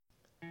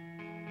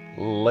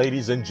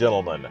Ladies and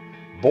gentlemen,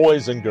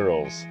 boys and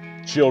girls,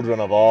 children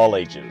of all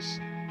ages,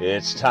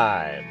 it's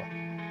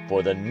time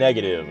for the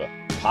Negative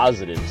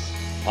Positives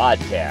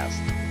Podcast,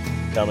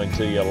 coming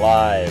to you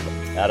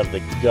live out of the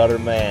Gutter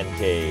Man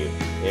Cave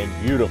in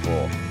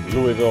beautiful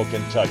Louisville,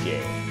 Kentucky.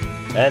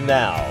 And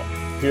now,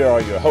 here are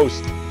your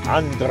hosts,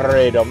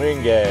 Andre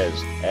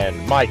Dominguez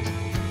and Mike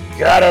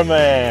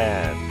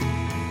Gutterman.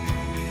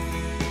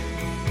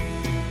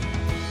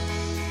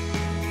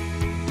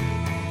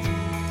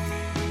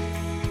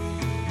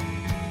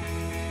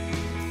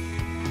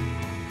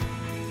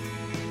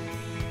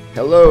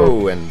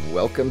 Hello and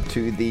welcome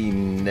to the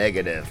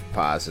Negative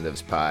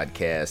Positives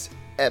Podcast,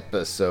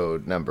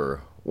 episode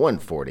number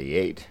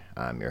 148.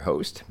 I'm your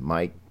host,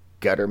 Mike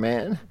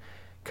Gutterman,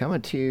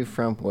 coming to you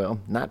from,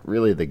 well, not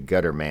really the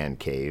Gutterman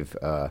Cave,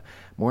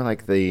 more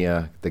like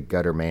the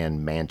Gutterman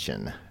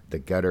Mansion. The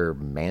Gutter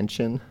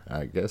Mansion,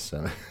 I guess,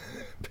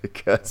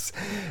 because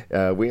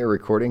we are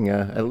recording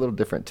a little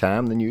different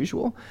time than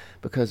usual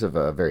because of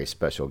a very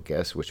special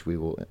guest, which we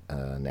will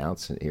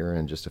announce here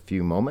in just a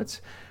few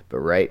moments. But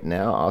right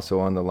now,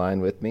 also on the line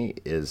with me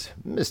is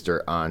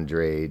Mr.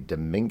 Andre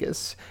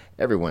Dominguez,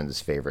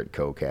 everyone's favorite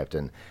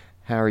co-captain.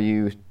 How are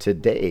you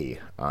today,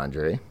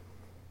 Andre?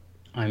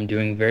 I'm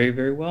doing very,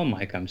 very well,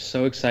 Mike. I'm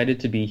so excited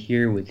to be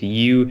here with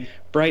you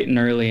bright and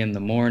early in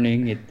the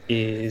morning. It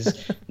is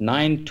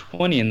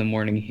 9:20 in the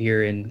morning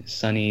here in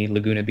sunny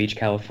Laguna Beach,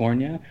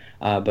 California.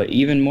 But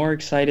even more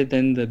excited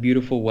than the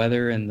beautiful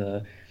weather and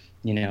the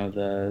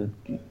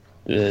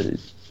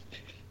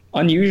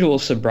unusual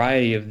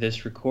sobriety of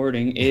this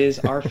recording is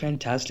our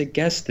fantastic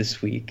guest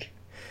this week.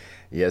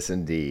 Yes,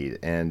 indeed.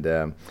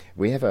 And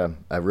we have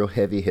a real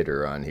heavy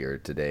hitter on here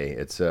today.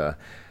 It's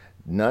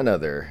none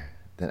other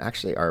than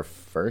actually our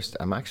first,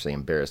 I'm actually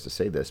embarrassed to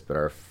say this, but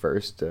our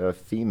first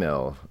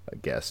female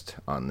guest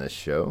on this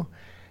show.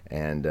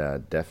 And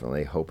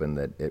definitely hoping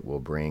that it will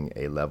bring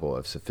a level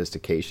of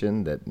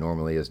sophistication that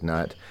normally is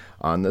not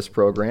on this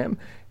program.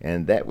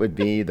 And that would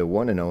be the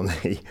one and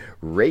only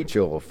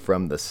Rachel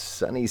from the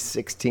Sunny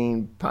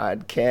 16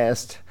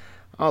 podcast,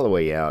 all the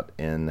way out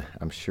in,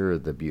 I'm sure,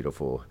 the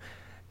beautiful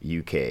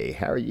UK.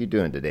 How are you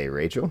doing today,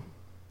 Rachel?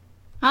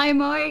 Hi,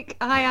 Mike.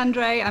 Hi,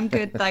 Andre. I'm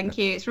good, thank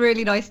you. It's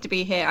really nice to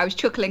be here. I was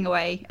chuckling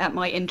away at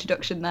my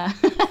introduction there.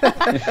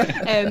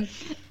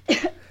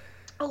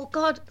 Oh,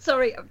 God,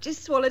 sorry. I've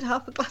just swallowed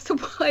half a glass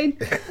of wine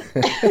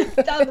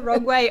down the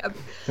wrong way.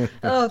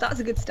 Oh, that's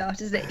a good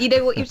start, isn't it? You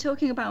know what you're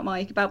talking about,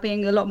 Mike, about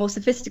being a lot more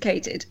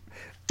sophisticated.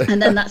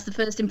 And then that's the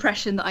first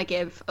impression that I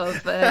give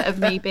of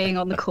me being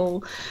on the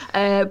call.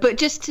 But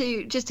just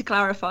to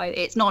clarify,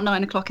 it's not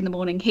 9 o'clock in the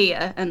morning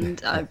here,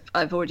 and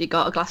I've already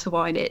got a glass of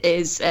wine.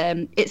 It's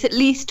at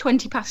least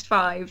 20 past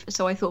 5.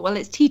 So I thought, well,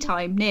 it's tea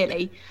time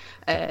nearly.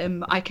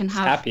 I can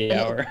have happy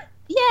hour.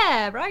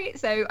 Yeah, right.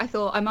 So I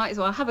thought I might as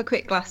well have a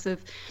quick glass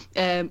of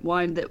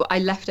wine that I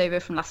left over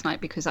from last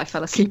night because I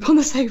fell asleep on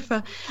the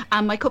sofa,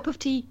 and my cup of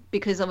tea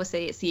because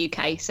obviously it's the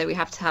UK, so we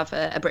have to have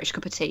a British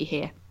cup of tea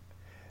here.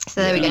 So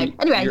there we go.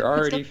 Anyway, you're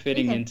already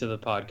fitting into the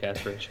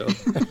podcast, Rachel.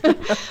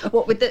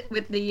 What with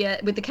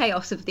the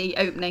chaos of the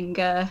opening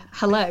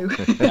hello?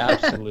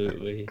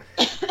 Absolutely.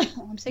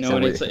 I'm so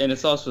no, sorry. and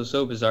it's also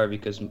so bizarre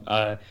because,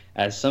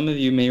 as some of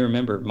you may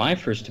remember, my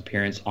first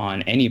appearance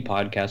on any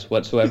podcast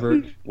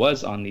whatsoever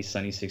was on the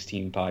Sunny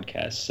 16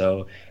 podcast.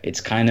 So it's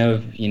kind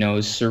of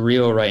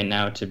surreal right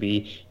now to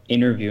be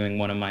interviewing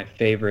one of my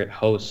favorite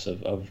hosts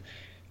of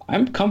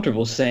I'm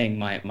comfortable saying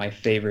my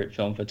favorite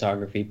film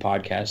photography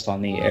podcast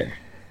on the air.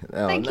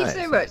 Oh, Thank nice.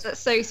 you so much. That's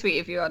so sweet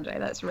of you, Andre.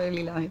 That's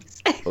really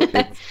nice. Well,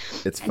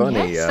 it's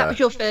funny. Yes, that was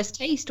your first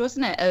taste,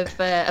 wasn't it, of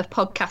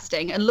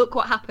podcasting? And look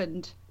what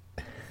happened.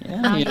 Yeah,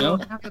 Now you're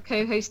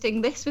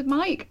co-hosting this with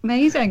Mike.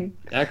 Amazing.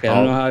 Exactly. I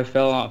don't know how I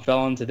fell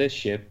onto this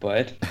ship,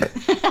 but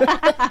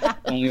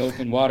only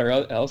open water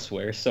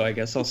elsewhere, so I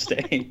guess I'll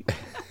stay.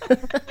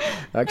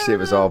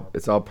 Actually,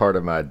 it's all part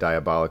of my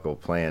diabolical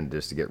plan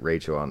just to get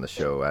Rachel on the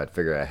show. I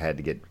figured I had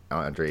to get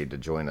Andre to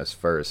join us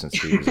first since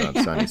he was on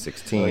Sunny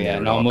 16. Oh yeah,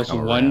 an almost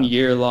 1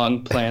 year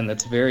long plan.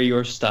 That's very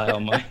your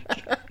style, Mike.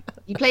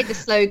 You played the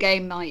slow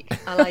game, Mike.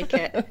 I like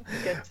it.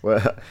 Good.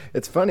 Well,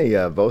 it's funny.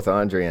 Both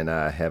Andre and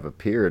I have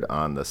appeared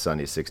on the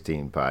Sunny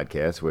 16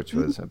 podcast, which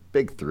was a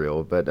big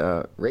thrill.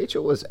 But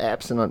Rachel was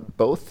absent on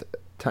both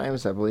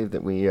times, I believe,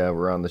 that we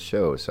were on the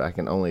show. So I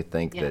can only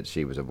think that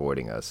she was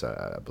avoiding us,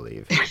 I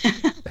believe.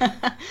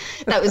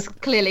 That was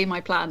clearly my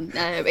plan.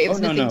 It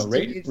was no.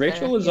 with,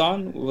 Rachel was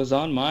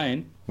on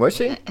mine. Was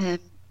she?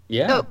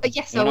 Yeah. Oh,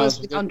 yes, when I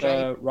was with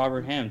Andre.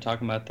 Robert Ham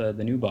talking about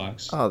the new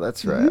box. Oh,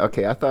 that's right.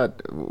 Okay, I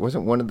thought,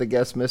 wasn't one of the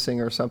guests missing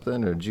or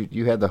something? Or did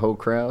you had the whole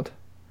crowd?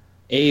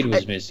 Aid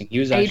was missing. He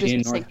was actually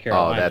in North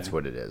Carolina. Oh, that's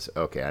what it is.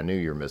 Okay, I knew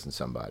you were missing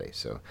somebody.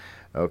 So,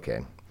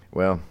 okay.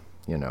 Well,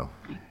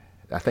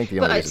 I think the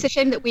only But reason... it's a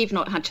shame that we've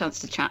not had a chance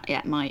to chat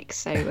yet, Mike.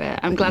 So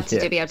I'm glad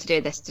to be able to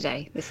do this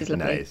today. This is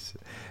lovely. Nice.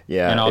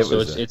 Yeah. And also,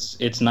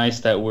 it's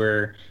nice that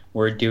we're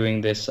doing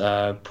this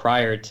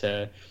prior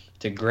to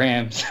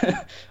Graham's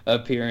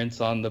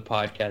appearance on the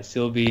podcast.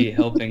 He'll be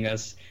helping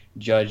us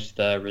judge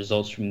the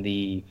results from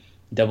the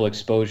Double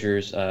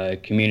Exposure's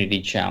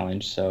community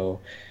challenge. So,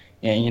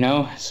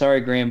 yeah,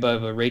 sorry, Graham,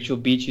 but Rachel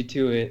beat you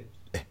to it.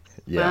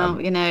 Yeah.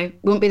 Well,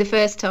 won't be the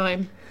first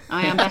time.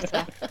 I am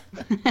better.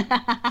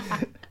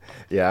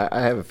 Yeah,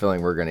 I have a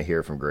feeling we're going to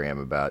hear from Graham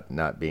about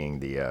not being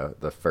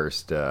the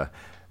first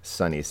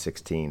Sunny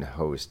 16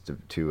 host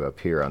to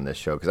appear on this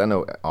show, because I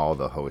know all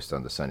the hosts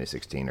on the Sunny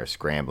 16 are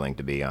scrambling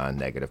to be on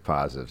Negative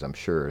Positives, I'm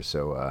sure.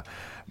 So,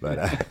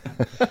 but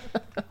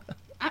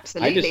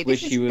Absolutely. I just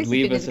wish you would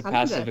leave us a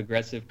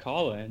passive-aggressive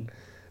call-in.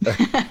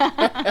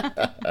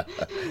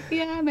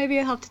 Yeah, maybe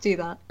I'll have to do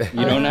that.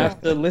 You don't have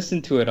to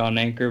listen to it on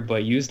Anchor,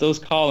 but use those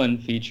call-in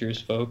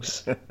features,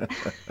 folks.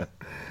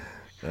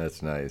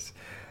 That's nice.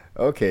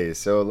 Okay,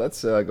 so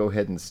let's go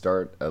ahead and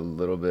start a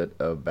little bit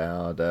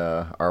about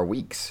our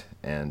weeks.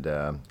 And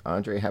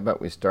Andre, how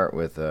about we start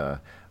with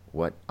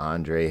what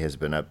Andre has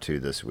been up to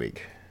this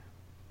week?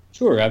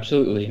 Sure,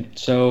 absolutely.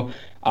 So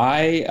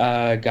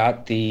I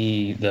got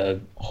the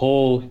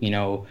whole,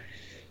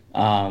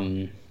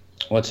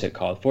 what's it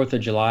called? 4th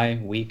of July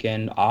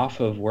weekend off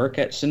of work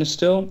at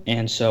Cinestill.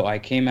 And so I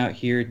came out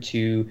here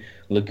to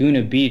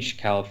Laguna Beach,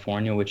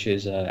 California, which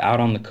is out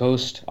on the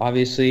coast,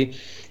 obviously,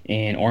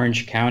 in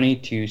Orange County,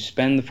 to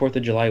spend the 4th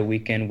of July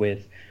weekend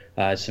with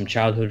some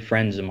childhood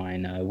friends of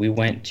mine. We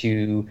went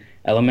to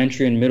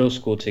elementary and middle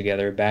school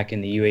together back in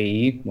the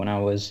UAE when I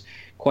was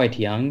quite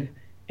young.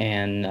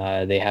 And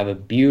they have a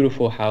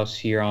beautiful house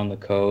here on the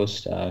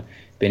coast.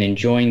 Been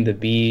enjoying the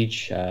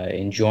beach,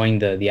 enjoying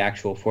the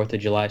actual 4th of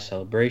July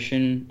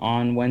celebration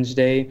on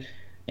Wednesday,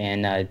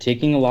 and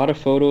taking a lot of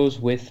photos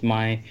with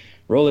my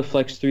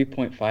Rolleiflex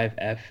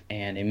 3.5F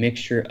and a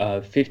mixture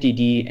of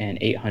 50D and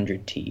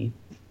 800T.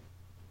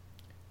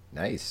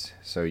 Nice.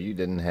 So you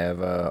didn't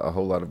have a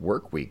whole lot of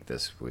work week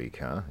this week,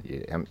 huh?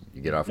 You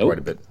get off Nope. quite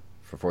a bit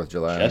for 4th of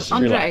July. Just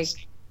Andre.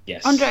 relaxing.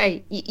 Yes.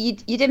 Andre, you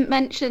didn't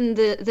mention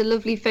the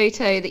lovely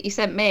photo that you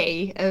sent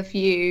me of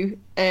you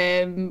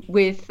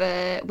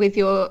with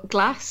your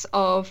glass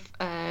of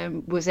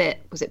was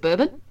it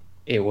bourbon?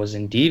 It was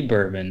indeed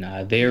bourbon.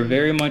 They are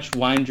very much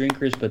wine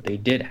drinkers, but they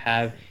did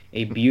have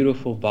a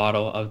beautiful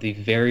bottle of the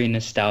very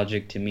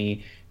nostalgic to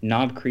me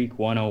Knob Creek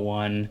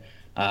 101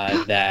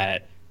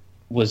 that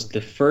was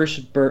the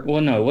first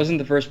well, no, it wasn't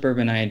the first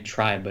bourbon I had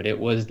tried, but it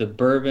was the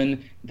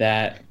bourbon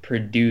that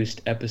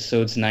produced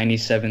episodes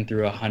 97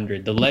 through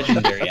 100, the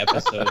legendary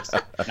episodes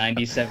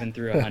 97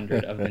 through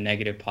 100 of the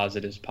Negative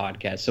Positives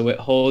podcast. So it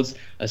holds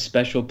a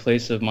special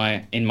place in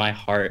my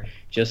heart.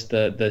 Just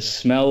the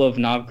smell of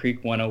Knob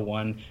Creek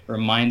 101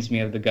 reminds me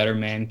of the Gutter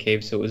Man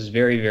Cave, so it was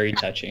very, very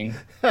touching.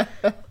 Oh,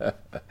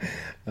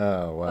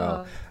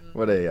 wow.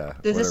 What a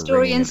There's what a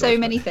story ringing in so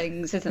endorsement. many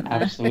things, isn't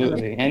there?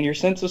 Absolutely. And your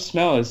sense of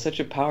smell is such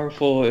a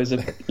powerful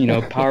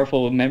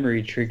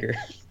memory trigger.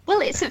 Well,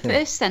 it's the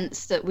first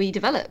sense that we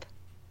develop.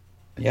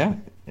 Yeah.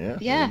 Yeah. there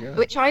Yeah, you go.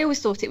 which I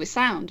always thought it was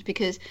sound,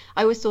 because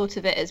I always thought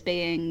of it as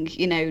being,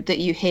 that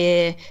you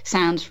hear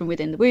sounds from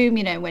within the womb,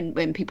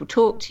 when people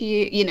talk to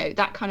you,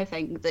 that kind of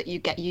thing, that you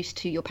get used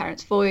to your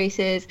parents'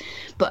 voices.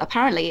 But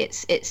apparently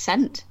it's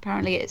scent.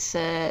 Apparently it's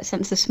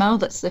sense of smell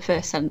that's the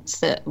first sense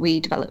that we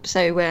develop.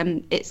 So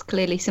it's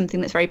clearly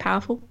something that's very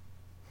powerful.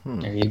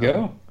 There you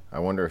go. I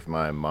wonder if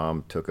my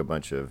mom took a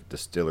bunch of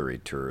distillery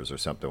tours or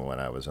something when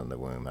I was in the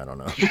womb. I don't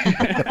know.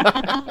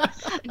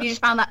 And you just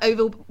found that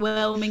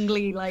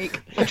overwhelmingly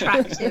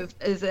attractive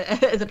as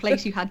a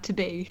place you had to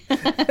be.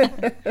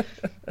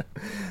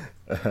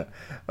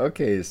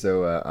 Okay,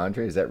 so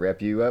Andre, does that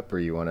wrap you up, or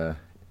you got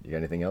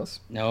anything else?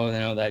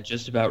 No, that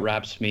just about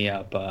wraps me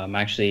up. I'm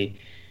actually,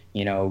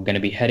 going to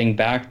be heading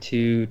back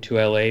to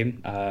LA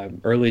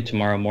early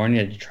tomorrow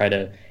morning to try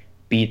to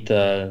beat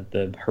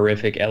the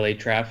horrific LA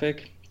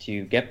traffic,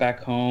 to get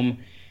back home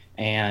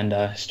and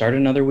start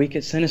another week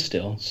at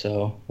Cinestill.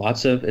 So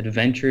lots of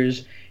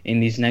adventures in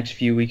these next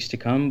few weeks to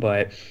come,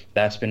 but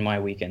that's been my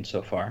weekend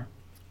so far.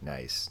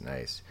 Nice.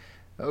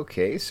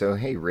 Okay, so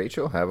hey,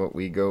 Rachel, how about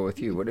we go with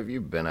you? What have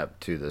you been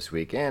up to this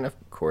week? And of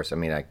course,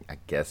 I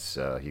guess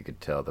you could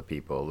tell the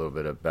people a little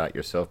bit about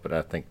yourself, but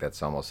I think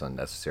that's almost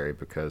unnecessary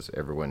because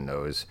everyone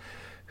knows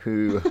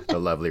who the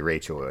lovely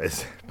Rachel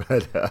is.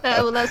 But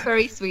well, that's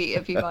very sweet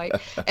of you, Mike.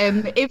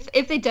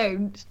 If they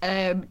don't,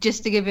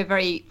 just to give a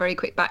very, very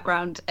quick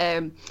background,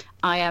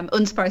 I am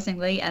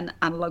unsurprisingly an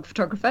analog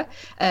photographer,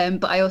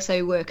 but I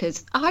also work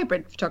as a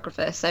hybrid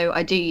photographer. So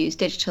I do use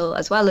digital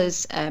as well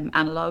as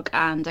analog,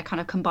 and I kind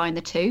of combine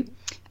the two.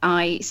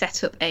 I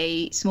set up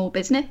a small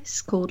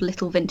business called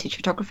Little Vintage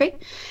Photography.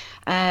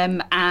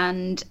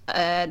 And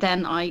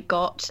then I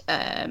got,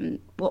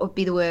 what would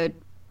be the word?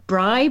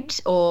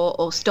 Bribed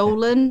or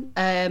stolen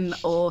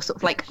or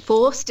sort of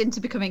forced into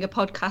becoming a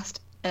podcast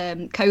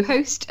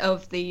co-host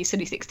of the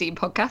Sunny 16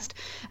 podcast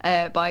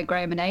by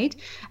Graham and Aid,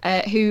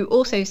 who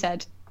also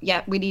said,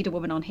 yeah, we need a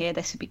woman on here,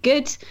 this would be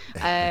good.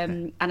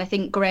 And I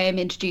think Graham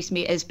introduced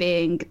me as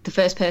being the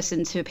first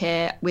person to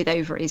appear with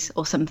ovaries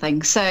or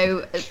something.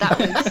 So that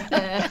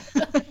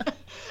was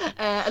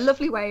a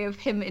lovely way of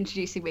him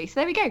introducing me. So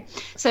there we go.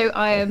 So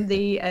I am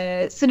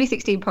the Sunny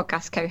 16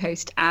 podcast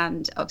co-host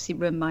and obviously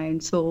run my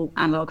own small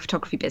analog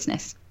photography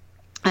business.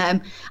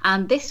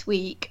 And this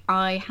week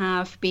I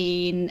have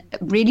been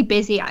really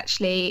busy,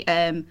 actually,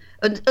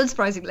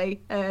 unsurprisingly,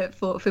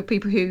 for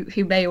people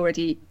who may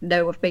already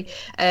know of me,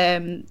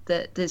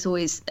 that there's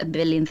always a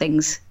million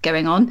things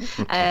going on.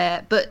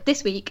 But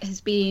this week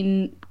has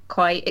been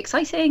quite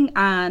exciting,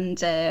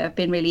 and I've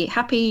been really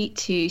happy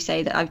to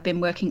say that I've been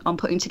working on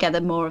putting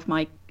together more of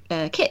my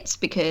kits,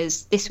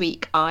 because this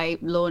week I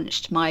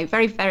launched my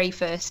very, very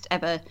first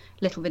ever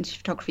Little Vintage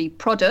Photography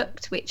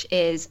product, which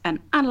is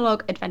an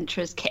Analog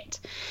Adventurers kit.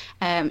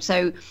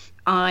 So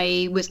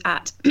I was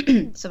at,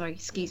 sorry,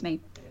 excuse me.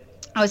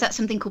 I was at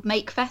something called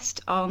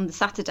MakeFest on the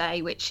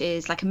Saturday, which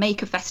is like a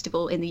maker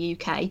festival in the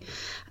UK.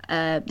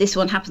 This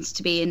one happens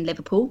to be in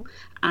Liverpool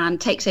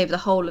and takes over the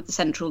whole of the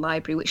Central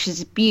Library, which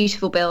is a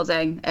beautiful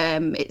building.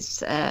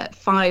 It's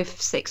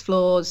 5-6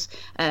 floors,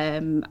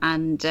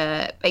 and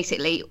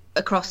basically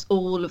across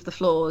all of the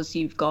floors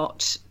you've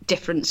got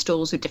different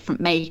stalls with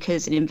different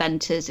makers and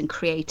inventors and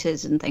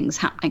creators and things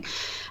happening,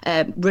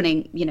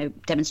 running,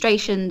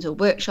 demonstrations or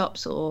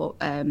workshops or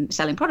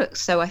selling products.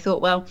 So I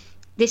thought, well,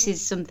 this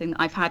is something that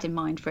I've had in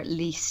mind for at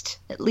least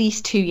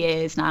 2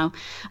 years now,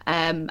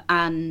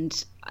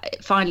 and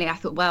finally I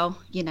thought, well,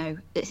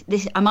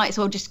 this I might as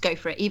well just go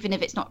for it, even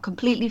if it's not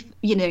completely,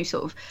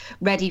 sort of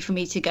ready for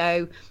me to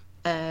go.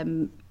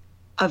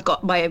 I've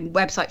got my own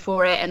website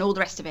for it and all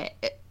the rest of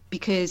it,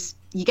 because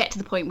you get to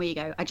the point where you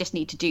go, I just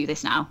need to do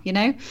this now,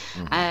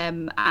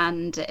 Mm-hmm.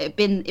 And it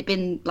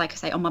been like I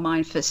say on my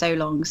mind for so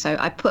long. So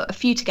I put a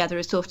few together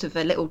as sort of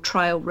a little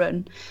trial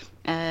run.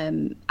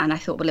 And I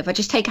thought, well, if I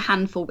just take a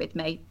handful with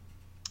me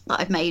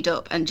that I've made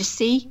up and just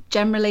see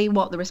generally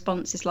what the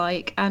response is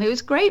like. And it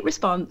was a great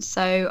response.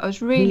 So I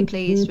was really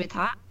pleased with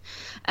that.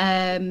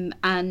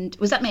 And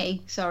was that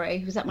me?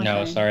 Sorry, was that my phone?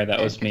 No, sorry,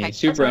 that was me. Okay,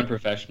 super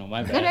unprofessional.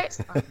 My bad. No, it's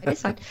fine. It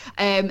is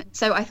fine.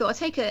 So I thought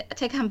I'd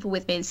take a handful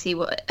with me and see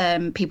what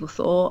people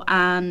thought.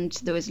 And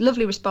there was a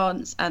lovely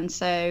response. And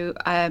so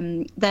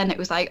then it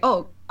was like,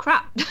 oh,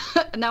 crap.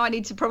 Now I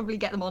need to probably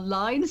get them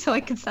online so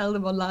I can sell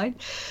them online.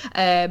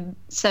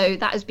 So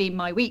that has been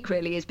my week,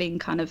 really, has been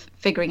kind of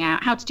figuring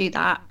out how to do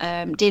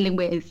that, dealing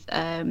with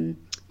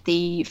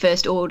the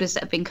first orders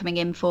that have been coming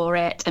in for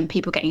it, and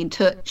people getting in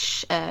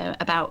touch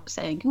about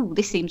saying, oh,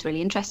 this seems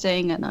really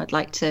interesting and I'd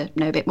like to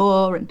know a bit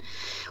more, and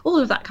all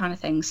of that kind of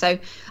thing. So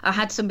I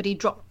had somebody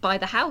drop by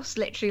the house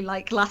literally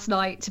like last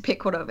night to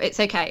pick one up. It's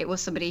okay, it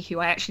was somebody who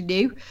I actually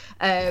knew,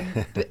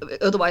 but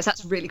otherwise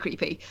that's really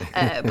creepy,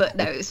 but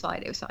no, it was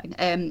fine.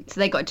 So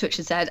they got in touch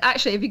and said,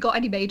 actually, have you got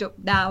any made up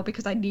now,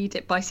 because I need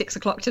it by 6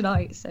 o'clock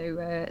tonight.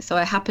 So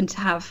I happened to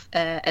have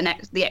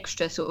the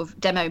extra sort of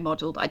demo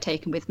model that I'd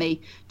taken with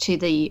me to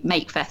the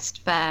MakeFest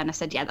fair, and I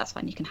said, yeah, that's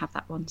fine, you can have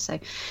that one. So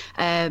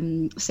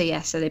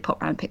so they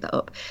popped around and picked that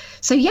up.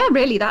 So yeah,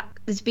 really, that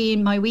has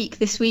been my week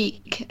this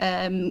week,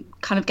 kind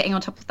of getting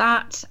on top of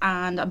that,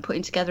 and I'm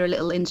putting together a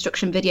little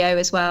instruction video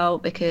as well,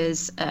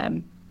 because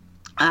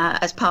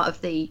as part of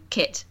the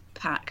kit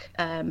pack,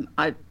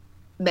 I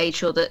made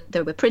sure that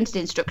there were printed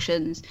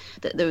instructions,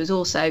 that there was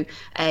also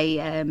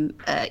a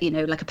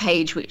like a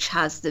page which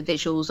has the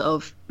visuals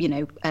of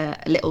a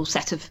little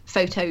set of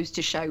photos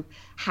to show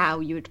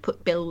how you would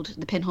build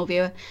the pinhole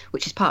viewer,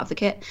 which is part of the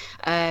kit.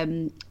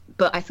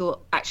 But I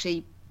thought,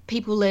 actually,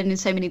 people learn in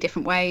so many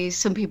different ways.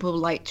 Some people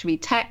like to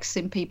read text,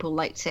 some people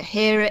like to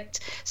hear it,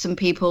 some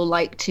people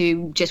like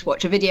to just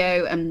watch a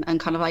video and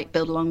kind of like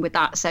build along with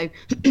that. So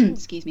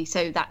excuse me.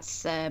 So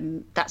that's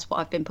what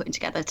I've been putting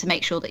together, to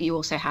make sure that you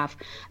also have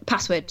a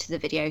password to the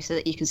video so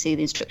that you can see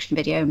the instruction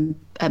video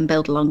and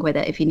build along with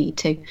it if you need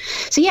to.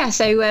 So yeah,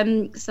 so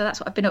that's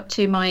what I've been up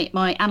to.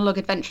 My Analog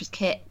Adventurers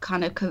kit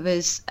kind of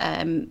covers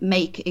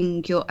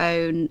making your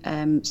own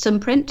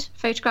sunprint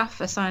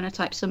photograph, a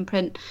cyanotype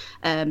sunprint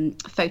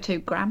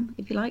photogram,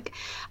 if you like,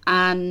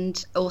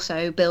 and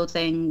also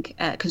building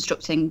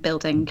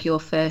your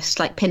first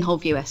like pinhole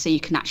viewer, so you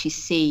can actually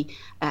see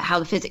how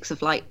the physics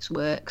of light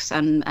works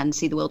and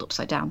see the world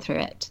upside down through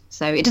it.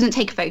 So it doesn't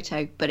take a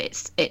photo, but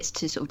it's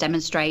to sort of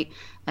demonstrate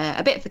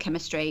a bit of the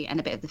chemistry and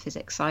a bit of the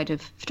physics side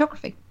of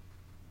photography.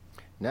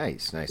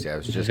 Nice. Yeah, I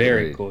was just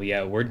very cool.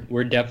 Yeah,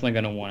 we're definitely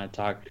going to want to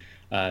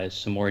talk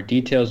some more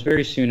details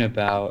very soon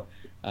about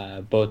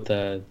both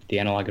the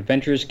Analog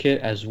Adventurers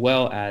kit, as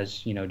well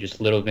as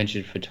just Little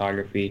Vintage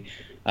Photography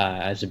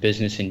as a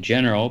business in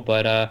general.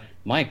 But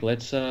Mike,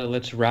 let's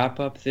wrap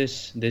up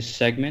this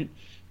segment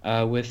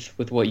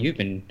with what you've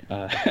been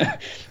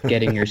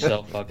getting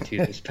yourself up to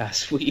this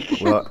past week.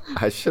 Well,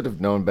 I should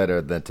have known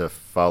better than to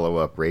follow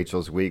up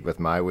Rachel's week with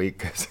my week,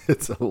 because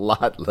it's a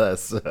lot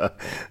less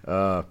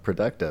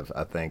productive,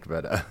 I think.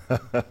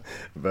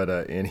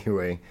 But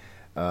anyway,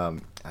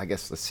 I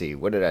guess, let's see,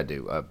 what did I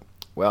do?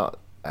 Well,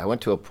 I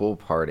went to a pool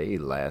party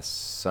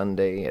last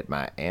Sunday at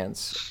my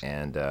aunt's,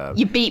 and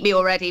you beat me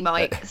already,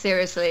 Mike.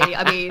 Seriously,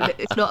 I mean,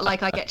 it's not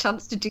like I get a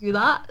chance to do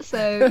that.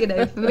 So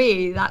for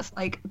me, that's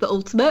like the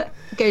ultimate.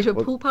 Go to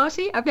a pool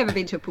party. I've never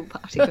been to a pool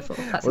party before.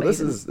 That's well,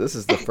 amazing. this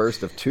is the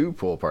first of 2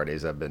 pool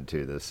parties I've been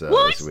to this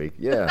week.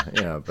 Yeah,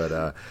 but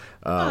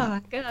oh,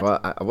 good.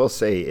 well, I will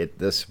say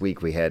this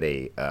week we had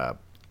a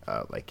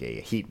like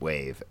a heat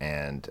wave.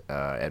 And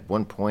at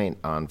one point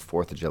on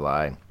 4th of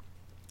July,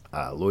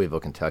 Louisville,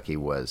 Kentucky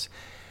was,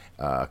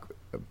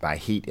 by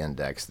heat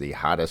index, the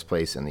hottest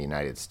place in the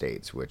United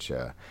States, which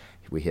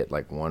we hit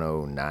like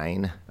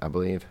 109, I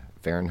believe,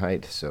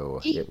 Fahrenheit.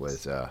 So it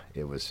was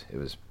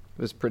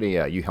pretty.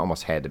 You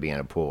almost had to be in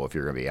a pool if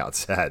you're going to be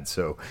outside.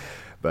 So,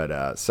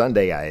 but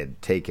Sunday I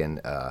had taken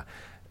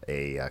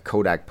a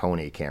Kodak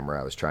Pony camera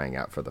I was trying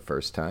out for the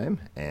first time,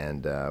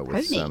 and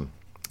with some,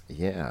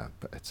 yeah,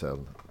 it's a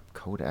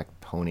Kodak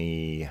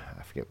Pony,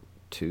 I forget,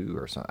 2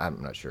 or something,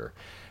 I'm not sure,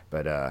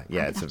 but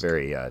yeah, it's a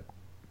very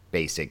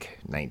basic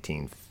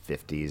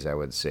 1950s, I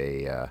would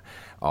say,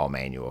 all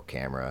manual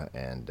camera,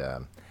 and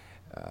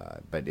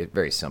but it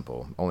very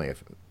simple, only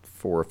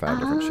 4 or 5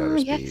 different shutter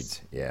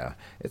speeds. Yeah,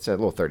 it's a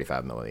little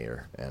 35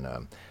 millimeter, and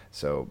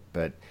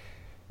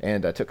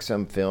and I took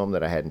some film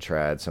that I hadn't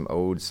tried, some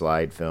Ode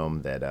slide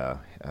film that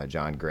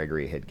John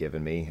Gregory had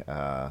given me.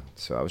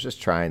 So I was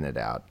just trying it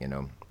out,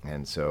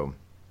 And so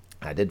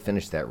I did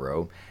finish that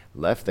row,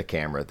 left the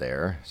camera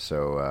there.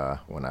 So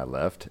when I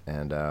left,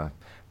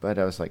 but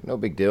I was like, no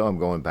big deal. I'm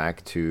going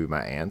back to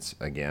my aunt's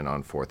again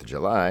on 4th of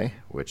July,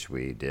 which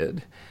we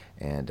did.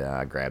 And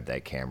I grabbed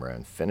that camera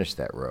and finished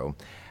that row.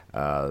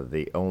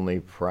 The only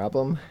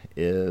problem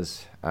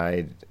is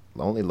I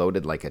only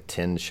loaded like a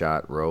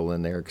 10-shot roll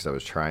in there because I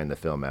was trying the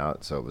film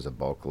out. So it was a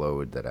bulk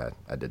load that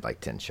I did like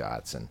 10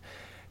 shots and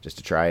just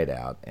to try it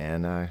out.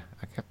 And I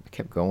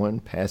kept going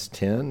past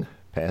 10.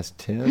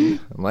 I'm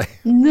like,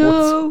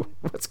 no,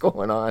 what's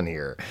going on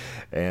here?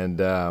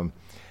 And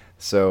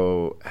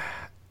so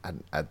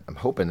I'm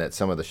hoping that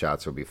some of the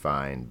shots will be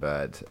fine.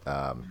 But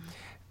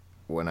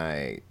when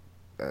I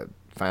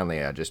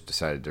finally, I just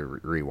decided to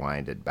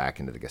rewind it back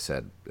into the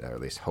cassette, or at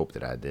least hope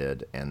that I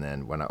did. And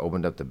then when I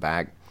opened up the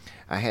back,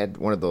 I had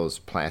one of those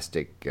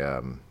plastic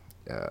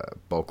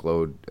bulk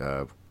load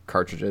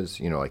cartridges,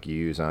 like you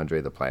use,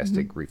 Andre, the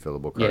plastic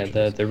refillable cartridges.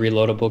 Yeah, the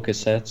reloadable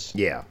cassettes.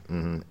 Yeah,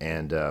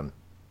 and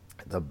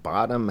the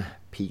bottom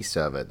piece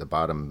of it, the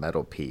bottom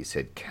metal piece,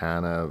 had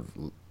kind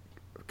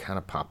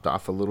of popped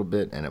off a little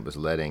bit, and it was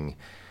letting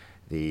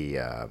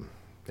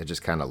it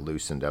just kind of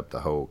loosened up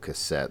the whole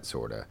cassette,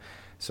 sort of.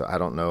 So I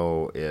don't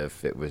know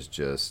if it was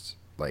just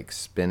like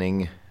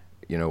spinning,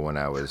 when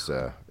I was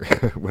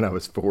when I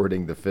was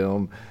forwarding the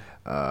film,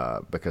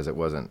 because it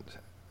wasn't.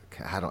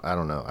 I don't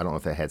know. I don't know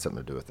if that had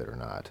something to do with it or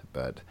not.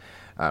 But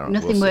I don't know.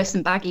 Nothing worse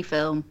than baggy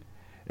film.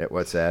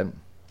 What's that?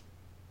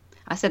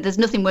 I said there's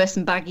nothing worse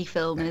than baggy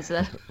film, is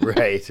there?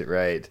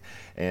 Right.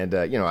 And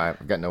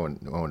I've got no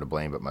one to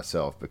blame but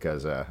myself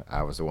because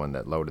I was the one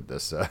that loaded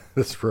this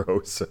this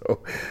row.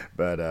 So,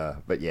 but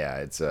yeah,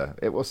 it's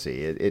we'll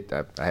see.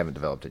 I haven't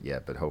developed it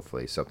yet, but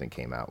hopefully something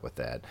came out with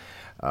that.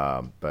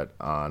 But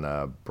on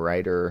a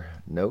brighter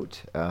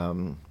note,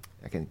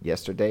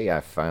 yesterday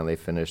I finally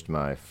finished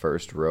my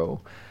first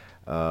row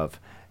of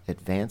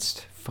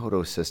Advanced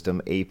Photo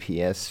System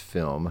APS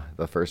film,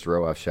 the first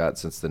row I've shot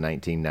since the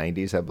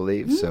 1990s, I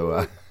believe.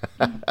 So,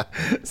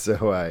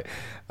 so I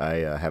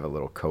have a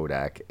little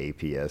Kodak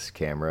APS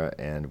camera,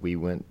 and we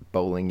went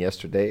bowling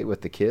yesterday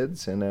with the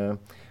kids, and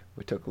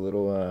we took a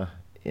little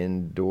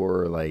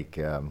indoor, like,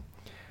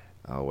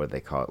 what do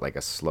they call it, like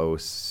a slow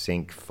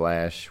sync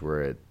flash,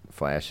 where it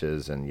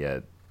flashes and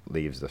yet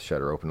leaves the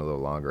shutter open a little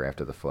longer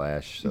after the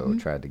flash. So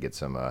tried to get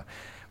some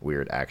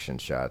weird action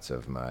shots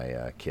of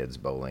my kids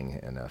bowling,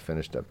 and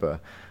finished up a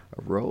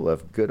roll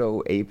of good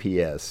old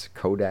APS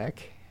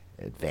Kodak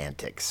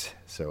Advantix.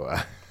 So,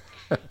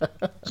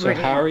 so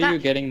how are you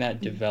getting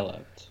that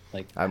developed?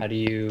 Like, how do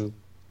you?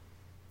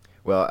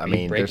 Well, I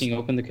mean, breaking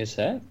open the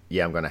cassette?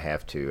 Yeah, I'm going to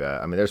have to.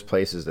 I mean, there's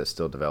places that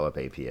still develop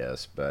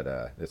APS, but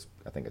I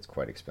think it's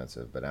quite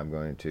expensive. But I'm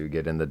going to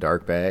get in the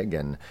dark bag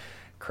and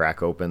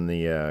crack open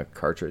the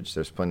cartridge.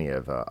 There's plenty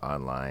of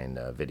online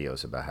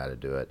videos about how to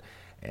do it.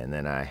 And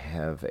then I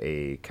have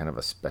a kind of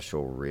a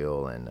special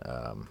reel and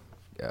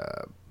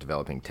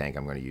developing tank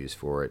I'm going to use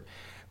for it,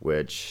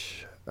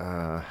 which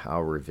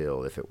I'll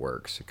reveal if it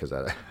works, because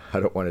I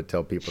don't want to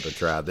tell people to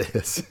try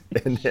this.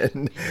 And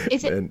then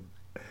is it an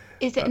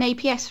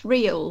APS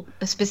reel,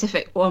 a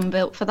specific one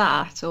built for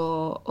that,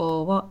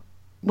 or what?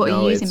 What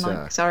are you using,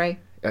 Mike? Sorry.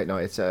 No,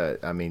 it's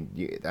I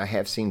mean, I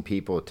have seen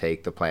people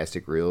take the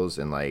plastic reels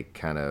and like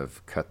kind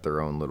of cut their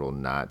own little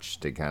notch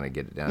to kind of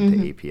get it down to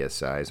APS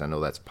size. I know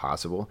that's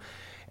possible.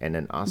 And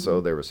then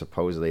also there was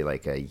supposedly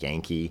like a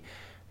Yankee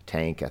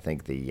tank. I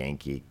think the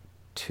Yankee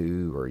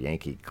 2 or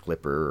Yankee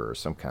Clipper or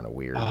some kind of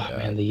weird. Oh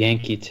man, the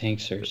Yankee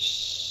tanks are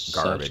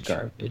garbage. Such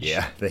garbage.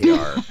 Yeah, they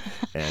are.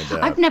 And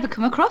I've never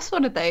come across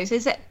one of those.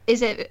 Is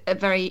it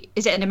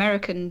an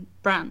American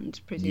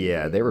brand? Presumably?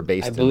 Yeah, they were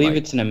based. I believe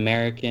it's an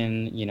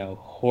American,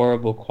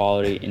 horrible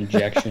quality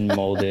injection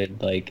molded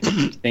like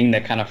thing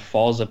that kind of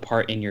falls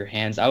apart in your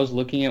hands. I was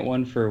looking at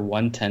one for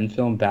 110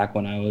 film back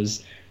when I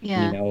was,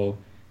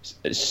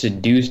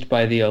 seduced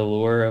by the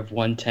allure of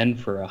 110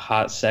 for a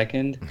hot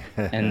second,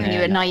 and then you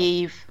were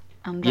naive.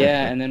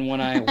 Yeah, and then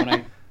when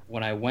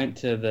I went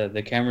to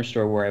the camera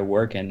store where I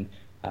work and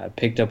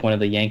picked up one of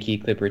the Yankee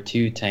Clipper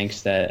 2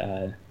 tanks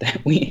that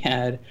we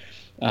had,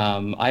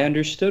 I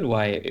understood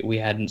why we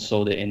hadn't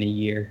sold it in a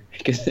year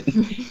because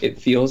it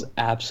feels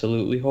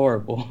absolutely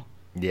horrible.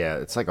 Yeah,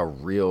 it's like a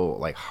real,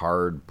 like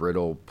hard,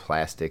 brittle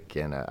plastic,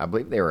 and I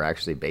believe they were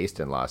actually based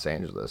in Los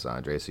Angeles,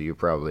 Andre. So you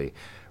probably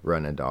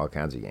run into all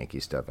kinds of Yankee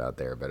stuff out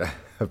there, but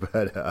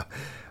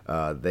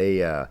they,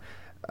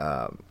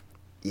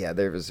 yeah,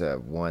 there was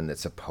one that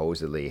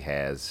supposedly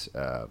has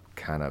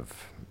kind of,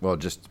 well,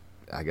 just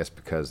I guess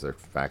because the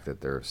fact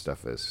that their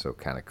stuff is so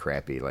kind of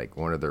crappy, like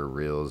one of their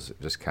reels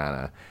just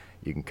kind of,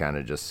 you can kind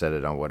of just set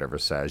it on whatever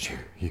size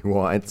you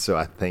want. So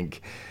I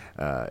think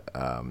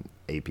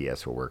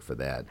APS will work for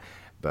that.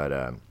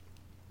 But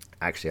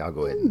actually, I'll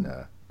go ahead and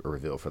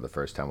reveal for the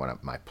first time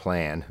my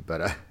plan.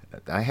 But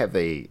I have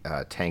a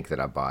tank that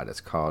I bought. It's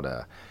called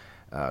a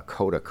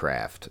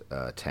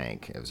Kodacraft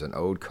tank. It was an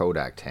old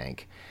Kodak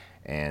tank.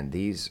 And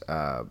these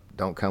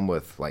don't come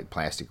with like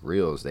plastic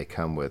reels. They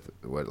come with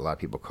what a lot of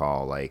people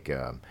call like,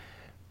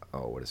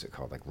 what is it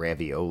called? Like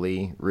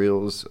ravioli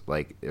reels.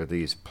 Like are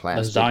these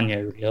plastic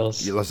Lasagna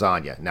reels.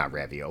 Lasagna, not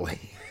ravioli.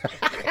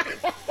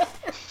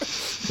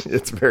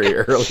 It's very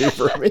early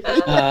for me.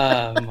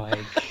 Mike.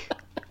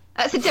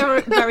 That's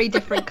a very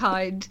different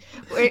kind,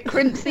 where it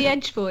crimps the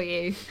edge for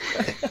you.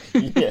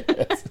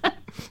 Yes.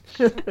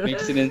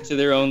 Makes it into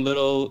their own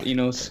little,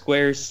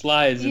 square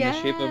slides in the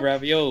shape of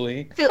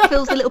ravioli.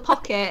 Fills a little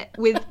pocket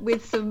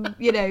with some,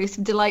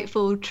 some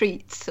delightful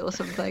treats or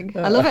something.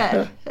 I love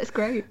it. That's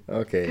great.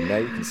 Okay, now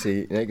you can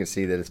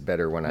see that it's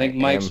better when I think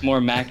Mike's more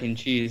mac and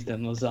cheese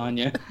than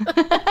lasagna.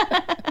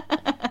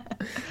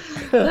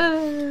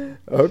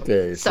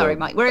 Okay. Sorry,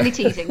 Mike. We're only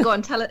teasing. Go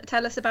on. Tell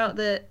us about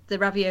the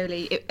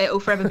ravioli. It'll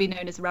forever be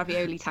known as the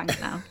ravioli tank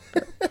now.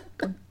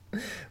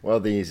 Well,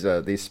 these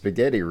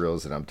spaghetti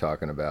reels that I'm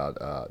talking about,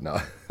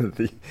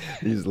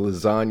 these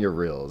lasagna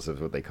reels is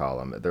what they call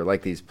them. They're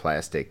like these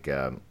plastic.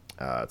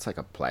 It's like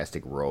a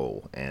plastic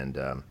roll,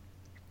 and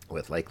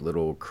with like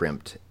little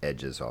crimped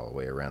edges all the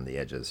way around the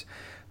edges,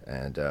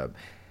 and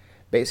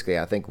basically,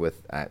 I think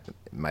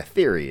my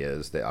theory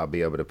is that I'll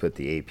be able to put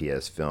the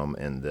APS film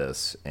in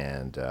this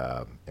and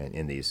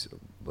in these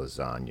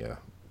lasagna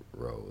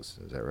rolls.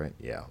 Is that right?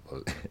 Yeah.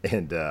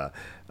 And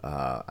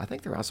I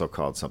think they're also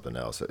called something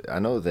else. I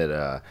know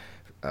that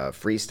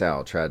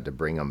Freestyle tried to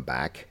bring them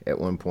back at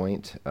one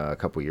point a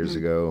couple years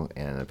ago,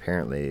 and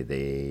apparently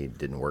they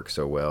didn't work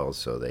so well,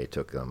 so they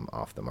took them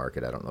off the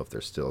market. I don't know if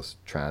they're still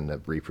trying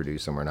to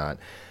reproduce them or not.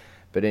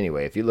 But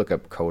anyway, if you look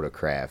up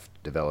Kodacraft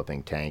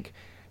developing tank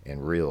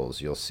and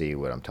reels, you'll see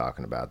what I'm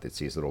talking about. It's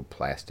these little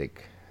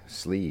plastic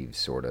sleeves,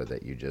 sort of,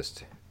 that you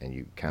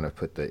kind of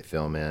put the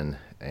film in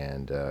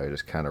and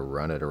just kind of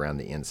run it around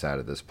the inside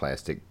of this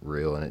plastic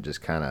reel, and it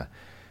just kind of,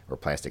 or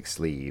plastic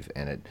sleeve,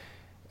 and it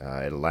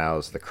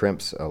allows the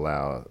crimps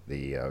allow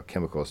the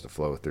chemicals to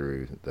flow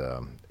through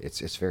the.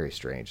 It's very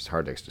strange. It's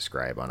hard to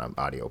describe on an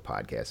audio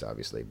podcast,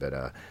 obviously,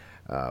 but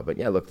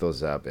yeah, look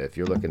those up if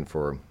you're looking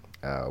for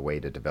a way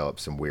to develop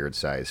some weird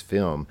size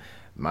film.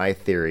 My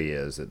theory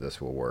is that this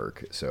will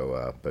work.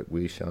 So, but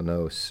we shall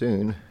know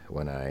soon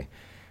when I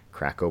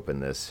crack open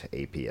this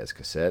APS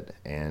cassette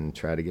and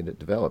try to get it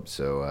developed.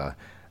 So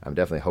I'm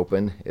definitely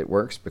hoping it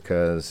works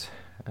because,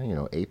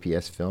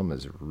 APS film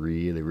is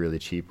really, really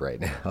cheap right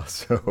now.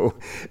 So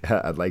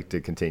I'd like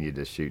to continue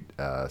to shoot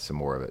some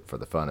more of it for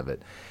the fun of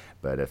it.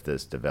 But if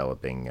this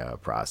developing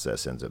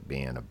process ends up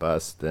being a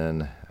bust,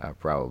 then I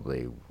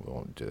probably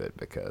won't do it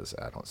because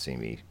I don't see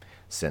me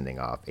sending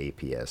off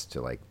APS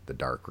to like the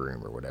dark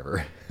room or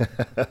whatever.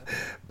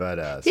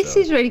 But this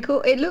is really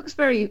cool. It looks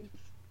very,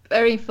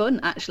 very fun,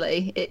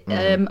 actually.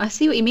 I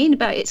see what you mean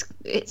about it.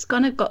 It's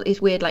kind of got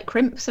these weird like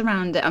crimps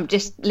around it. I'm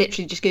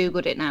literally just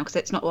googled it now because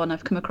it's not one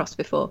I've come across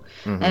before.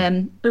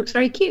 It looks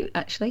very cute,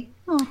 actually.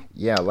 Oh.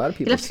 Yeah, a lot of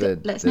people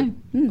said let us know.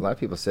 A lot of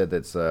people said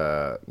that's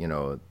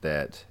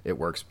that it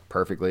works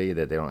perfectly,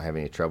 that they don't have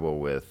any trouble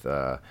with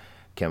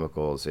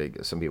chemicals.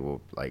 Some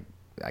people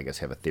I guess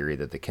have a theory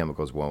that the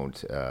chemicals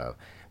won't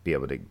be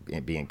able to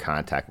be in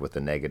contact with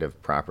the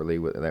negative properly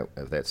with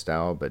that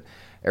style. But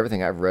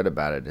everything I've read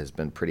about it has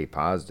been pretty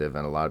positive,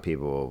 and a lot of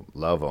people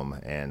love them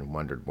and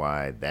wondered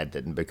why that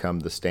didn't become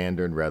the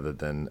standard rather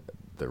than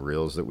the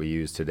reels that we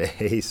use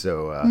today.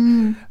 So,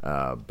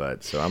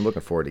 so I'm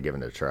looking forward to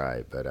giving it a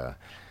try. But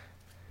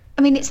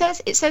I mean, it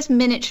says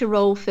miniature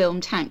roll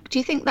film tank. Do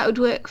you think that would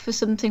work for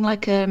something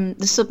like the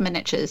sub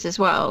miniatures as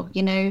well?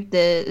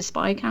 The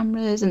spy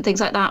cameras and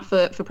things like that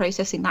for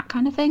processing that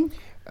kind of thing.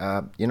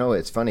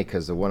 It's funny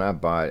because the one I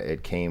bought,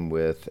 it came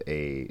with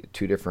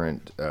two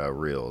different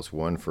reels,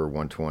 one for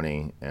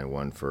 120 and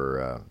one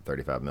for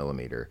 35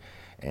 millimeter.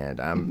 And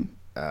I'm,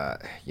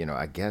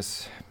 I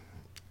guess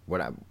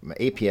my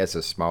APS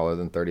is smaller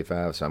than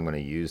 35, so I'm going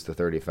to use the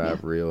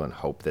 35 reel and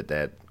hope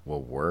that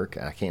will work.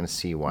 I can't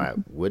see why it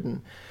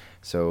wouldn't.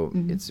 So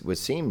it would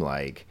seem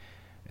like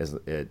as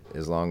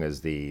long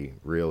as the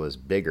reel is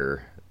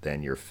bigger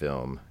than your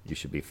film, you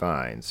should be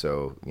fine.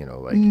 So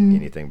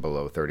anything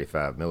below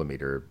 35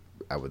 millimeter,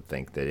 I would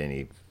think that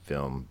any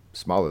film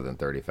smaller than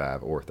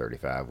 35 or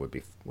 35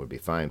 would be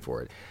fine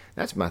for it.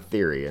 That's my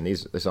theory, and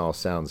this all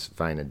sounds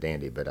fine and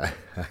dandy, but I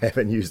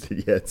haven't used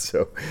it yet,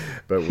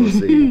 but we'll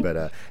see.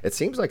 But it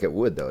seems like it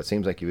would, though. It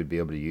seems like you would be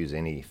able to use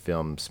any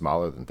film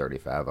smaller than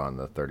 35 on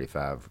the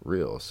 35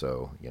 reel.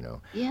 So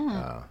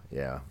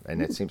yeah,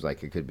 and it seems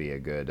like it could be a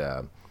good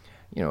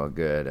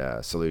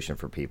solution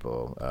for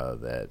people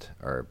that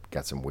are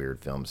got some weird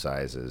film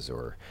sizes,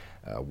 or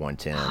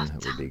 110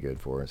 would be good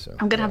for. So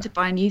I'm gonna have to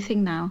buy a new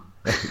thing now.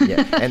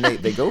 Yeah, and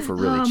they go for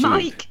really cheap.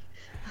 Mike.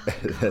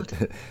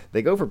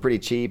 They go for pretty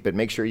cheap, but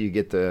make sure you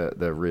get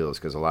the reels,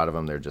 because a lot of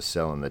them, they're just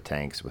selling the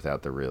tanks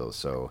without the reels.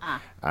 So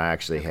I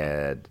actually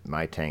had,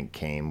 my tank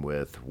came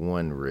with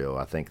one reel,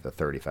 I think the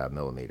 35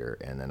 millimeter,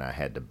 and then I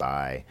had to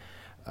buy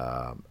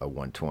a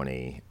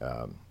 120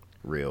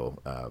 reel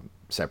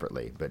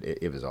separately, but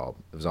it was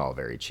all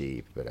very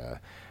cheap.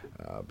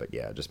 But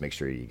yeah, just make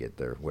sure you get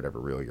the whatever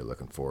reel you're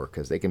looking for,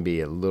 because they can be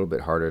a little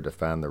bit harder to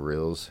find the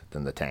reels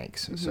than the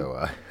tanks. Mm-hmm.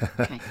 So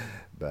Okay.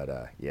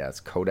 But yeah, it's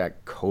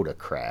Kodak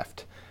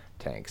Kodacraft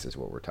tanks is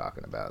what we're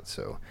talking about.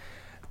 So,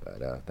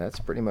 but that's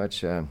pretty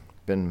much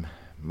been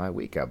my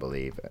week, I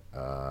believe.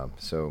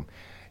 So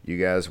you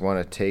guys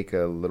want to take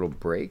a little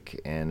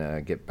break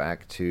and get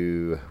back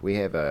to, we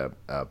have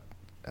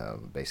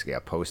basically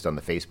a post on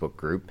the Facebook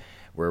group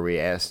where we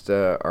asked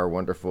our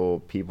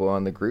wonderful people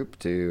on the group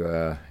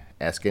to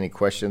ask any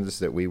questions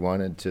that we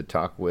wanted to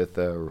talk with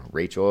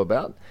Rachel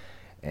about.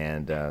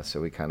 And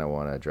so we kind of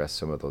want to address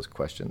some of those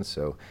questions.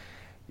 So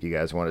you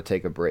guys want to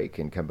take a break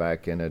and come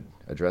back and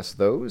address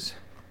those?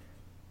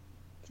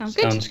 Sounds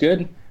good. Sounds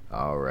good.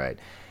 All right.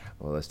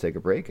 Well, let's take a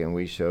break, and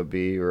we shall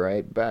be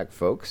right back,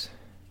 folks.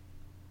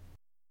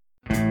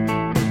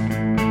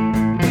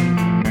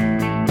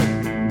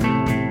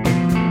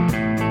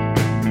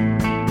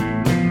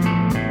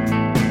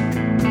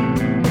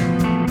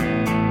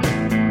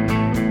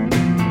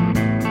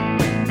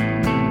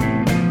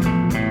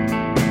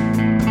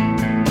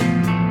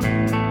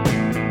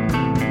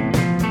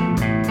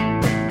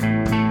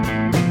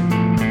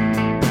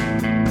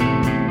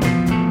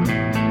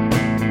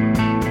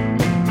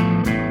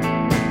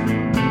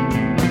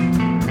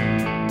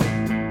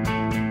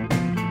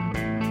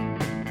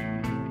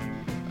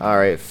 All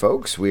right,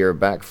 folks, we are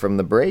back from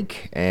the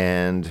break,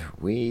 and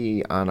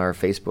we, on our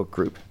Facebook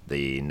group,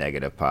 the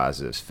Negative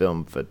Positives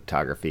Film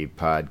Photography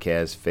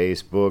Podcast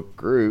Facebook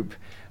group,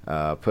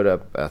 put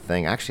up a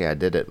thing. Actually, I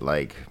did it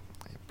like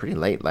pretty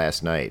late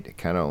last night. It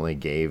kind of only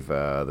gave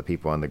the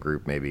people on the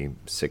group maybe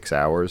 6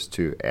 hours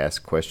to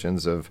ask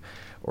questions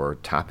or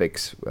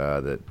topics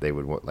that they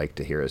would like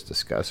to hear us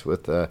discuss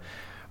with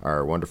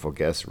our wonderful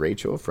guest,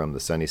 Rachel, from the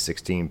Sunny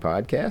 16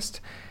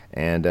 podcast.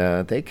 And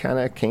they kind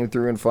of came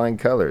through in flying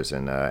colors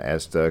and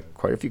asked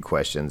quite a few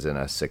questions in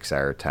a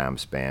 6-hour time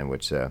span,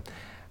 which, I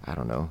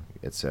don't know,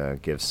 it's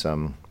gives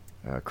some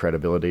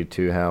credibility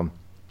to how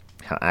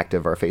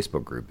active our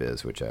Facebook group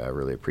is, which I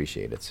really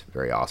appreciate. It's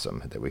very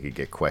awesome that we could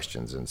get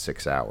questions in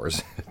 6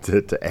 hours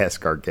to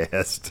ask our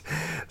guest.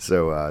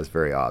 So it's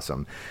very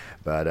awesome.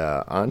 But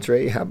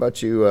Andre, how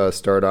about you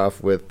start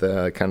off with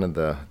kind of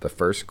the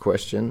first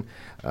question,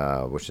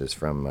 which is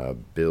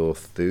from Bill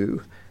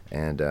Thu.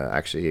 And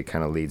actually, it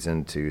kind of leads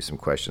into some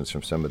questions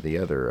from some of the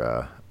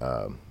other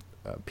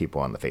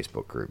people on the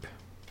Facebook group.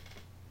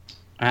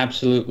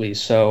 Absolutely.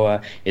 So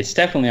it's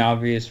definitely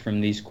obvious from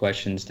these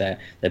questions that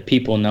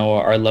people know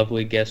our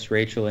lovely guest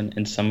Rachel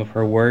and some of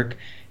her work,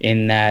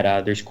 in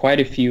that there's quite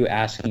a few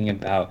asking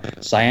about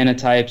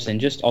cyanotypes and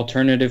just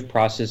alternative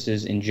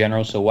processes in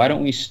general. So why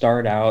don't we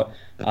start out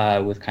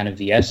with kind of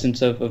the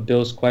essence of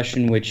Bill's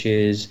question, which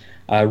is,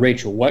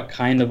 Rachel, what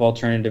kind of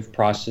alternative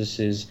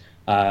processes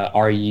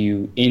are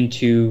you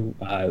into?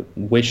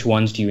 Which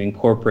ones do you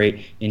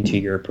incorporate into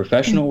your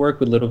professional work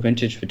with Little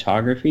Vintage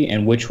Photography,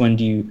 and which ones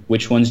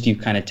do you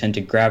kind of tend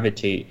to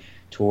gravitate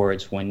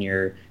towards when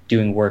you're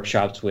doing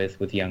workshops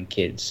with young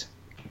kids?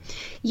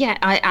 Yeah,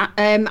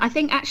 I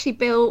think actually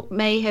Bill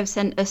may have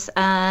sent us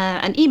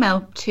an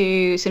email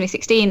to Sunny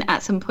 16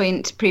 at some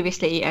point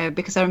previously,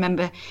 because I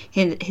remember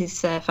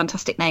his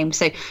fantastic name.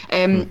 So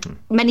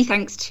many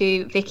thanks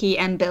to Vicky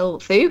and Bill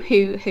Thu,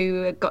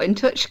 who got in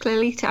touch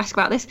clearly to ask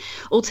about this.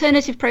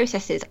 Alternative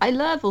processes. I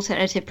love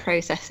alternative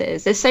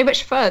processes. They're so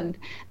much fun.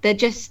 They're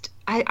just,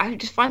 I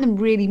just find them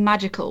really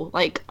magical.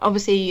 Like,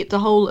 obviously, the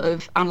whole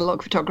of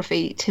analog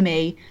photography to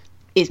me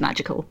is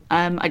magical.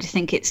 I just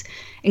think it's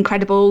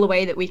incredible the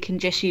way that we can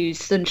just use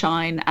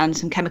sunshine and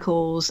some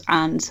chemicals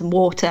and some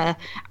water,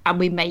 and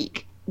we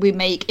make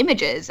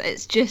images.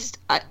 It's just,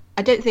 I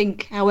don't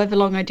think, however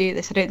long I do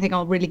this, I don't think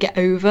I'll really get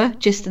over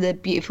just the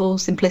beautiful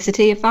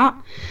simplicity of that.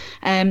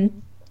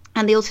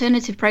 And the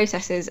alternative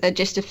processes are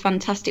just a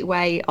fantastic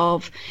way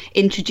of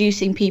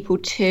introducing people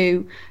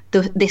to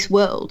this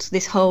world,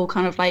 this whole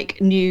kind of like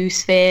new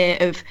sphere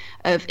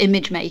of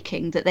image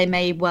making that they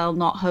may well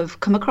not have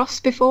come across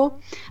before.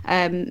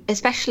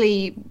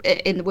 Especially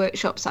in the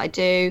workshops I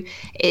do,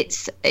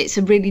 it's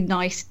a really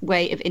nice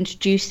way of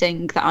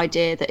introducing the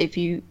idea that if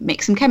you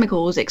mix some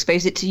chemicals,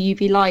 expose it to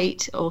UV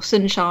light or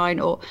sunshine,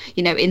 or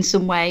in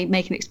some way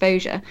make an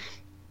exposure,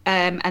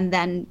 and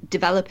then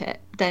develop it,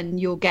 then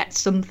you'll get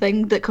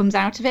something that comes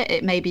out of it.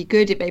 It may be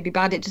good, it may be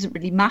bad, it doesn't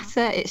really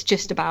matter. It's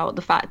just about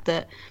the fact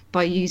that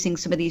by using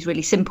some of these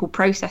really simple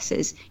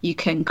processes, you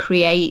can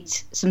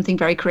create something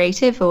very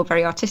creative or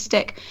very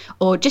artistic,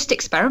 or just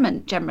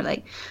experiment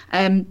generally.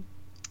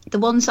 The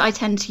ones I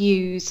tend to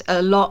use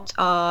a lot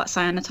are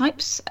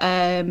cyanotypes.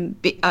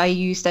 I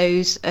use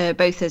those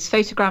both as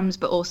photograms,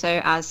 but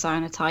also as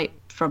cyanotype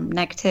from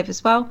negative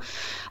as well.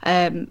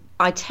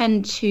 I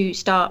tend to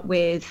start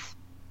with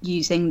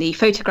using the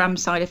photogram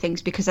side of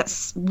things because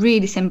that's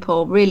really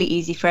simple, really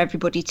easy for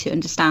everybody to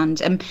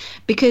understand. And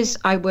because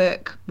I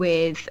work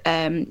with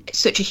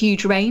such a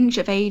huge range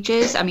of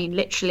ages, I mean,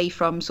 literally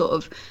from sort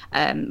of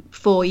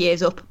 4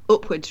 years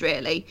upwards,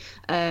 really,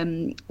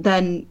 then,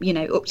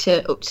 up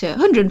to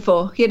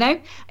 104,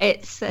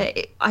 it's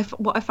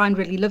what I find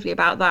really lovely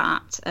about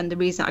that, and the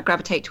reason I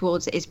gravitate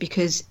towards it is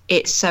because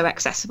it's so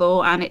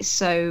accessible and it's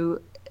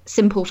so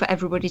simple for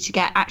everybody to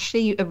get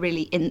actually a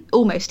really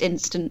almost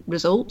instant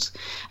result.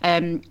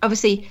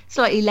 Obviously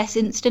slightly less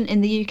instant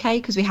in the UK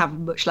because we have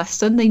much less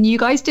sun than you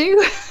guys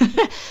do.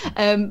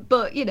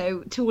 But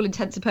to all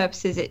intents and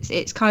purposes,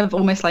 it's kind of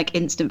almost like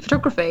instant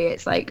photography.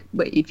 It's like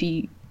if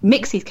you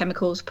mix these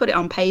chemicals, put it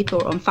on paper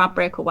or on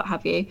fabric or what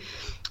have you,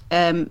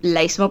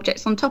 lay some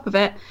objects on top of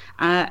it,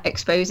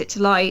 expose it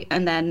to light,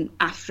 and then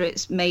after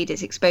it's made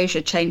its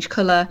exposure, change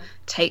colour,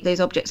 take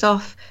those objects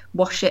off,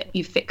 wash it,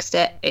 you've fixed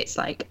it. It's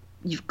like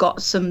you've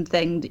got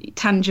something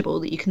tangible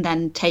that you can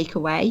then take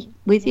away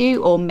with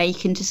you or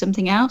make into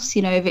something else.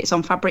 If it's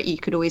on fabric, you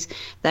could always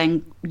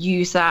then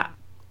use that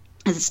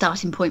as a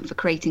starting point for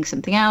creating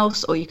something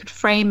else, or you could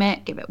frame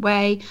it, give it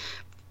away,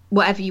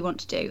 whatever you want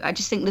to do. I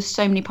just think there's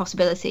so many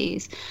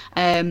possibilities.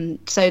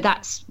 So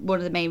that's one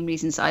of the main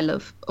reasons I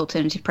love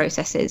alternative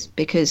processes,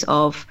 because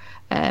of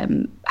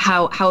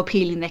how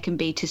appealing they can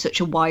be to such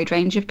a wide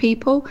range of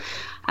people.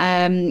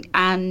 And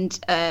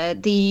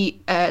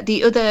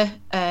the other,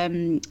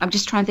 I'm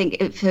just trying to think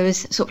if there was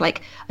sort of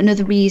like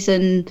another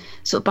reason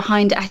sort of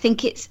behind it. I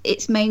think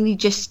it's mainly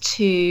just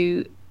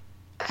to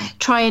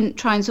try and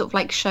sort of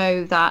like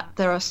show that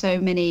there are so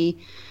many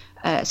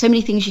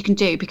things you can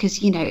do,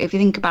 because if you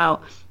think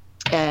about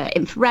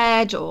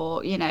infrared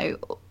or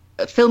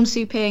film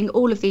souping,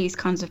 all of these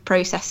kinds of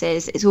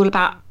processes, it's all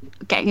about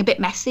getting a bit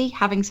messy,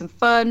 having some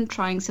fun,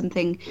 trying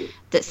something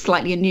that's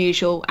slightly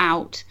unusual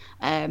out,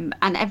 and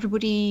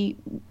everybody,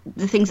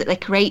 the things that they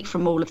create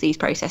from all of these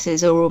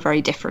processes are all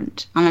very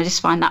different, and I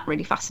just find that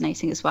really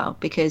fascinating as well,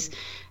 because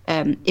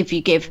if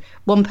you give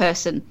one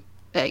person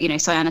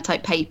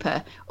cyanotype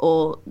paper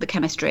or the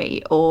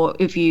chemistry, or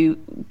if you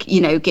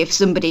give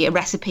somebody a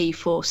recipe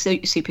for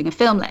souping a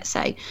film, let's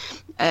say,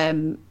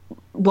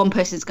 one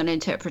person's going to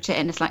interpret it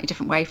in a slightly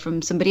different way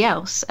from somebody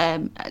else,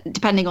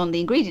 depending on the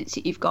ingredients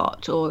that you've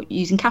got, or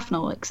using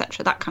Caffenol,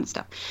 etc., that kind of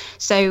stuff.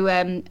 So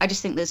I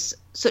just think there's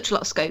such a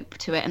lot of scope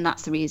to it, and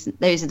that's the reason.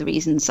 Those are the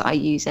reasons I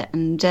use it,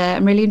 and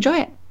really enjoy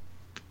it.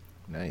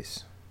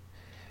 Nice.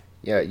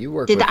 Yeah, you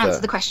work. Did that answer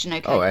the question?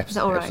 Okay. Oh, Is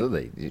that all right?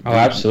 Absolutely. Oh,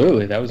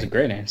 absolutely. That was a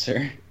great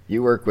answer.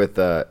 You work with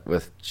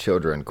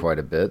children quite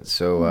a bit,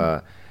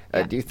 so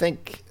do you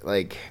think,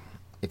 like,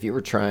 if you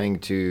were trying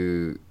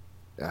to,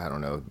 I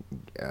don't know,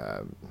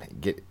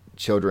 get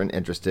children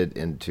interested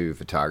into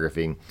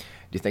photography, do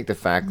you think the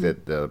fact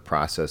that the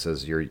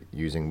processes you're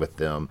using with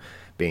them,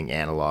 being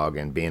analog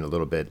and being a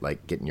little bit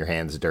like getting your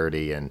hands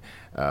dirty, and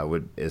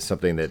is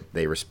something that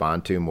they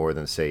respond to more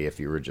than, say, if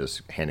you were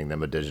just handing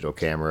them a digital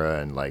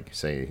camera and, like,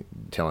 say,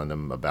 telling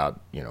them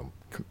about,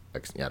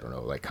 I don't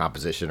know, like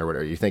composition or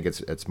whatever? You think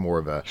it's more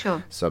of a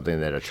something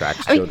that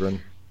attracts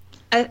children?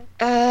 I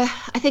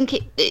think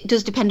it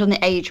does depend on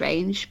the age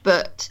range,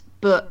 but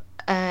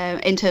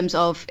in terms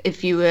of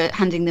if you were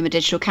handing them a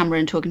digital camera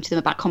and talking to them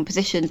about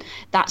composition,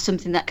 that's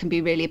something that can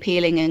be really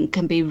appealing and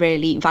can be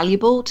really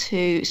valuable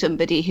to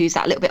somebody who's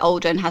that little bit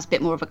older and has a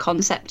bit more of a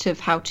concept of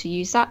how to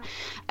use that.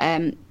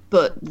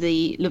 But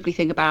the lovely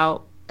thing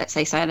about, let's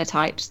say,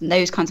 cyanotypes and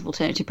those kinds of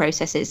alternative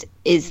processes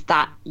is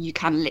that you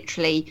can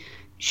literally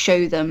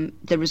show them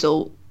the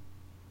result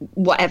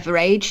whatever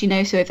age,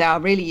 so if they are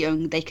really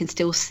young, they can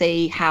still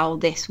see how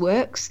this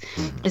works,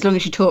 as long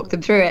as you talk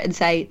them through it and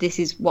say, this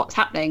is what's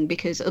happening,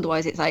 because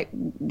otherwise it's like,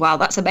 wow,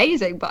 that's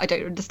amazing, but I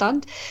don't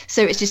understand.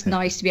 So it's just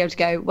nice to be able to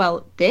go,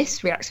 well,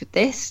 this reacts with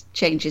this,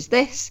 changes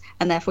this,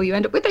 and therefore you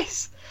end up with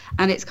this.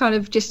 And it's kind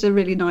of just a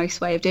really nice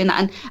way of doing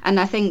that. And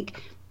I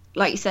think,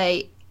 like you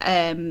say,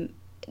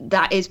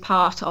 that is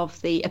part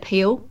of the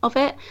appeal of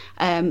it.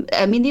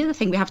 I mean, the other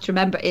thing we have to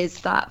remember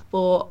is that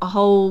for a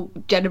whole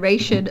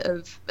generation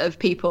of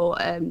people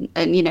and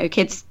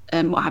kids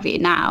and what have you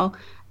now,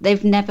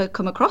 they've never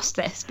come across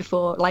this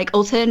before. Like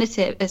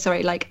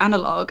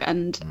analog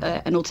and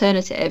an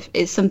alternative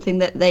is something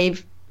that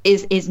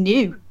is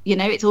new.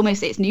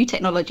 It's new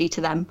technology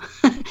to them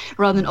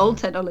rather than old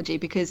technology,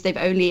 because they've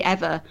only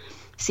ever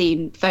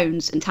seen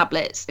phones and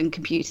tablets and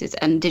computers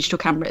and digital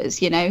cameras.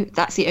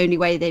 That's the only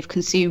way they've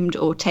consumed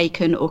or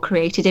taken or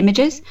created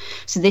images.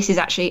 So this is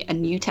actually a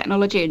new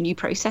technology, a new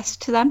process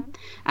to them,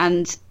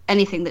 and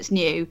anything that's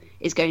new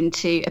is going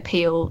to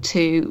appeal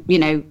to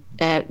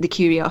the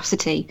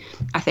curiosity,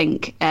 I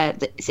think,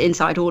 that's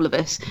inside all of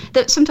us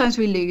that sometimes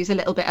we lose a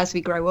little bit as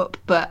we grow up.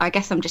 But I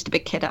guess I'm just a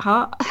big kid at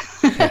heart.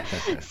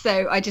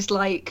 So I just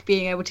like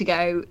being able to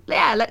go,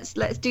 yeah, let's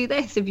do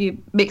this. If you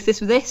mix this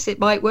with this, it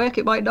might work,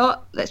 it might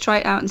not. Let's try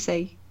it out and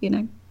see,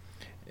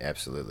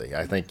 Absolutely.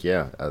 I think,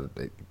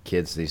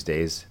 kids these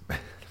days,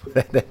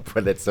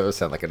 that so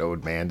sound like an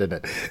old man,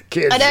 doesn't it?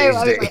 Kids I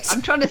know, these days.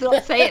 I'm trying to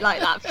not say it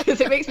like that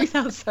because it makes me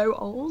sound so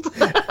old.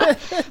 But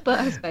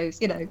I suppose,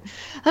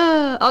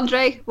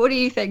 Andre, what do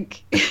you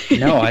think?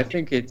 No, I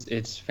think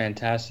it's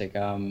fantastic.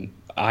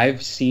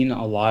 I've seen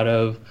a lot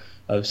of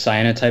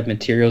cyanotype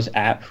materials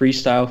at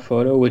Freestyle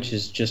Photo, which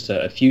is just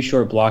a few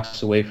short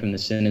blocks away from the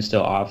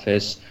Cinestill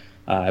office.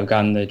 I've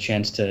gotten the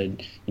chance to,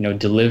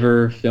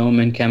 deliver film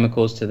and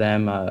chemicals to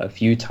them a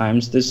few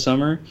times this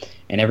summer,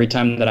 and every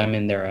time that I'm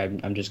in there,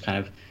 I'm just kind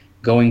of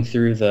going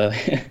through the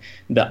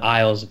the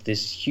aisles of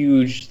this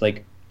huge,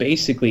 like,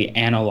 basically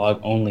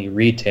analog-only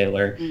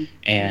retailer,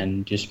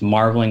 and just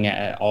marveling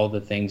at all the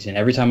things. And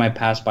every time I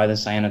pass by the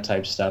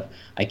cyanotype stuff,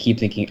 I keep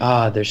thinking,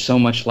 there's so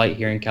much light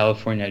here in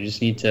California. I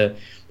just need to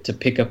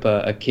pick up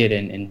a kit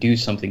and do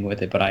something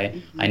with it, but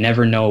I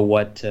never know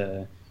what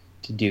to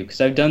do,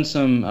 because I've done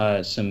some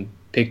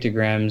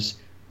pictograms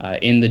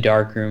in the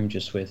darkroom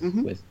just with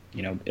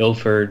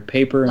Ilford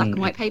paper, black and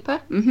white paper.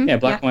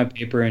 Black and white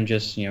paper, and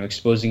just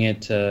exposing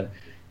it to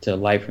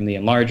light from the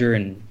enlarger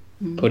and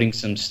putting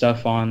some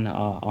stuff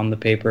on the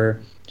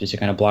paper just to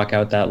kind of block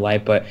out that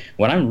light. But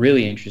what I'm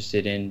really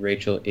interested in,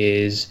 Rachel,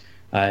 is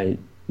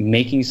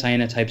making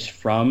cyanotypes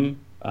from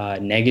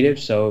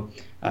negatives. So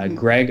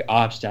Greg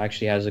Obst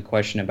actually has a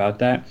question about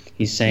that.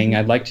 He's saying,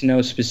 I'd like to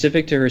know,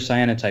 specific to her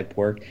cyanotype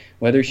work,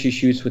 whether she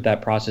shoots with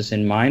that process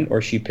in mind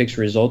or she picks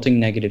resulting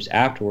negatives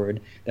afterward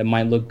that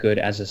might look good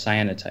as a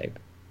cyanotype.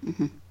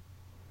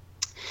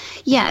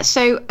 Yeah,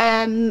 so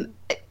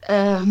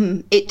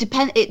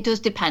it does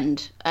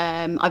depend.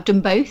 I've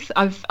done both.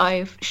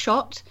 I've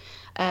shot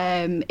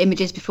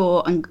images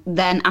before and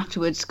then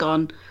afterwards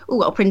gone,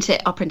 I'll print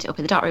it up in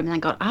the darkroom, and then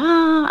gone,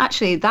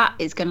 actually that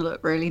is going to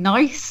look really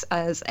nice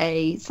as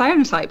a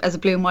cyanotype, as a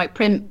blue and white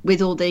print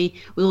with all the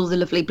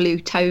lovely blue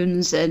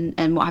tones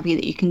and what have you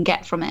that you can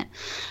get from it.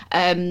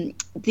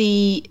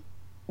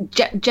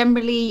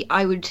 Generally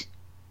I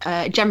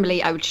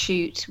would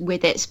shoot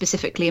with it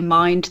specifically in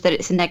mind that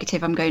it's a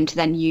negative I'm going to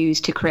then use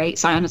to create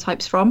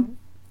cyanotypes from.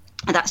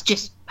 And that's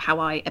just how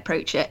I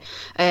approach it.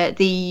 I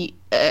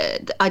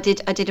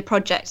did a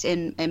project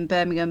in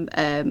Birmingham,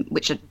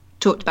 which I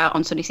talked about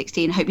on Sunny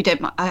 16.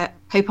 I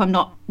hope I'm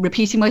not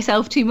repeating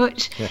myself too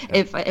much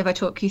if I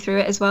talk you through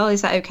it as well.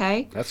 Is that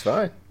okay? That's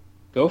fine.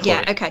 Go for it.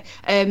 Yeah, okay.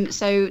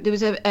 So there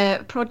was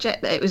a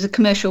project that it was a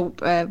commercial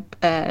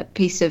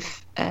piece of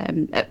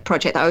a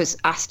project that I was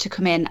asked to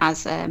come in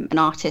as an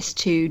artist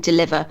to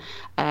deliver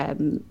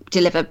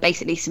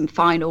basically some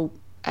final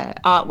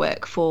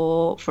artwork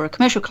for a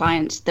commercial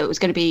client that was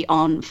going to be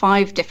on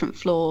 5 different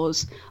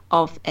floors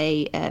of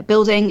a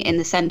building in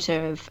the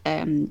centre of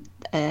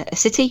a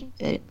city,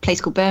 a place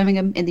called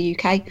Birmingham in the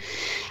UK,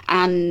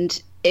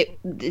 and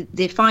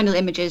the final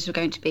images were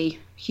going to be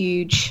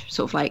huge,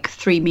 sort of like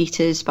 3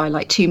 meters by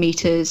like 2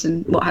 meters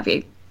and what have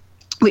you,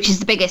 which is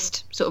the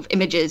biggest sort of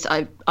images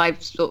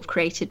I've sort of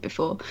created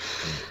before.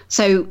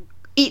 So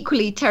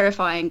equally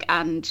terrifying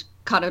and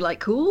kind of like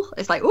cool.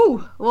 It's like,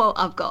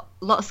 I've got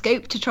a lot of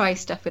scope to try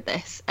stuff with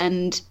this.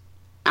 And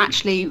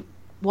actually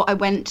what I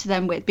went to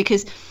them with,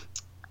 because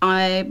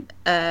I'm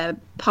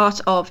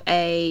part of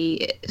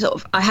I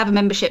have a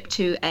membership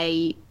to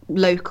a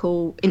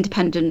local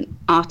independent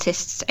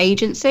artists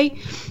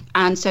agency,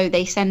 and so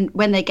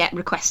when they get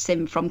requests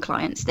in from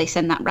clients, they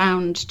send that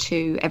round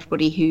to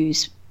everybody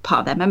who's part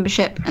of their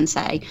membership and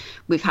say,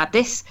 we've had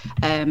this,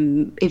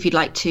 if you'd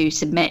like to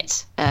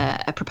submit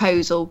a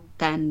proposal,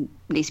 then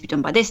it needs to be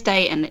done by this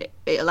date, and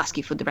it'll ask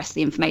you for the rest of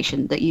the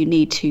information that you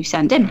need to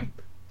send in.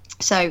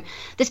 So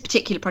this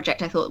particular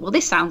project, I thought, well,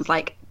 this sounds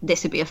like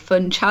this would be a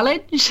fun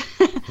challenge.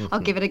 I'll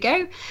give it a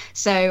go.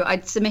 So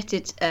I'd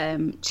submitted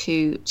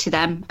to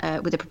them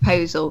with a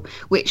proposal,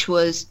 which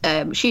was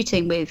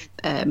shooting with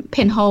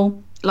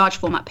pinhole, large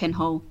format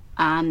pinhole,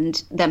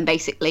 and then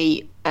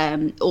basically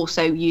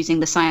also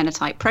using the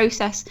cyanotype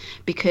process,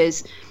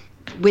 because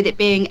with it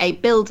being a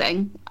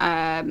building,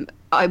 I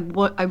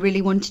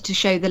really wanted to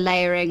show the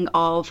layering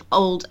of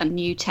old and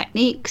new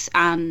techniques,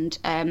 and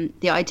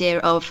the idea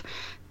of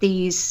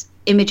these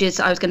images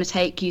I was going to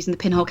take using the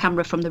pinhole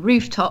camera from the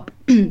rooftop,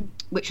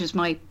 which was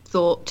my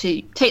thought, to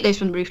take those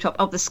from the rooftop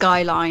of the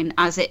skyline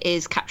as it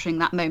is capturing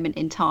that moment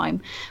in time,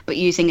 but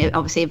using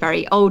obviously a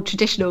very old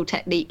traditional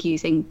technique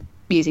using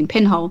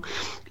pinhole,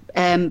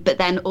 but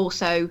then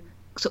also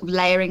sort of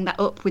layering that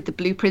up with the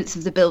blueprints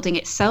of the building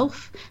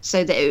itself,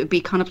 so that it would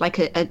be kind of like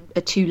a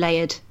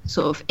 2-layered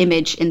sort of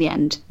image in the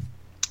end.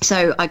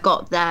 So I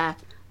got their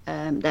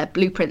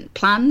blueprint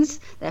plans,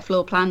 their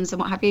floor plans and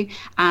what have you,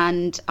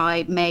 and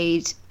I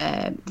made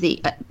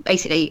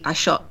basically I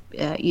shot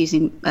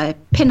using a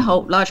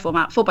pinhole large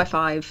format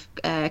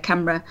 4x5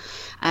 camera,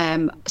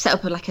 set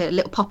up like a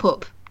little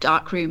pop-up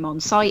darkroom on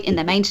site in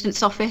their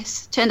maintenance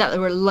office. Turned out there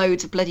were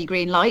loads of bloody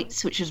green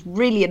lights, which was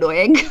really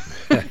annoying.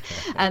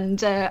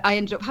 And I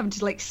ended up having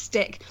to like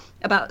stick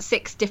about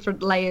 6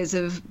 different layers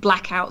of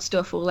blackout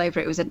stuff all over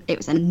it. It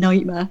was a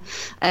nightmare.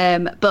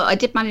 But I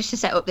did manage to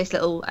set up this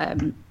little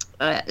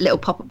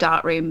pop-up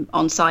darkroom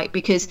on site,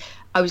 because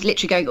I was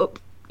literally going up,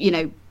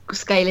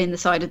 scaling the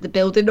side of the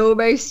building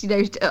almost,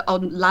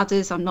 on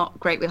ladders. I'm not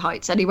great with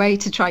heights anyway,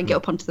 to try and get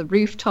up onto the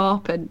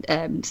rooftop.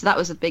 And so that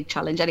was a big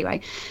challenge anyway.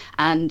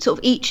 And sort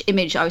of each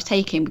image I was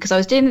taking, because I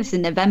was doing this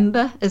in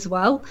November as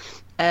well.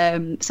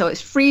 So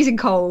it's freezing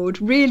cold,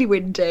 really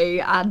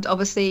windy. And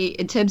obviously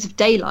in terms of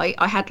daylight,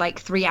 I had like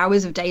 3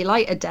 hours of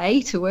daylight a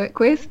day to work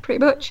with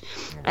pretty much.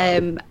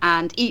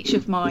 And each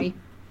of my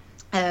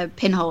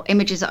pinhole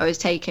images that I was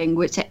taking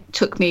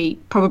took me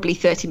probably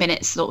 30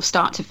 minutes sort of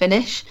start to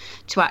finish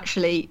to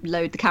actually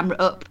load the camera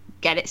up,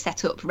 get it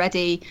set up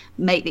ready,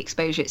 make the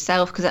exposure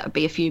itself, because that would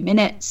be a few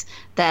minutes,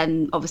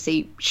 then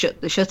obviously shut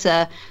the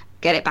shutter,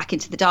 get it back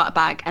into the data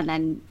bag, and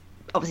then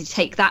obviously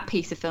take that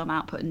piece of film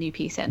out, put a new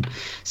piece in.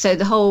 So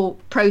the whole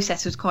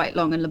process was quite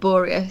long and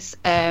laborious,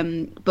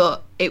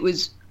 but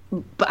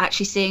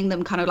actually seeing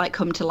them kind of like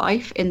come to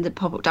life in the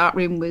pop-up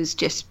darkroom was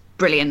just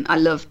brilliant. I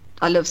love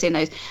seeing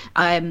those.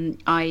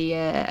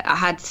 I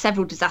had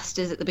several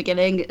disasters at the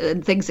beginning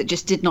and things that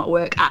just did not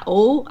work at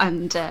all.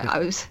 And I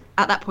was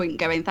at that point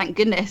going, thank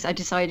goodness I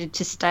decided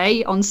to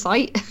stay on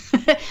site,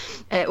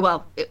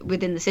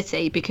 within the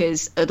city,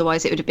 because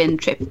otherwise it would have been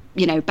trip,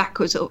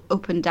 backwards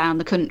up and down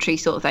the country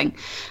sort of thing.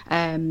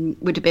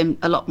 Would have been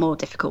a lot more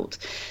difficult.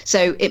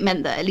 So it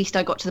meant that at least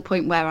I got to the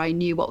point where I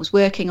knew what was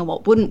working and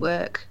what wouldn't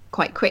work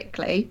quite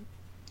quickly.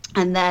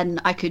 And then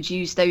I could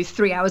use those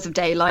 3 hours of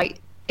daylight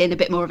in a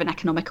bit more of an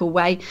economical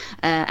way,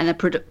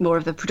 and more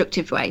of a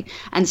productive way.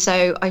 And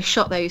so I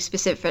shot those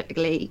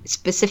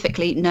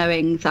specifically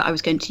knowing that I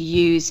was going to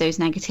use those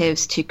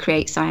negatives to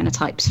create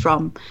cyanotypes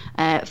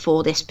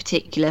for this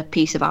particular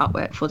piece of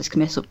artwork, for this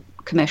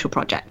commercial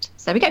project.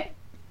 So there we go.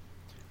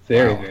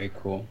 Very, very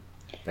cool.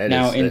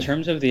 In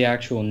terms of the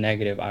actual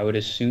negative, I would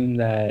assume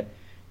that,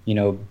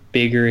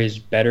 bigger is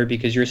better,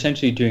 because you're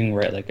essentially doing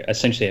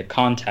essentially a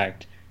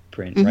contact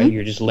print, right?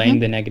 You're just laying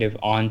the negative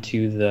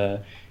onto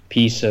the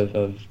piece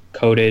of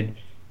coated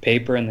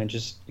paper and then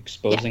just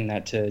exposing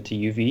that to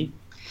UV.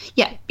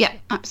 Yeah,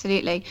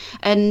 absolutely.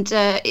 And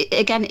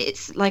again,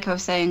 it's like I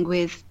was saying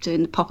with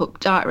doing the pop-up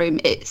darkroom,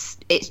 it's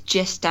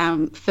just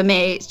down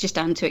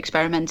to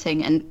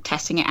experimenting and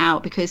testing it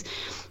out, because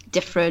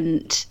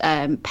different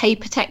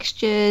paper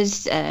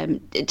textures,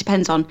 it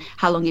depends on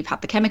how long you've had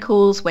the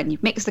chemicals, when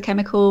you've mixed the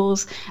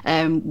chemicals,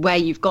 where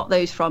you've got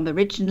those from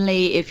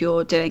originally, if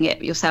you're doing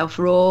it yourself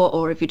raw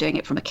or if you're doing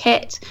it from a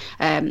kit,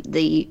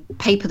 the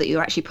paper that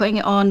you're actually putting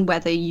it on,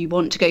 whether you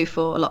want to go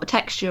for a lot of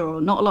texture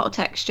or not a lot of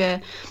texture,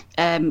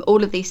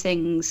 all of these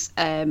things,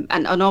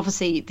 and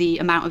obviously the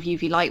amount of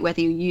UV light, whether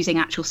you're using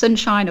actual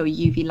sunshine or a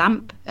UV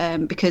lamp,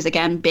 because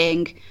again,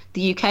 being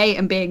the UK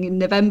and being in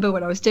November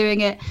when I was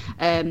doing it,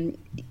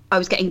 I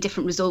was getting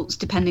different results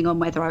depending on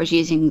whether I was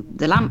using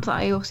the lamp that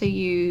I also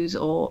use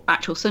or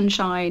actual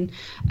sunshine.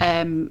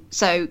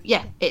 So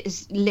yeah,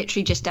 it's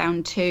literally just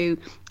down to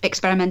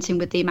experimenting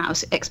with the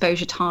amount of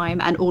exposure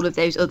time and all of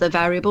those other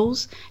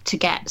variables to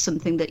get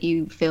something that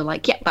you feel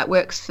like, yeah, that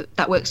works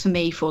for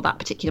me for that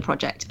particular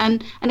project.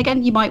 And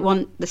again, you might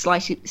want the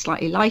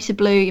slightly lighter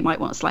blue, you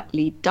might want a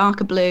slightly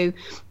darker blue,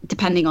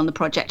 depending on the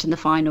project and the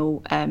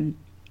final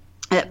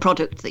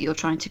product that you're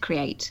trying to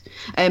create.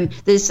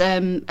 There's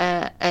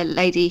a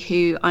lady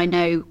who I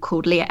know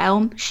called Leah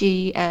Elm.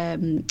 She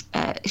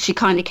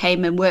kindly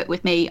came and worked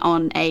with me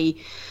on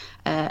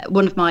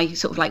one of my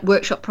sort of like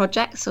workshop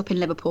projects up in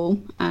Liverpool.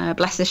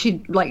 Bless her, she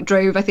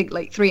drove I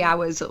think 3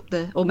 hours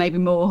or maybe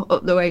more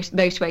up the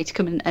motorway to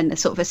come and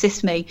sort of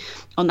assist me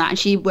on that. And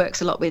she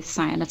works a lot with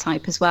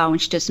cyanotype as well,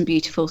 and she does some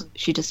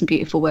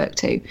beautiful work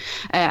too.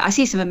 I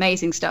see some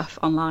amazing stuff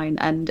online,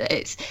 and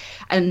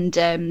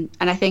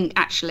I think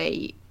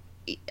actually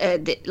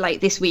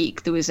this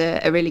week there was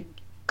a really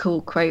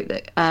cool quote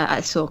that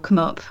I saw come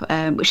up,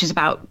 which is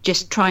about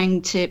just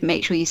trying to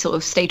make sure you sort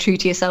of stay true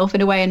to yourself in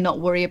a way and not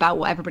worry about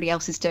what everybody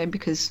else is doing,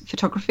 because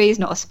photography is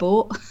not a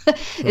sport.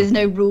 There's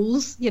no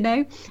rules,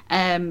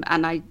 and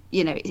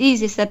it's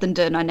easier said than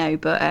done, I know,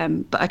 but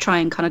I try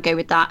and kind of go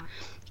with that,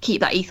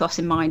 keep that ethos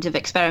in mind of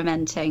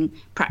experimenting,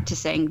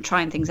 practicing,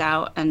 trying things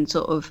out, and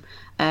sort of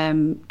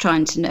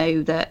trying to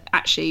know that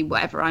actually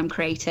whatever I'm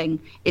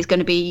creating is going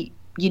to be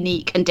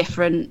unique and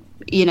different,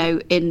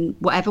 in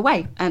whatever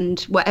way. And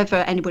whatever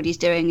anybody's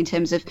doing in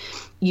terms of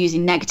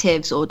using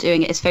negatives or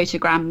doing it as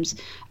photograms,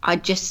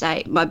 I'd just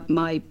say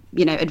my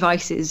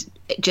advice is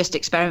just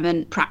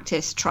experiment,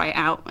 practice, try it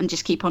out, and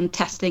just keep on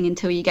testing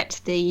until you get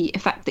to the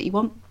effect that you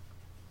want.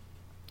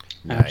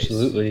 Nice.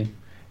 Absolutely.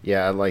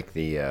 Yeah, I like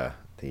the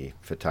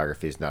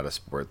photography is not a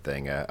sport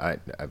thing. I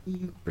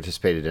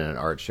participated in an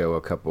art show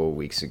a couple of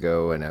weeks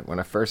ago, and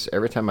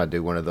every time I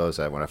do one of those,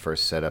 when I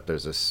first set up,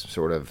 there's this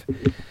sort of,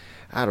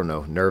 I don't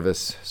know,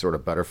 nervous sort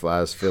of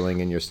butterflies feeling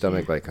in your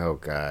stomach, like, oh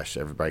gosh,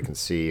 everybody can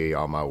see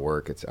all my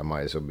work. I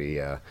might as well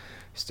be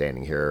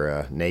standing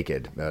here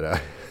naked,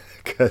 but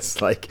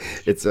because like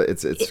it's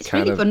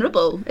kind really of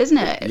vulnerable, isn't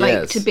it?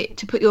 Yes. Like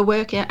to put your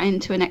work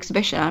into an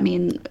exhibition. I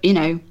mean,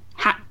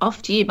 hat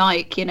off to you,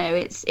 Mike.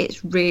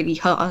 It's really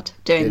hard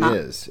doing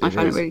that. I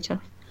find it really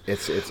tough.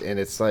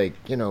 It's like,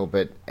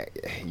 but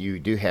you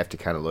do have to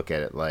kind of look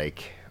at it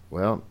like,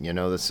 well,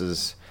 this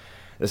is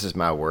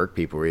my work.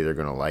 People are either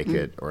going to like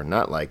it or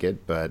not like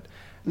it, but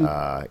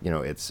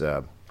it's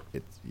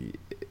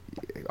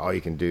all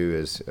you can do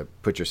is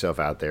put yourself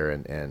out there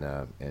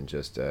and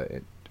just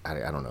I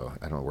don't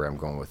know where I'm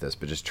going with this,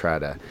 but just try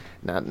to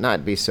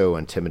not be so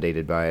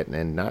intimidated by it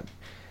and not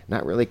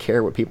really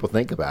care what people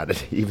think about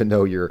it, even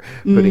though you're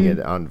putting it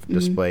on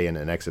display in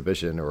an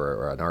exhibition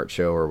or an art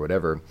show or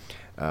whatever.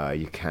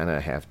 You kind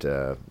of have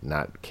to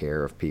not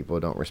care if people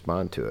don't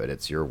respond to it.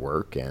 It's your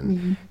work,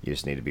 and you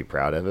just need to be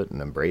proud of it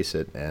and embrace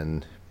it,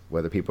 and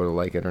whether people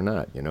like it or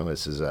not.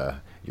 This is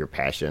your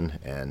passion,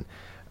 and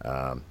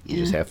you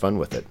just have fun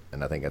with it.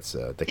 And I think that's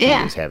the key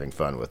is having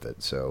fun with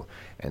it. So,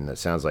 and it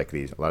sounds like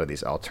a lot of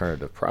these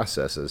alternative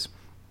processes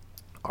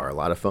are a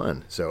lot of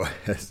fun. So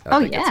I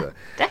think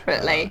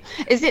definitely.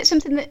 Is it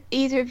something that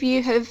either of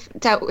you have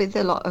dealt with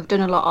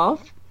done a lot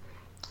of?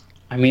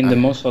 I mean, the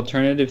most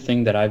alternative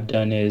thing that I've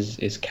done is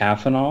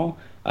Caffeinol,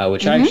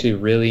 which I actually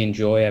really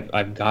enjoy.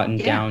 I've gotten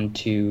down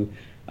to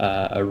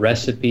a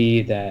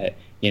recipe that,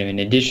 in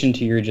addition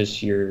to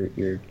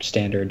your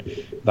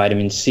standard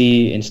vitamin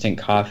C, instant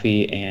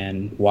coffee,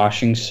 and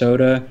washing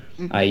soda,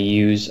 I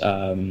use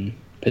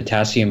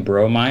potassium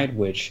bromide,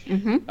 which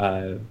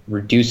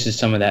reduces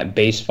some of that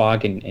base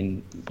fog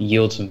and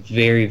yields some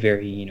very,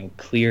 very,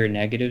 clear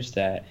negatives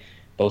that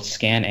both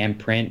scan and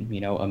print,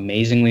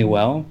 amazingly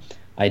well.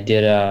 I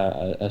did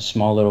a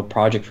small little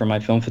project for my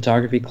film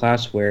photography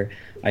class where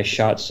I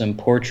shot some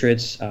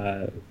portraits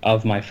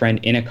of my friend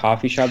in a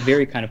coffee shop,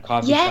 very kind of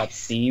coffee shop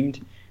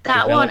themed.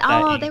 That one.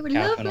 They were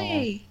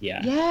lovely.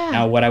 Yeah.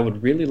 Now, what I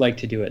would really like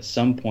to do at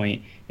some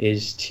point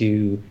is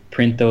to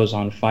print those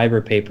on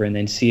fiber paper and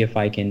then see if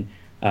I can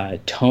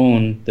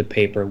tone the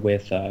paper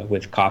with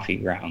coffee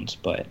grounds.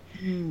 But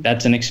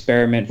that's an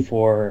experiment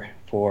for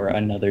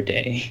another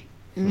day.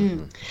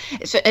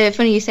 It's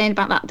funny you saying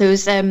about that. There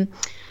was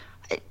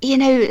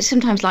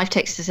sometimes life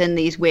takes us in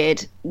these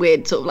weird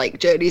sort of like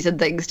journeys and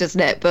things,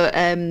 doesn't it? But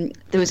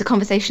there was a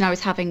conversation I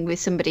was having with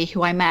somebody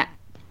who I met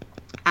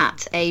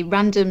at a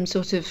random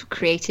sort of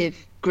creative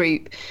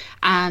group,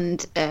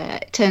 and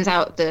it turns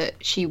out that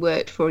she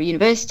worked for a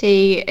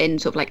university in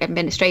sort of like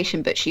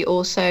administration, but she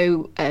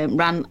also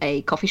ran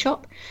a coffee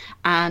shop,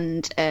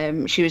 and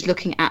she was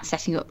looking at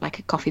setting up like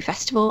a coffee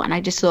festival. And I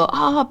just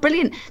thought,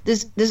 brilliant,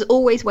 there's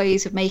always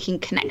ways of making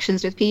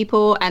connections with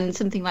people, and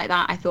something like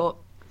that I thought,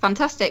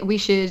 fantastic, we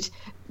should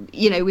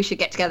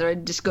get together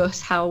and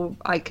discuss how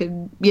I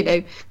can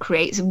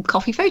create some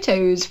coffee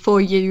photos for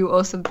you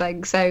or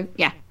something. So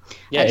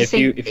if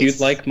you'd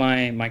like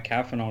my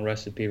Caffeinol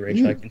recipe,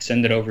 Rachel, I can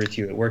send it over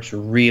to you. It works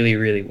really,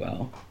 really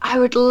well. I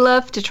would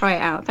love to try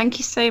it out. Thank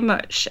you so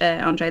much,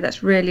 Andre.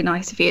 That's really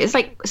nice of you. It's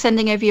like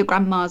sending over your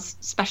grandma's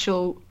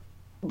special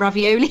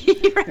ravioli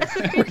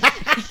recipe.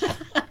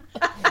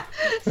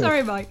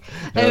 Sorry, Mike.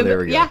 There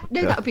we go.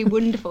 That would be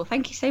wonderful.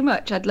 Thank you so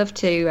much. I'd love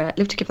to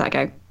give that a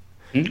go.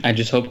 I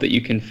just hope that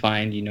you can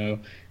find,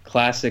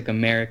 classic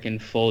American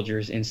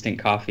Folgers instant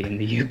coffee in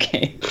the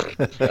UK.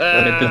 But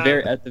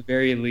at the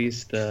very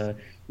least, the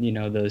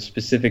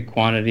specific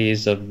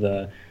quantities of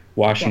the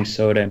washing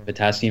soda and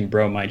potassium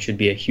bromide should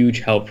be a huge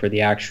help for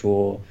the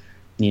actual,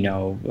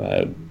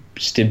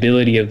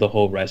 stability of the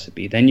whole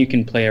recipe. Then you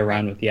can play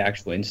around with the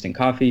actual instant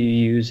coffee you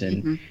use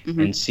and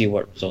see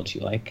what results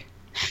you like.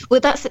 Well,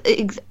 that's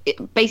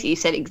basically you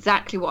said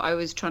exactly what I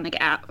was trying to get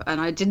at,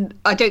 and I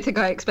don't think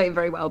I explained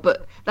very well,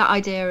 but that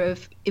idea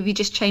of if you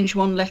just change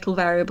one little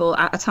variable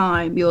at a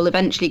time, you'll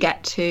eventually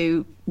get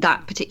to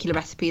that particular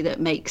recipe that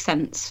makes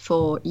sense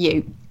for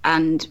you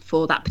and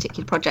for that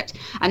particular project.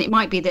 And it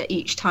might be that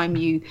each time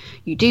you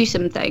do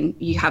something,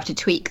 you have to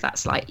tweak that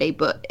slightly,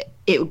 but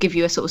it will give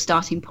you a sort of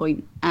starting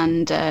point,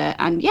 and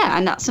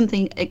that's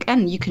something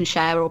again you can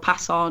share or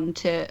pass on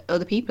to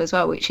other people as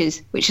well, which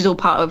is all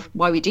part of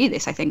why we do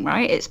this, I think,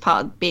 right? It's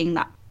part of being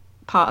that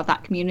part of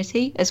that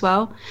community as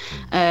well,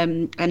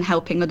 and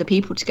helping other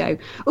people to go,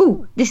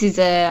 oh, this is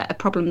a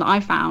problem that I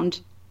found,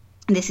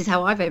 and this is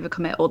how I've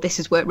overcome it, or this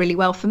has worked really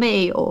well for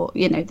me, or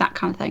that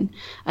kind of thing.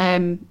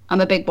 I'm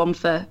a big one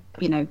for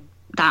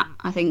that.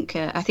 I think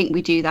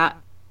we do that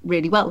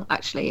really well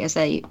actually as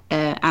a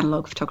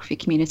analog photography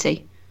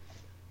community.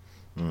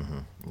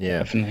 Yeah,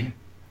 definitely.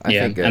 I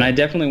think, and I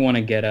definitely want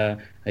to get a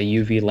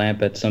UV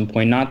lamp at some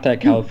point. Not that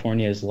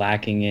California is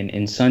lacking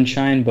in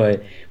sunshine,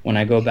 but when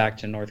I go back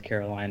to North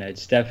Carolina,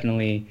 it's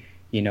definitely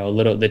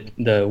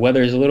the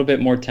weather is a little bit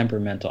more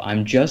temperamental.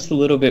 I'm just a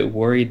little bit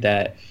worried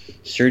that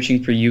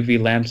searching for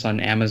UV lamps on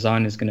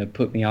Amazon is going to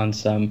put me on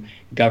some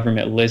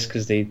government list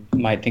because they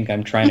might think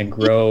I'm trying to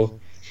grow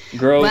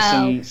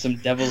some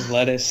devil's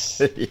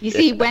lettuce. You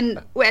see,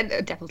 when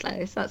devil's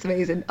lettuce, that's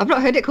amazing. I've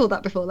not heard it called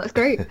that before. That's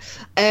great.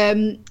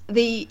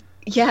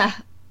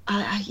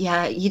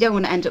 yeah, you don't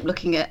want to end up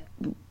looking at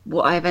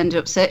what I've ended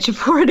up searching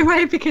for in a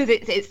way, because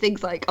it's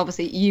things like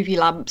obviously UV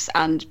lamps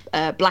and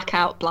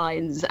blackout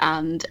blinds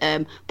and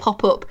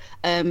pop-up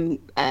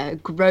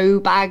grow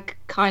bag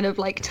kind of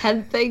like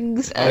tent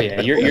things. Oh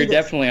yeah, you're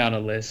definitely on a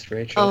list,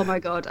 Rachel. Oh my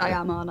god, I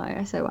am, aren't I?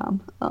 I so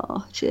am.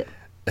 Oh shit.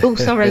 Oh,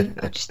 sorry.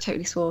 I just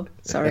totally swore.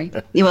 Sorry.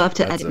 You will have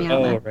to edit me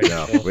out there. Right.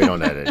 No, we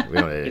don't edit. We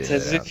don't edit. It's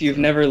as if you've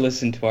never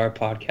listened to our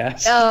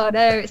podcast. Oh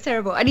no, it's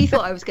terrible. And you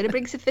thought I was going to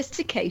bring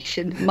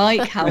sophistication,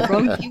 Mike. How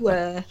wrong you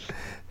were.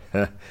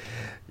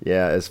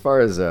 Yeah, as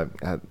far as I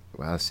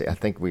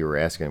think we were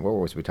asking, what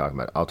was we talking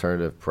about?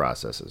 Alternative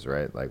processes,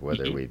 right? Like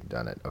whether we've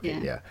done it.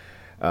 Okay, yeah.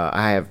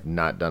 I have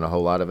not done a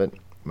whole lot of it.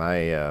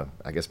 My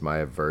I guess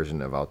my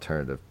version of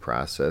alternative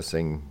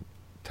processing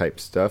type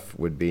stuff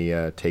would be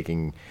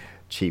taking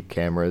cheap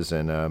cameras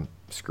and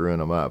screwing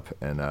them up,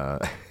 and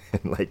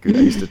like I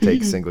used to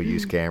take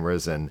single-use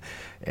cameras and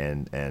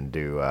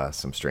do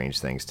some strange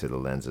things to the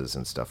lenses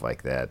and stuff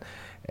like that.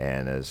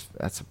 And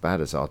that's about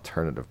as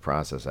alternative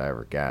process I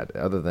ever got.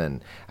 Other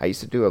than I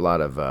used to do a lot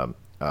of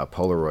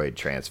Polaroid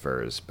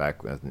transfers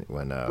back when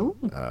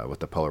with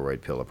the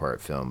Polaroid peel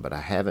apart film, but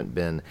I haven't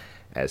been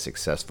as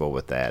successful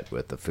with that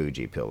with the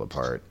Fuji peel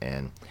apart,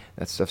 and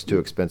that stuff's too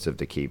expensive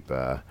to keep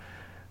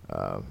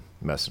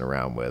messing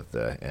around with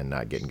and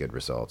not getting good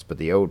results. But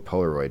the old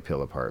Polaroid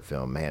peel apart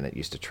film, man, it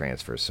used to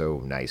transfer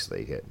so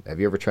nicely. Have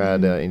you ever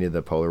tried any of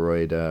the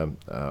Polaroid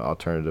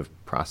alternative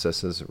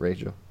processes,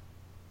 Rachel?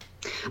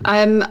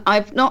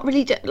 I've not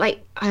really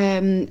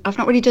I've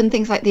not really done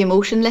things like the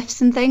emulsion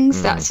lifts and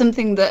things. That's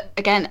something that,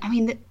 again, I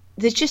mean,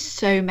 there's just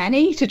so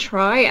many to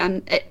try,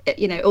 and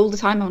all the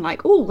time I'm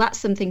like, oh, that's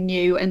something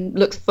new and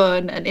looks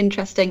fun and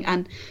interesting,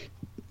 and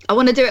I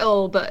want to do it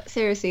all, but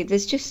seriously,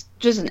 there's just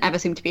doesn't ever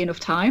seem to be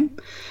enough time.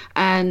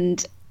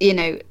 And I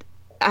know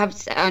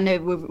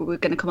we're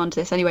going to come on to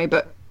this anyway,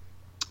 but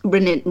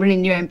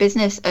running your own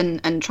business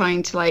and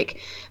trying to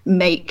like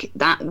make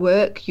that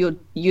work, you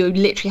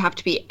literally have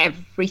to be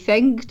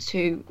everything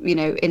to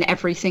in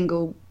every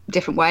single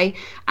different way.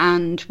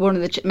 And one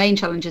of the main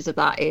challenges of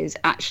that is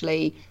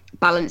actually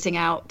balancing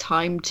out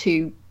time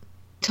to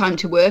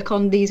work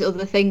on these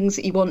other things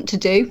that you want to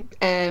do,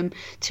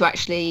 to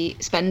actually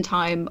spend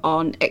time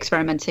on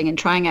experimenting and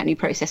trying out new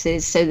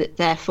processes, so that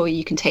therefore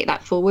you can take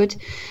that forward.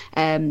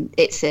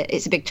 It's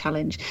a big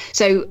challenge.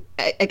 So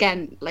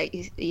again, like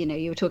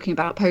you were talking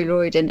about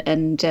Polaroid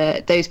and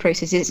those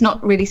processes. It's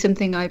not really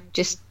something I've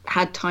just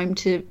had time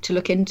to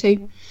look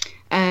into.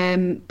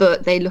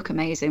 But they look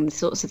amazing. The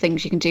sorts of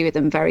things you can do with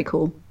them, very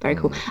cool, very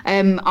cool.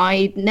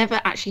 I never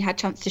actually had a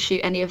chance to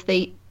shoot any of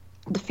the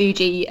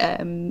Fuji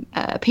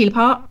peel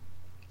apart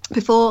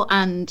before,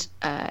 and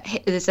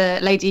there's a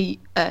lady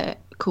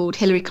called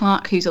Hilary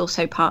Clark who's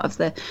also part of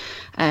the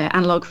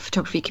analog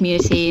photography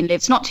community and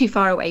lives not too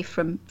far away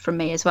from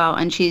me as well,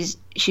 and she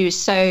was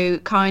so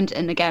kind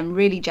and again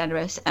really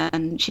generous,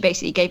 and she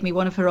basically gave me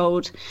one of her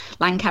old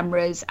Lang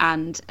cameras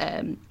and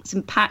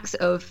some packs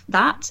of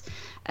that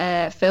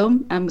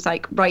film, and was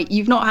like, right,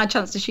 you've not had a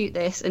chance to shoot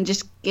this, and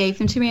just gave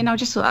them to me. And I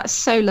just thought that's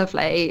so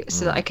lovely,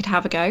 so that I could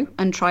have a go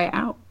and try it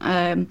out,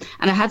 and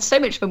I had so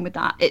much fun with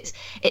that. It's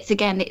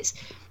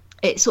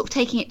sort of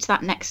taking it to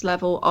that next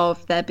level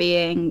of there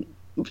being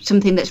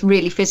something that's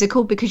really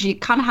physical, because you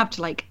kind of have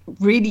to like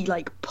really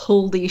like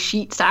pull these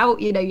sheets out,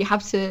 you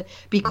have to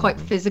be quite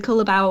physical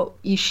about,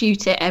 you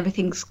shoot it,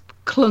 everything's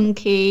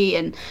clunky,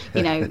 and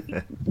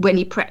when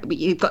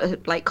you've got to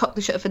like cock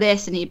the shutter for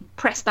this, and you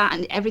press that,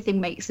 and everything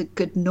makes a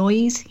good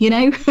noise,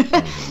 and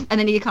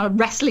then you're kind of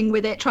wrestling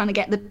with it, trying to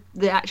get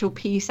the actual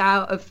piece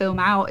of film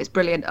out. It's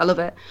brilliant. I love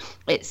it.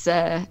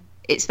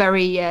 It's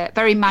very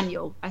very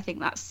manual. I think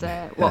that's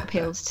what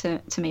appeals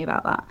to me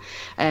about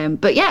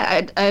that. But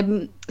yeah,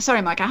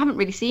 sorry, Mike, I haven't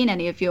really seen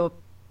any of your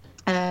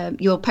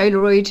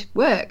Polaroid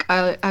work.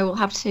 I will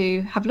have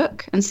to have a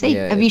look and see.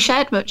 Yeah, have you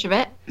shared much of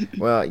it?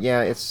 Well,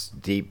 yeah, it's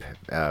deep,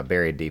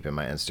 buried deep in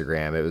my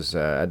Instagram. It was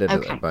I did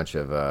a bunch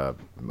of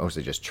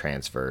mostly just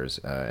transfers,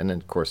 and then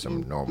of course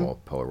some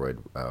normal Polaroid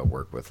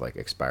work with like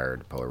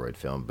expired Polaroid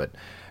film. But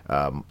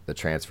the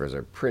transfers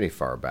are pretty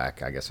far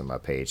back, I guess, on my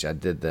page. I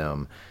did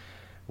them.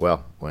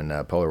 Well, when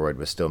Polaroid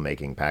was still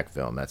making pack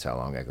film, that's how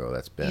long ago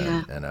that's been.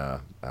 Yeah. And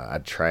I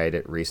tried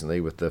it recently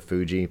with the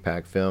Fuji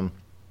pack film,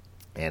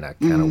 and I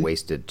kind of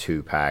wasted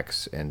 2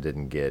 packs and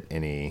didn't get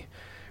any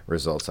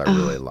results I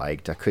really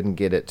liked. I couldn't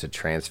get it to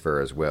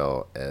transfer as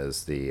well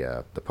as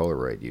the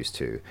Polaroid used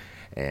to,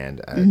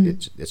 and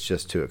it's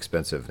just too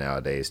expensive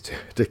nowadays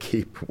to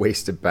keep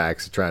wasted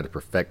packs trying to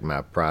perfect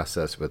my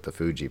process with the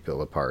Fuji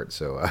peel apart.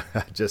 So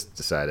I just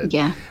decided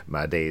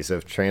my days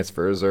of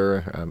transfers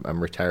I'm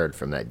retired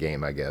from that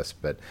game, I guess.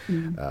 But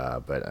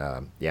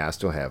yeah, I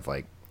still have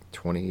like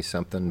 20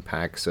 something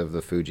packs of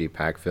the Fuji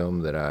pack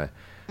film that I.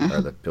 Or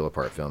the peel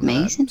apart film.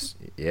 Amazing.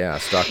 I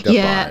stocked up on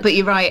it. But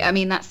you're right. I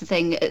mean, that's the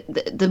thing.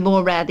 The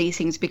more rare these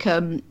things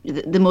become,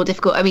 the more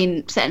difficult. I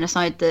mean, setting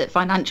aside the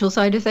financial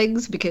side of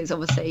things, because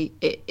obviously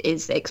it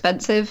is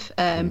expensive.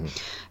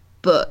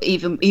 But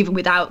even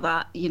without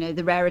that,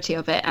 the rarity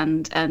of it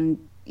and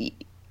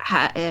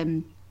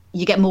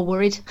you get more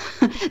worried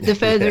the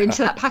further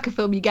into that pack of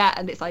film you get,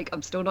 and it's like,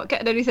 I'm still not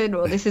getting anything,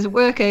 or this isn't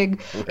working.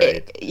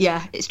 Right.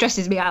 It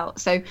stresses me out.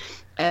 So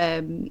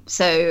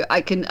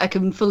I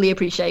can fully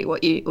appreciate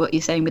what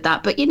you're saying with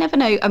that, but you never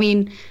know. I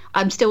mean,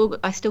 I still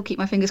keep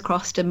my fingers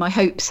crossed and my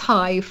hopes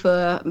high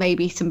for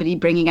maybe somebody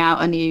bringing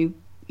out a new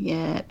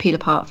Peel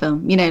Apart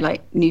film,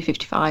 like New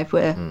 55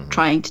 we're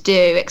trying to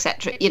do,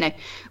 etc.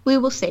 We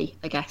will see,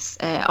 I guess.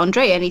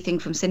 Andre, anything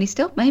from Cine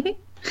Still, maybe?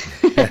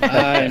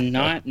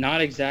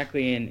 Not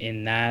exactly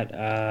in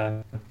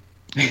that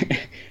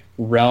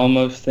realm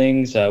of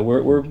things.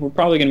 We're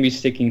probably going to be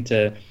sticking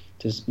to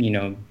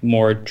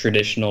more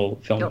traditional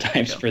film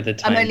types for the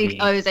time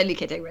being. I was only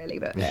kidding, really,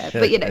 but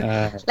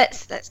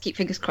let's keep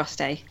fingers crossed.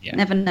 Yeah.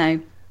 Never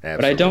know.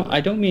 Absolutely. But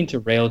I don't mean to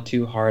rail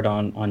too hard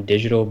on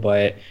digital,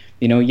 but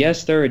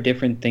yes, there are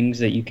different things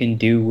that you can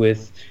do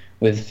with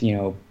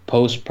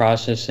post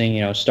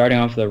processing. Starting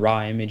off with a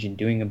raw image and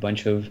doing a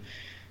bunch of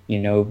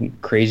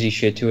crazy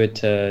shit to it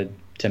to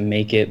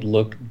make it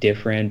look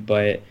different.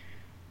 But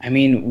I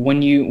mean,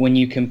 when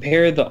you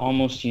compare the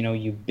almost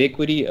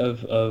ubiquity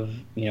of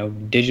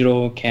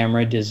digital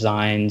camera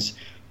designs,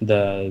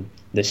 the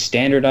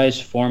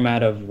standardized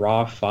format of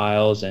raw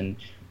files, and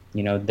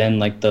then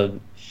like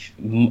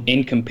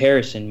in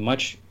comparison,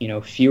 much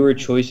fewer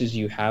choices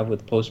you have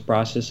with post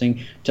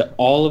processing, to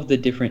all of the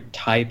different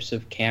types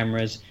of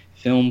cameras,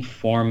 film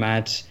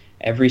formats.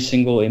 Every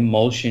single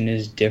emulsion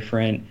is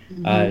different.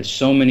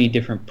 So many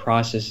different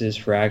processes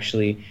for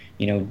actually,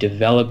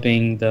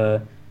 developing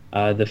the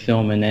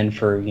film, and then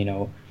for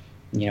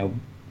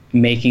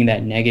making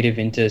that negative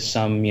into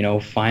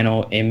some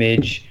final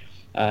image.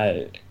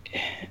 I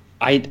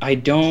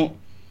don't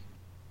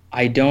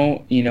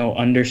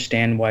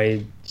understand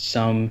why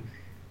some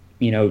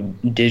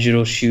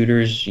digital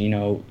shooters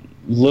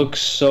look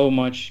so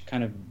much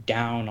kind of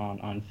down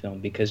on film,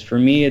 because for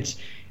me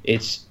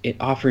it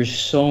offers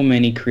so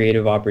many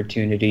creative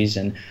opportunities,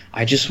 and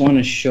I just want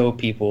to show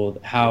people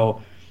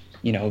how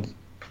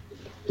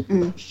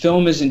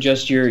film isn't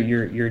just your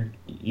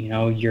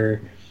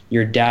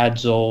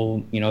dad's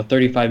old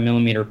 35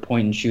 millimeter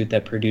point and shoot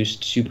that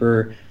produced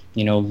super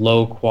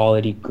low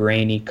quality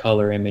grainy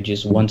color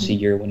images once a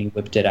year when he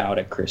whipped it out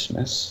at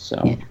Christmas.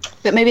 So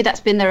but maybe that's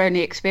been their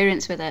only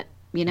experience with it.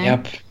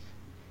 Yep.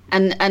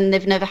 And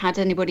they've never had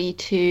anybody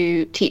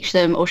to teach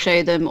them or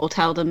show them or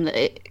tell them that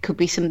it could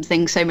be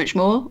something so much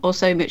more or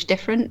so much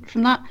different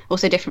from that, or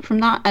so different from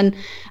that.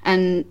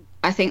 And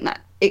I think that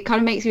it kind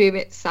of makes me a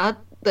bit sad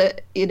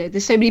that,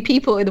 there's so many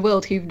people in the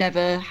world who've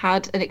never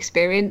had an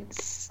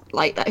experience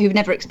like that, who've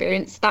never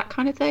experienced that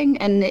kind of thing.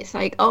 And it's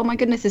like, oh my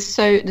goodness,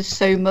 there's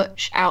so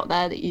much out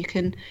there that you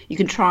can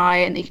try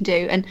and you can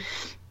do. And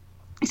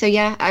so,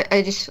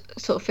 I just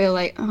sort of feel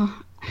like,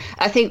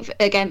 I think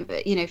again,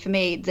 for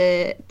me,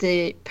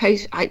 the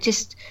post, I'd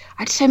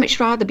so much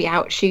rather be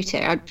out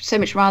shooting. I'd so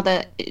much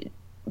rather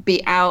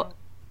be out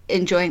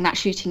enjoying that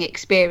shooting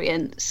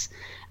experience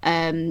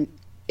in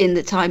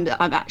the time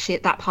that I'm actually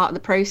at that part of the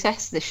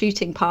process, the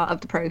shooting part of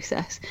the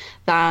process,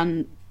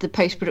 than the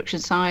post-production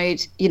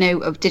side,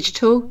 of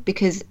digital,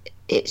 because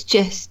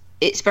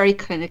it's very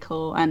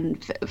clinical.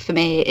 And for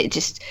me,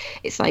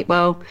 it's like,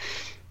 well,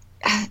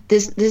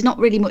 there's not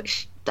really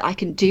much that I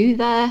can do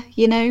there,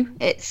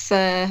 it's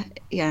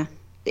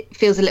it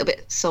feels a little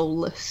bit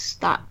soulless,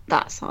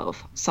 that sort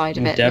of side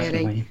of it.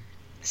 Definitely. Really.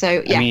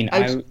 So yeah, I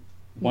mean,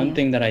 one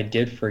thing that I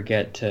did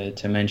forget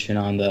to mention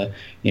on the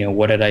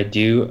what did I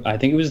do, I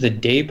think it was the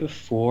day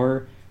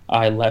before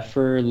I left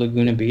for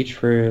Laguna Beach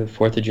for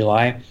 4th of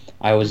July.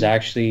 I was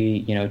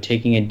actually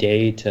taking a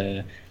day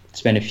to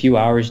spend a few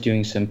hours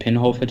doing some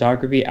pinhole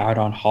photography out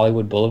on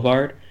Hollywood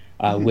Boulevard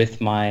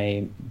with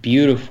my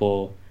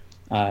beautiful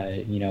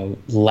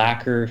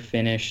lacquer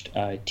finished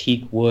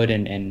teak wood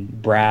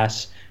and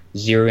brass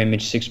zero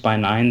image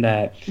 6x9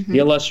 that the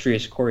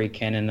illustrious Corey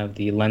Cannon of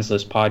the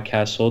Lensless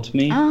podcast sold to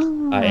me.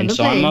 And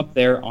so I'm up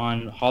there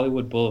on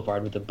Hollywood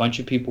Boulevard with a bunch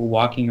of people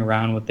walking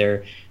around with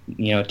their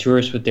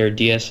tourists with their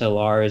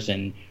DSLRs,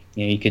 and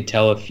you could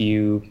tell a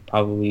few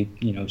probably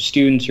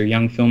students or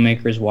young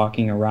filmmakers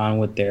walking around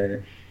with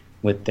their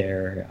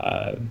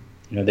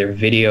their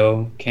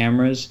video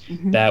cameras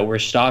that were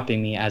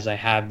stopping me as I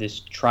have this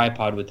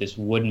tripod with this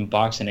wooden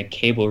box and a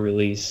cable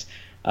release,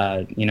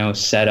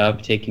 set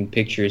up, taking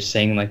pictures,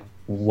 saying like,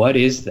 what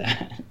is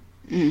that?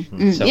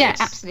 So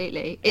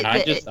absolutely.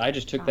 I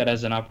just took that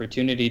as an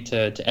opportunity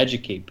to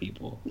educate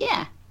people.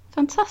 Yeah,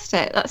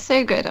 fantastic. That's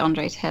so good,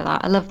 Andre, to hear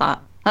that. I love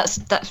that.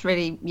 That's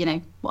really,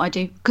 what I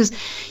do. Because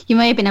you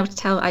may have been able to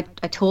tell I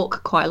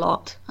talk quite a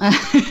lot.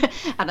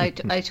 And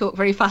I talk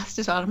very fast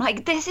as well. I'm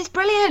like, this is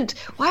brilliant.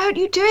 Why aren't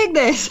you doing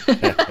this?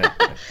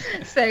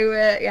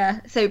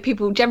 So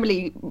people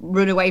generally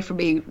run away from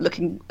me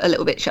looking a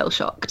little bit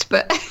shell-shocked.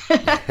 But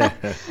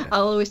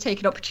I'll always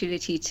take an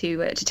opportunity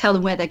to tell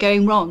them where they're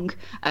going wrong.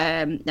 No,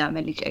 I'm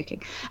only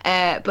joking.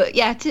 But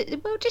yeah,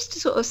 just to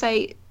sort of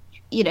say,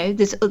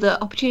 there's other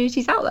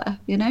opportunities out there.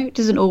 It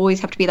doesn't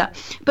always have to be that.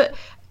 But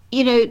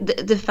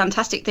the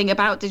fantastic thing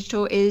about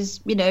digital is,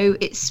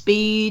 it's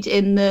speed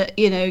in that,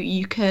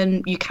 you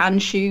can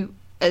shoot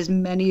as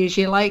many as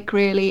you like,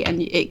 really,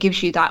 and it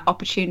gives you that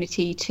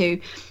opportunity to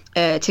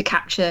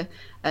capture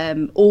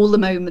all the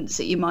moments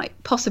that you might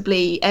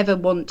possibly ever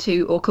want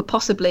to, or could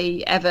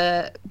possibly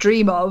ever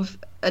dream of,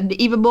 and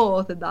even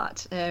more than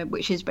that,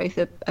 which is both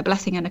a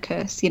blessing and a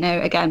curse,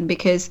 again,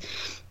 because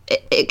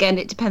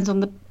it depends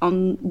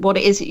on what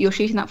it is that you're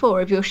shooting that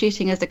for. If you're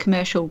shooting as a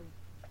commercial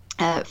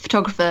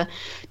photographer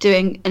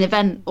doing an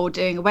event or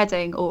doing a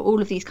wedding or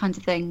all of these kinds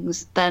of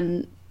things,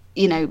 then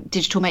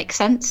digital makes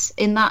sense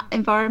in that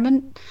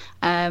environment.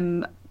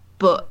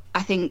 But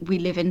I think we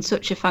live in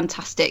such a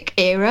fantastic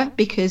era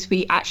because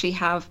we actually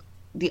have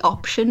the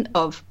option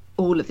of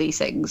all of these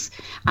things,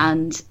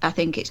 and I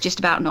think it's just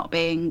about not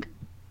being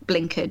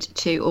blinkered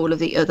to all of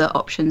the other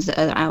options that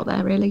are out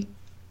there, really.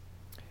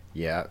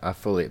 Yeah, I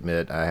fully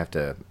admit I have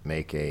to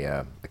make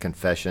a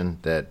confession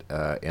that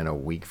in a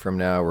week from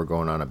now we're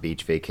going on a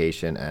beach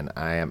vacation, and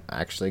I am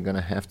actually going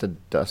to have to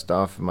dust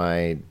off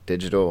my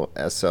digital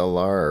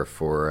SLR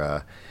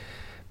for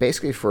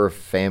basically for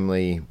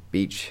family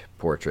beach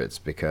portraits,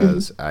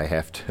 because I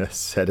have to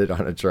set it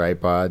on a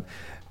tripod,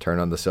 turn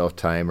on the self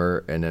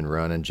timer, and then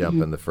run and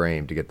jump in the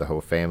frame to get the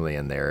whole family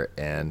in there.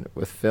 And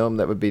with film,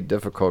 that would be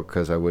difficult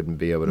because I wouldn't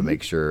be able to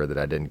make sure that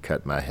I didn't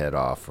cut my head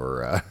off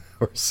or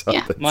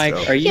something. Yeah.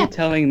 Mike, are you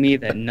telling me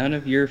that none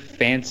of your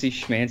fancy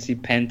schmancy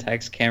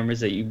Pentax cameras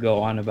that you go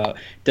on about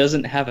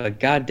doesn't have a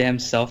goddamn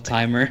self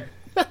timer?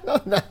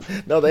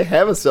 No, they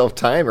have a self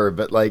timer,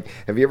 but like,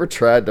 have you ever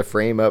tried to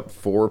frame up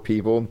 4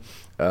 people?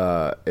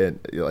 In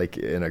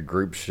a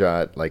group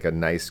shot, like a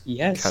nice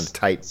kind of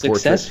tight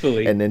portrait,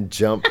 and then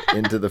jump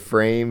into the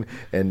frame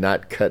and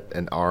not cut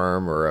an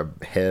arm or a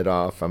head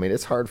off. I mean,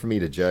 it's hard for me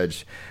to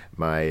judge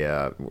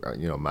my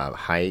my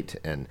height,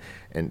 and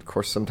of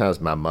course sometimes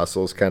my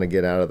muscles kind of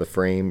get out of the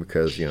frame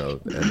because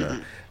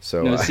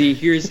see,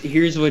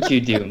 here's what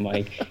you do,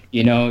 Mike.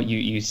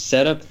 You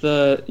set up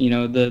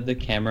the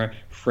camera,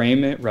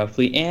 frame it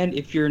roughly, and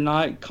if you're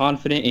not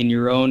confident in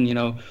your own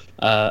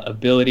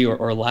ability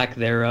or lack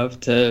thereof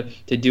to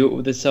do it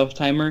with a self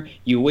timer,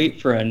 you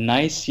wait for a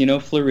nice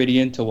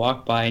Floridian to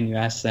walk by and you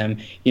ask them,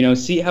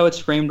 see how it's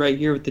framed right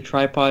here with the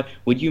tripod,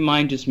 would you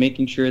mind just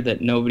making sure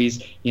that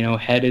nobody's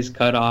head is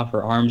cut off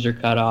or arms are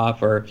cut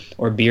off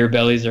or beer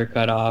bellies are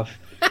cut off,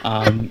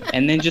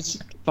 and then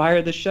just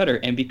fire the shutter.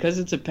 And because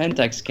it's a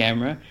Pentax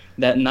camera,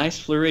 that nice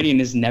Floridian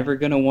is never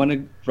going to want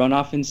to run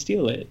off and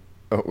steal it.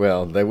 Oh,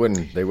 well, they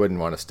wouldn't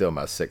want to steal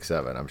my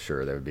 6.7. I'm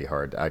sure that would be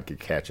hard. I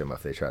could catch them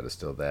if they tried to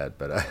steal that.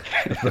 But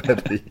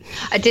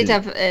I did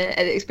have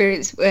an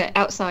experience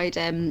outside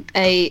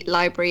a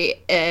library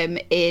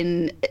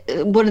in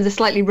one of the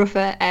slightly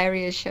rougher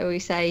areas, shall we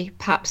say,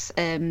 perhaps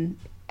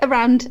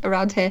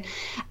around here,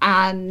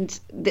 and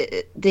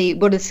the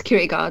one of the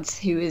security guards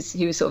who was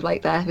sort of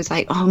like there was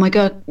like, oh my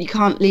god, you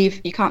can't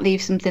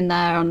leave something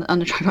there on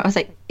the tripod. I was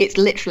like, it's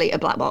literally a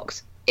black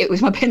box. It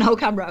was my pinhole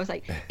camera. I was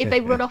like, if they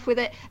run off with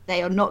it,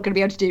 they are not going to be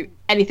able to do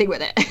anything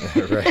with it.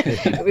 Right.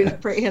 It was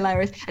pretty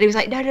hilarious. And he was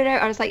like, no.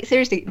 I was like,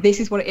 seriously,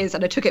 this is what it is.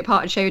 And I took it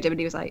apart and showed him, and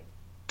he was like,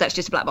 that's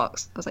just a black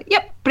box. I was like,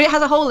 yep, but it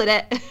has a hole in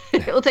it.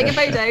 It'll take a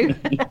photo.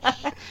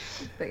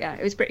 But yeah,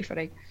 it was pretty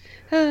funny.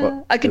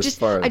 Well, I just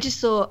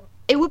thought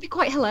it would be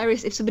quite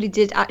hilarious if somebody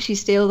did actually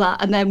steal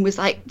that and then was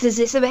like, there's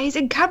this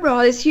amazing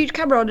camera, this huge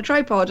camera on a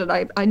tripod, and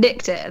I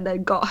nicked it and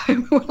then got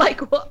home and were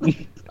like, what the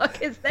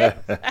fuck is this?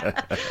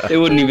 They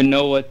wouldn't even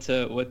know what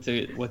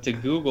to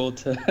Google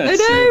to I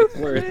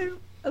know.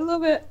 I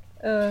love it.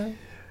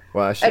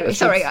 Well, anyway,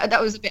 sorry, that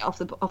was a bit off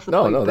the point.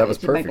 No, that was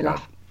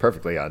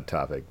perfectly on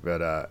topic.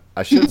 But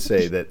I should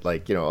say that,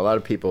 a lot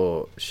of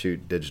people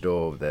shoot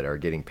digital that are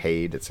getting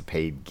paid. It's a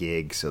paid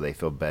gig, so they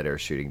feel better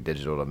shooting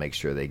digital to make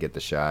sure they get the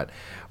shot.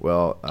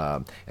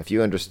 Well, if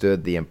you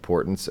understood the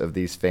importance of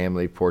these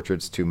family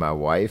portraits to my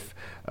wife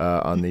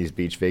on these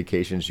beach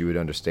vacations, you would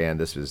understand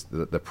this was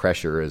the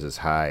pressure is as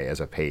high as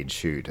a paid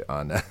shoot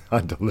on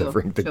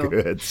delivering the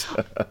goods.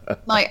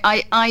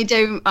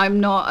 I'm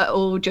not at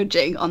all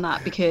judging on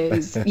that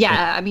because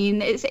I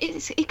mean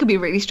it can be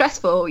really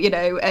stressful,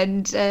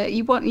 and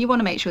you want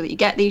to make sure that you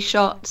get these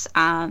shots,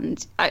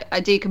 and I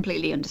do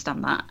completely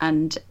understand that.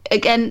 And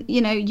again,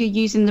 you're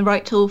using the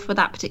right tool for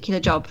that particular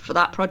job, for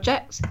that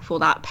project, for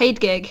that paid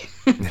gig.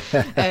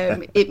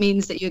 It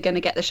means that you're going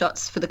to get the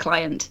shots for the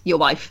client, your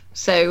wife.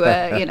 So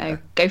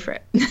go for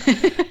it.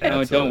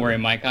 No, don't worry,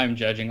 Mike. I'm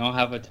judging. I'll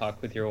have a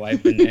talk with your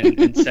wife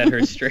and set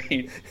her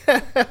straight.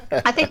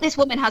 I think this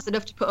woman has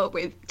enough to put up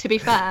with, to be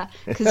fair,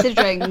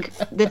 considering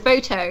the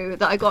photo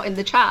that I got in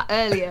the chat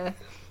earlier.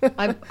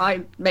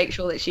 I make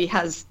sure that she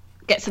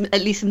gets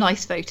at least some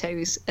nice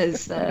photos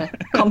as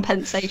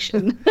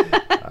compensation.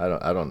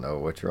 I don't know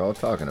what you're all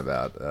talking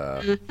about.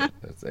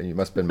 You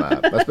must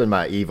have been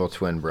my evil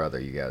twin brother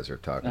you guys are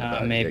talking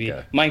about. Maybe.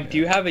 Mike, do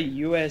you have a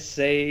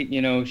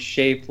USA,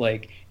 shaped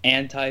like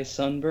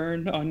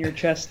anti-sunburn on your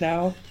chest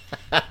now?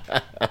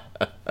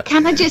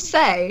 Can I just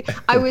say,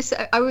 I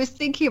was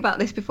thinking about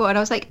this before, and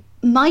I was like,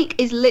 Mike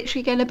is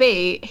literally going to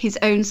be his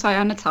own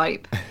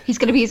cyanotype. He's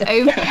going to be his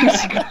own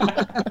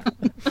photograph.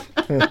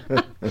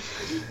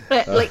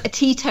 But like a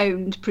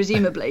T-toned,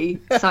 presumably,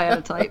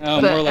 cyanotype.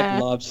 Oh, more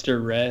like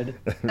lobster red.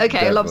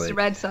 Okay, a lobster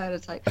red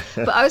cyanotype.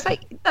 But I was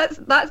like, that's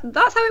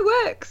how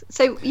it works.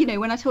 So, you know,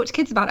 when I talk to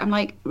kids about it, I'm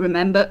like,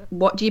 remember,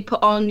 what do you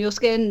put on your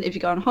skin if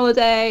you go on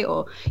holiday,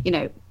 or, you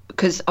know,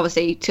 because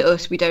obviously to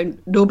us we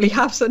don't normally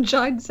have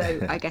sunshine, so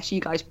I guess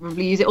you guys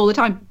probably use it all the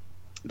time.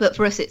 But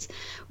for us, it's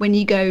when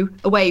you go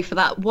away for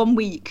that 1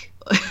 week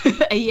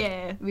a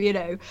year, you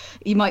know,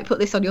 you might put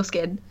this on your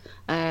skin,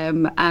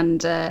 and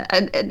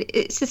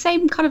it's the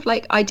same kind of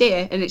like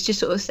idea, and it's just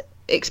sort of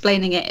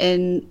explaining it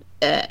in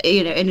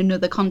you know, in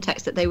another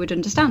context that they would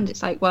understand.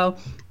 It's like, well,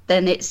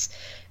 then it's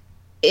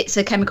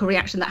a chemical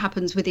reaction that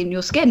happens within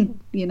your skin,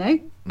 you know,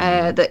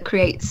 that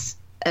creates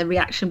a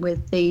reaction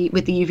with the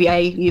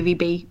UVA,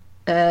 UVB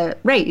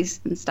rays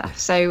and stuff.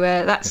 So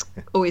that's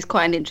always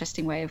quite an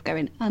interesting way of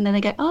going. And then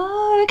they go,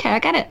 oh, okay, I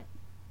get it.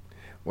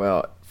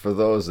 Well, for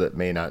those that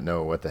may not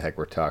know what the heck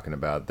we're talking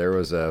about, there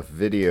was a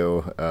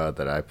video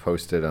that I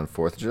posted on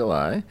 4th of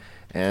July,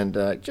 and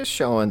just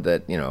showing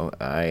that, you know,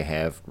 I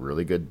have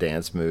really good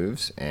dance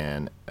moves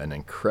and an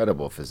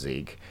incredible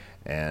physique,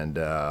 and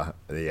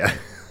yeah.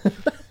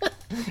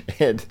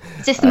 And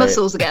it's just the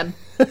muscles again.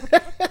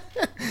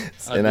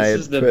 And this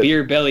is the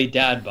beer belly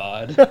dad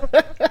bod.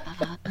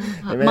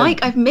 Hey,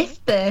 Mike, I've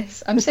missed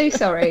this. I'm so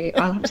sorry.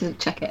 I'll have to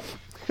check it.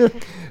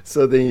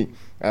 So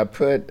I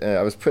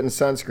was putting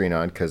sunscreen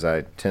on because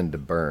I tend to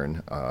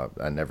burn.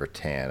 I never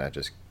tan. I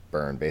just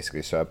burn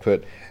basically. So I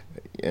put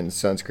in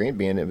sunscreen,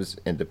 being it was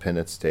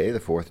Independence Day, the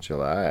 4th of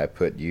July. I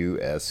put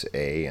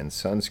USA and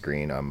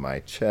sunscreen on my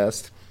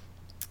chest,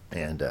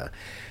 and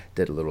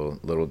did a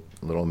little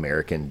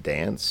American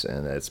dance,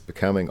 and it's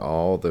becoming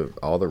all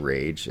the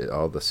rage,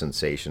 all the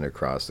sensation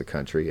across the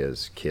country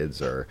as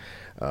kids are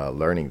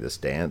learning this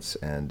dance.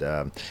 And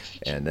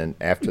then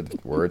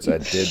afterwards, I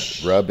did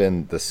rub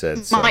in the said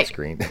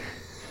sunscreen.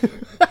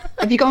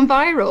 Have you gone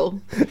viral?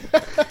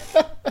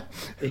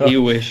 He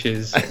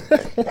wishes.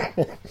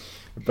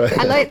 But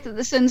I like that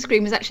the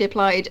sunscreen was actually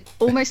applied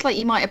almost like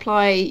you might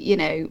apply, you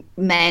know,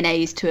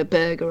 mayonnaise to a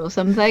burger or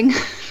something.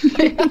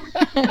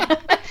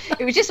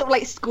 It was just sort of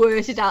like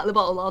squirted out of the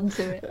bottle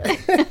onto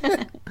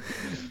it.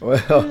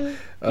 Well,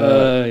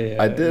 Yeah.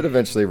 I did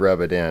eventually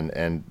rub it in,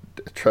 and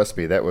trust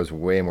me, that was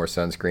way more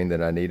sunscreen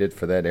than I needed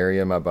for that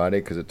area of my body,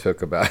 because it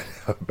took about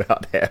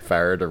half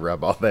hour to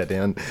rub all that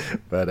in.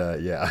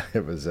 But yeah,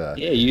 it was. Yeah,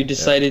 you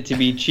decided to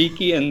be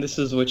cheeky, and this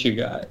is what you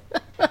got.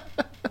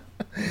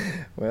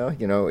 Well,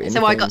 you know.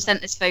 So I got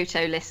sent this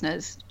photo,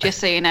 listeners. Just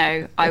so you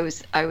know, I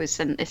was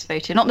sent this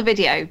photo, not the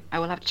video. I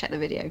will have to check the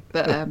video,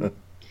 but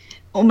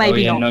or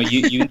maybe not. No,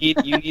 you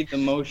need the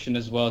motion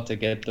as well to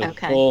get the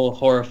full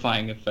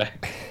horrifying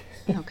effect.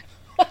 Okay.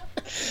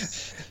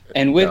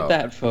 And with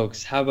that,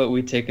 folks, how about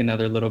we take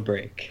another little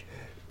break?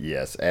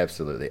 Yes,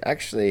 absolutely.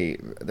 Actually,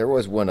 there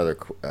was one other.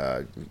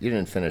 You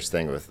didn't finish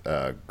thing with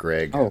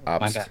Greg. Oh, my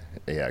bad.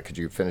 Yeah, could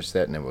you finish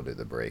that, and then we'll do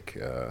the break.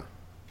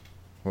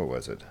 What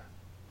was it?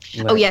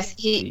 Oh yes,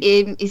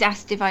 he's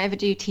asked if I ever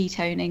do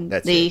T-toning the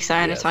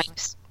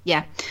cyanotypes.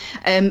 Yes.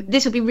 Yeah,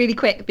 this will be really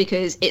quick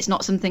because it's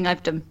not something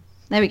I've done.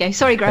 There we go.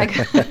 Sorry, Greg.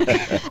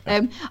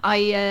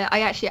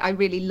 I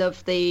really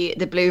love the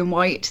blue and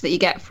white that you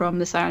get from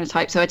the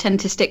cyanotype, so I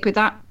tend to stick with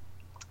that.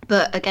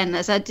 But again,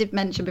 as I did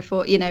mention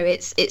before, you know,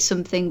 it's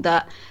something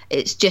that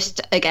it's just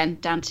again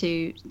down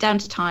to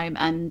time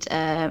and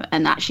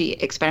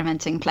actually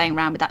experimenting, playing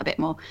around with that a bit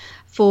more.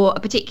 For a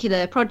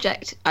particular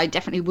project, I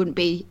definitely wouldn't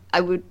be.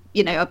 I'd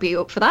be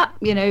up for that.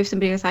 You know, if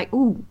somebody was like,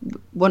 "Ooh,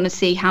 want to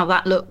see how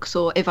that looks,"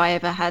 or if I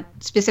ever had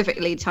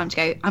specifically time to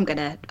go, I'm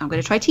gonna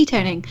try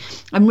T-toning.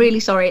 I'm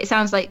really sorry. It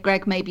sounds like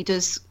Greg maybe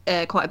does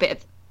quite a bit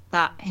of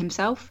that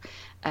himself.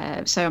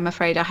 So I'm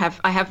afraid I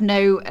have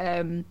no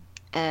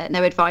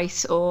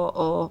advice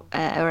or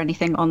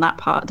anything on that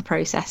part of the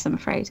process, I'm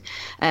afraid.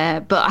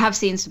 But I have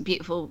seen some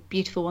beautiful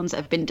ones that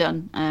have been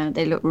done.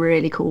 They look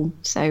really cool.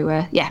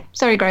 So yeah,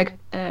 sorry, Greg.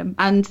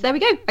 And there we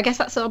go. I guess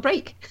that's our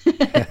break.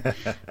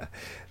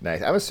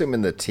 Nice. I'm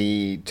assuming the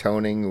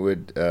T-toning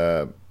would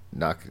I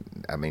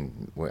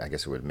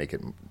guess it would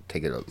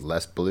take it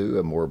less blue,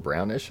 a more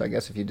brownish, I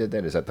guess, if you did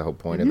that. Is that the whole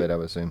point of it, I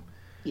would assume?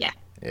 Yeah.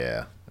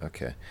 Yeah.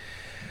 Okay.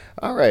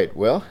 All right.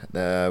 Well,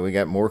 we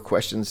got more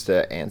questions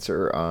to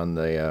answer on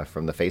the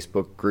from the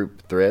Facebook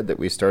group thread that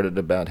we started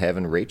about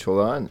having Rachel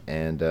on,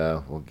 and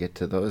we'll get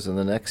to those in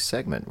the next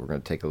segment. We're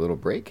going to take a little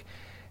break,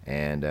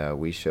 and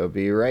we shall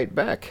be right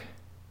back.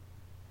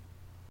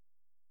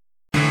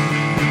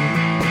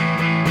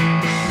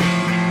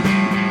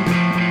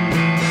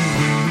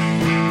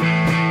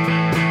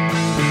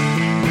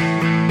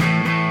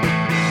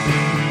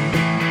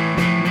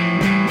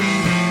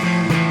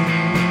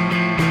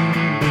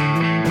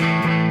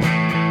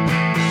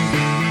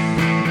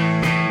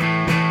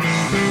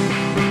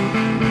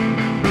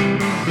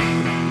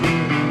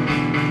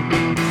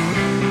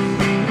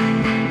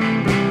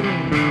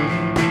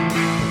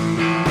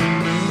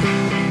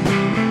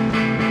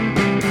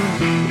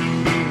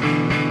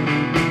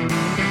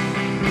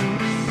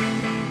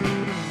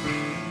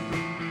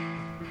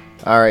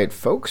 All right,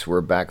 folks,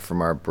 we're back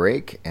from our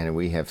break, and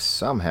we have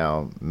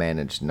somehow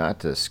managed not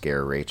to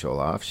scare Rachel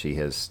off. She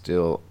is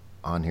still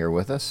on here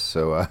with us,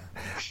 so I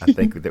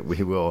think that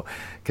we will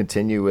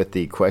continue with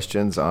the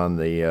questions on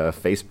the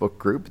Facebook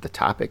group, the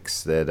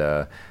topics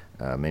that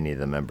many of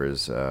the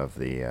members of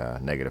the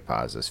Negative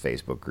Positives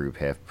Facebook group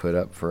have put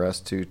up for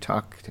us to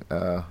talk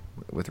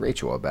with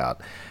Rachel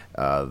about.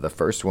 The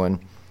first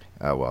one,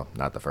 well,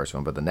 not the first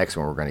one, but the next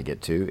one we're going to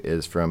get to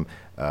is from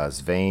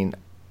Svein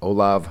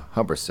Olav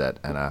Humberset,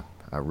 and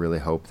I really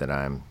hope that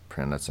I'm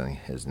pronouncing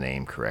his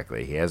name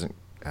correctly. He hasn't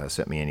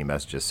sent me any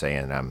messages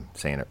saying I'm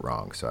saying it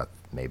wrong, so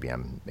maybe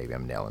I'm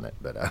nailing it.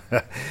 But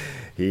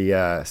he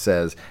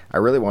says, I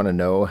really want to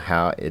know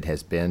how it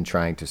has been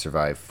trying to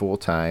survive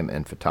full-time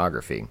in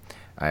photography.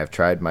 I have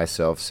tried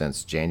myself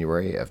since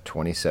January of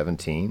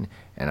 2017,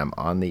 and I'm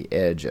on the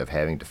edge of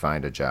having to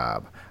find a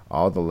job.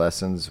 All the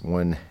lessons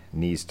one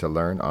needs to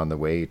learn on the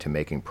way to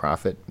making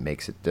profit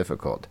makes it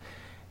difficult.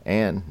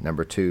 And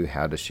number 2,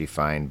 how does she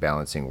find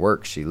balancing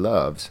work she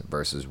loves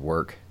versus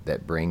work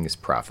that brings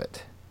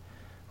profit?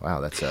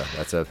 Wow, that's a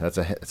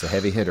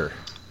heavy hitter.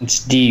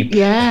 It's deep.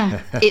 Yeah,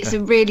 it's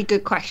a really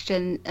good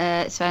question,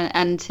 Sven.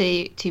 And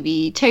to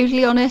be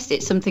totally honest,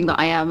 it's something that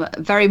I am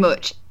very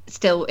much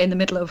still in the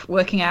middle of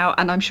working out,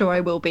 and I'm sure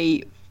I will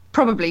be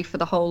probably for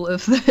the whole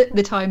of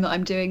the time that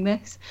I'm doing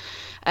this.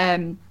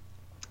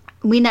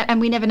 We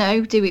never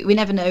know, do we? We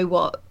never know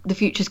what the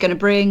future's going to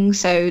bring.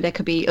 So there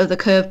could be other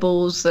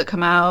curveballs that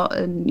come out,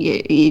 and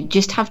you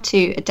just have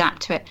to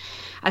adapt to it.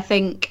 I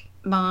think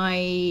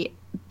my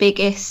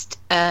biggest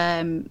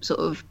sort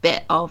of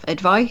bit of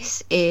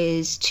advice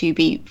is to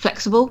be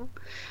flexible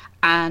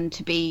and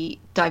to be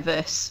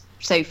diverse.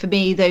 So for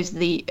me, those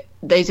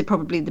are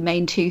probably the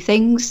main 2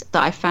 things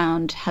that I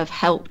found have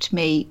helped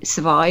me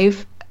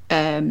survive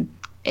in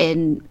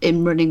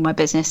running my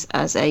business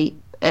as a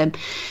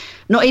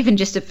not even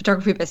just a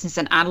photography business,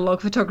 an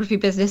analog photography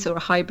business or a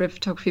hybrid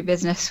photography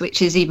business,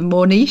 which is even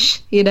more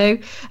niche,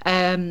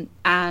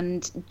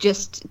 and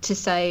just to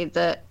say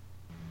that,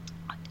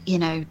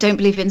 don't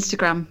believe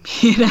Instagram,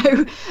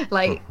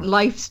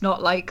 life's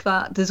not like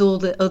that. There's all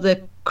the other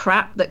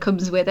crap that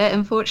comes with it,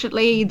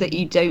 unfortunately, that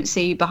you don't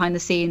see behind the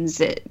scenes.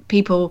 That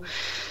people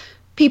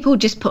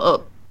just put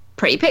up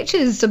pretty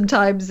pictures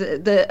sometimes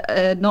that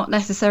are not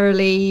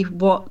necessarily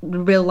what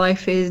real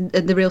life is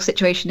and the real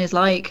situation is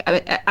like.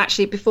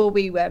 Actually, before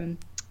we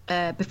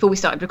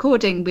started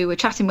recording, we were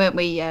chatting, weren't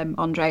we,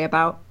 Andre,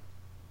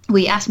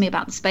 we asked me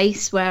about the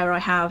space where I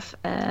have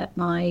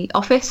my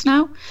office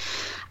now,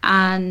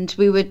 and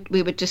we were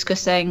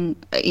discussing,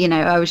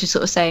 I was just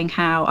sort of saying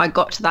how I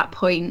got to that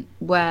point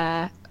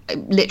where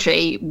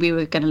literally we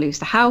were going to lose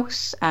the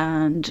house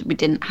and we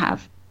didn't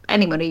have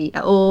any money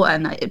at all,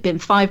 and it had been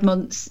 5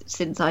 months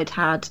since I'd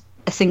had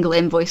a single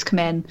invoice come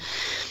in,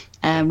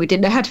 and we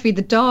didn't know how to feed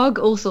the dog,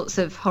 all sorts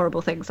of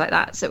horrible things like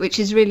that. So which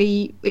is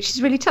really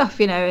tough,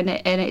 and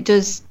it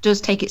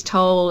does take its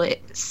toll.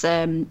 It's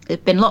there's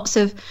been lots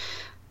of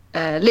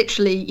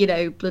literally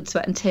blood,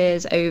 sweat and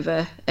tears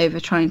over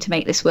trying to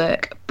make this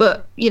work.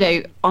 But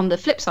on the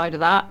flip side of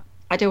that,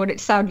 I don't want it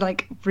to sound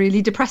like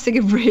really depressing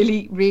and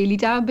really, really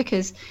down,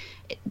 because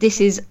this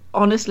is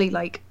honestly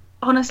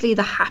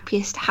the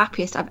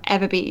happiest I've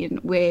ever been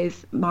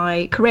with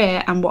my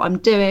career and what I'm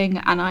doing,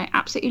 and I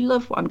absolutely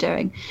love what I'm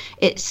doing.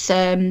 It's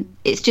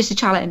just a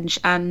challenge,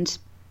 and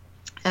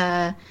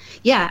I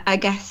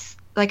guess,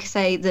 like I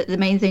say, that the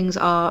main things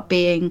are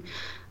being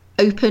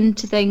open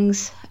to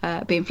things,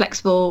 being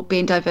flexible,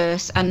 being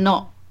diverse, and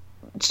not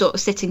sort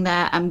of sitting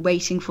there and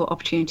waiting for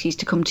opportunities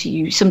to come to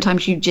you.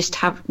 Sometimes you just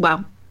have,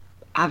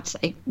 I would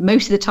say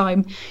most of the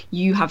time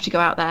you have to go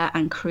out there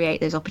and create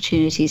those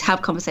opportunities,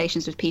 have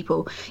conversations with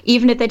people,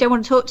 even if they don't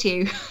want to talk to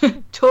you,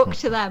 talk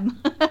to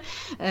them.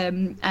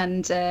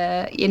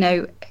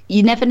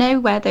 You never know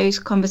where those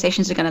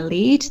conversations are going to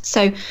lead.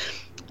 So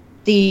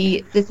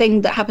the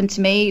thing that happened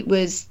to me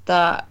was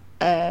that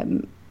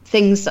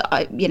things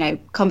that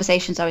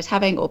conversations I was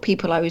having, or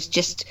people I was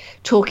just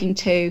talking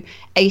to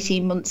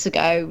 18 months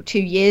ago, 2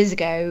 years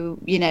ago,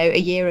 a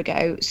year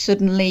ago,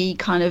 suddenly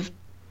kind of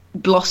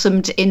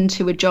blossomed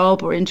into a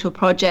job or into a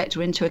project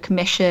or into a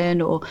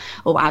commission or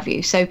what have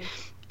you. So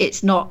you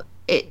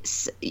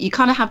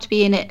kind of have to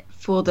be in it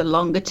for the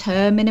longer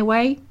term in a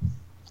way.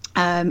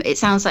 It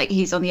sounds like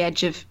he's on the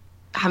edge of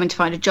having to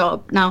find a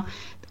job. Now,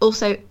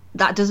 also,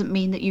 that doesn't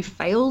mean that you've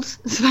failed,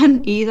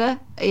 Sven, either.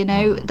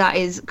 That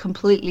is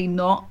completely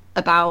not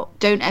about,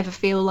 don't ever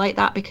feel like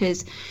that,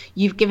 because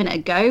you've given it a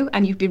go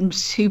and you've been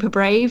super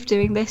brave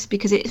doing this,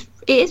 because it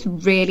is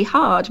really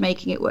hard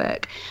making it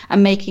work,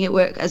 and making it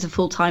work as a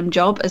full-time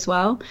job as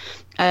well.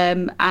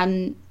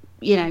 And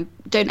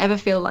don't ever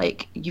feel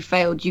like you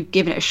failed. You've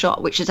given it a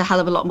shot, which is a hell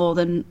of a lot more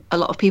than a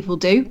lot of people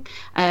do.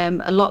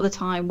 A lot of the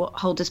time what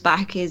holds us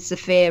back is the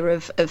fear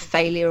of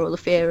failure, or the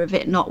fear of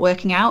it not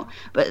working out.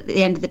 But at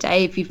the end of the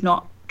day, if you've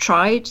not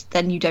tried,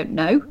 then you don't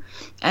know.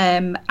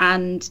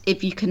 And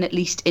if you can at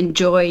least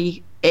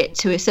enjoy it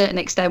to a certain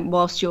extent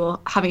whilst you're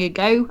having a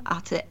go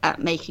at it, at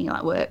making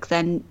that work,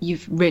 then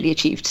you've really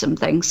achieved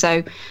something.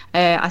 So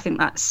I think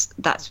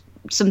that's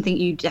something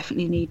you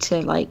definitely need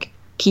to like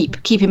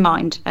keep in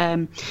mind.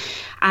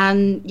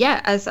 And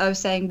yeah, as I was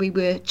saying, we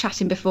were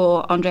chatting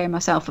before, Andre and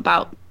myself,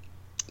 about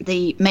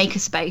the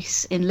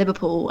makerspace in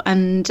Liverpool,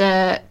 and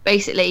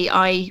basically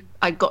I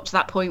got to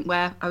that point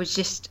where I was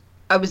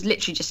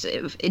literally just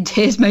in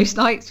tears most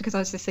nights, because I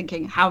was just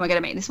thinking, how am I going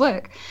to make this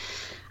work?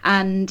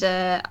 And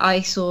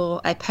I saw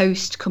a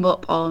post come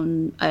up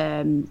on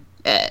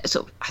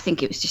sort of, I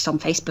think it was just on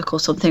Facebook or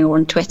something, or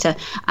on Twitter,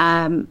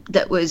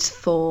 that was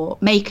for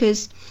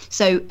makers.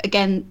 So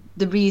again,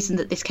 the reason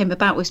that this came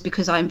about was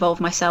because I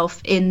involved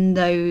myself in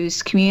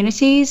those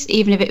communities,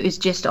 even if it was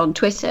just on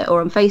Twitter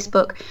or on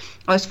Facebook.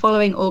 I was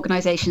following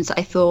organisations that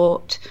I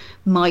thought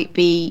might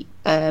be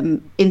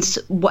in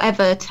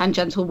whatever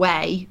tangential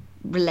way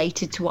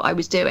related to what I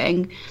was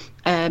doing.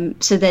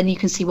 So then you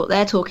can see what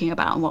they're talking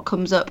about and what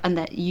comes up, and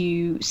that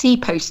you see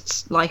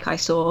posts like I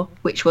saw,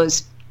 which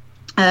was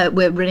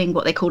we're running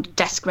what they called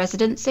desk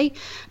residency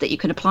that you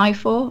can apply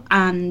for,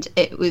 and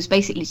it was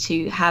basically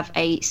to have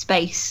a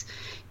space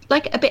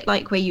like a bit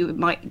like where you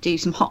might do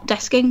some hot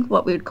desking,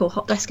 what we would call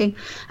hot desking,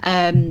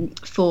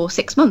 for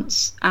 6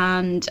 months.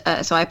 And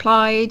so I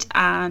applied,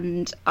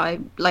 and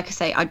like I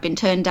say, I'd been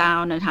turned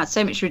down and had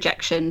so much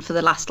rejection for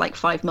the last like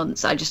 5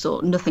 months. I just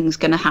thought nothing's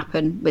going to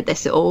happen with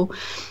this at all.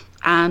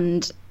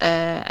 And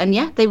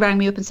yeah, they rang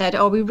me up and said,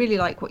 oh, we really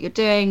like what you're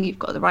doing. You've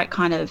got the right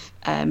kind of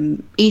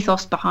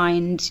ethos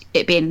behind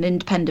it, being an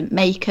independent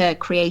maker,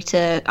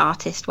 creator,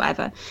 artist,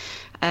 whatever.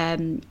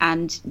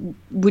 And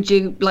would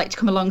you like to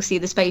come along, see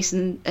the space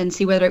and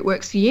see whether it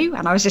works for you?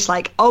 And I was just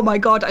like, oh my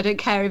God, I don't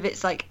care if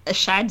it's like a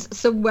shed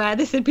somewhere,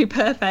 this would be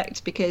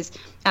perfect. Because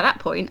at that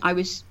point I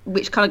was,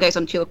 which kind of goes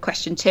on to your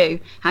question too,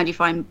 how do you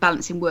find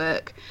balancing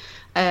work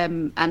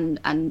and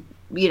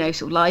you know,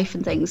 sort of life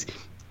and things.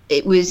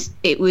 It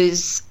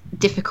was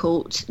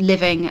difficult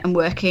living and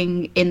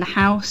working in the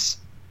house.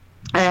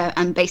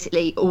 And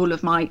basically all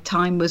of my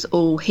time was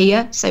all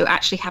here. So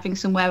actually having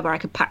somewhere where I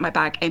could pack my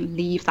bag and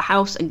leave the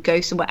house and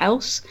go somewhere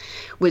else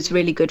was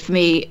really good for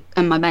me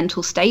and my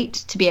mental state,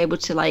 to be able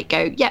to like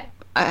go,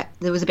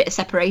 there was a bit of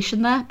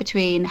separation there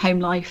between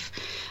home life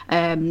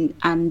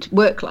and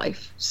work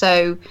life.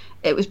 So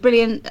it was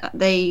brilliant.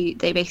 They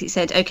basically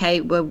said,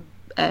 okay, well,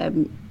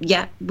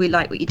 we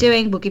like what you're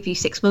doing. We'll give you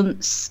 6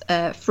 months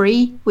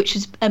free, which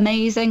is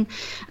amazing,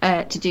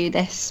 to do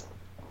this.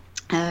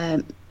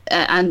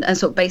 And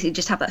sort of basically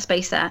just have that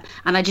space there.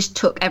 And I just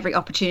took every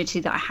opportunity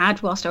that I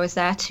had whilst I was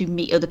there to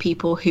meet other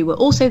people who were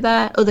also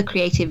there, other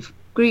creative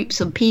groups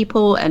and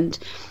people and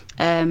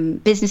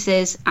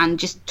businesses, and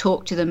just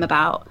talk to them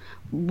about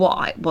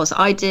what it was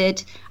I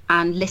did,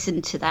 and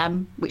listen to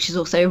them, which is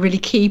also a really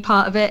key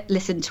part of it.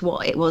 Listen to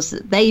what it was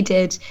that they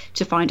did,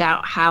 to find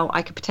out how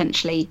I could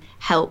potentially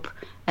help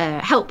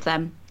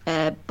them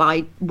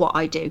by what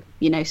I do.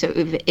 You know, so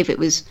if it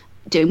was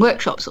doing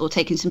workshops or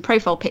taking some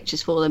profile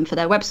pictures for them for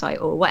their website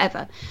or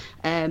whatever.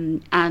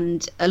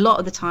 And a lot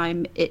of the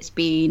time it's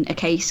been a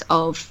case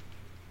of,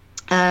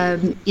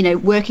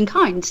 work in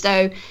kind.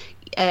 So,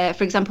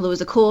 for example, there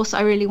was a course I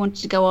really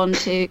wanted to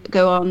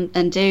go on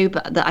and do,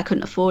 but that I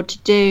couldn't afford to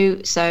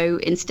do. So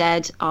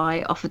instead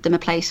I offered them a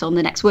place on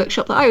the next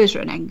workshop that I was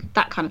running,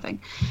 that kind of thing.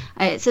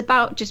 It's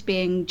about just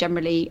being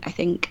generally, I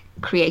think,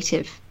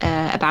 creative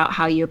about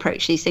how you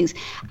approach these things.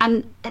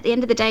 And at the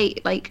end of the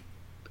day, like,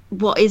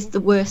 what is the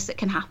worst that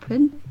can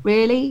happen,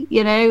 really?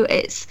 You know,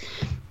 it's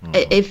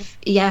if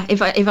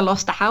I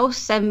lost the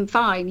house, then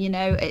fine. You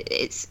know,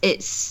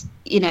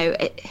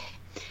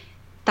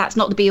 that's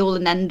not the be all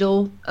and end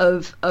all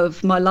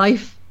of my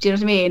life. Do you know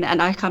what I mean?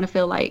 And I kind of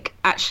feel like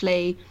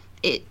actually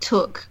it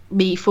took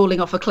me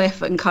falling off a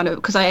cliff and kind of,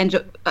 because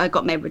I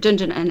got made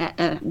redundant, and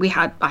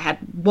I had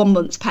 1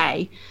 month's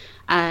pay.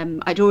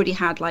 I'd already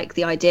had like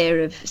the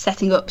idea of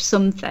setting up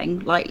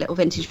something like Little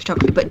Vintage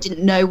Photography, but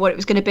didn't know what it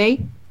was going to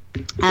be.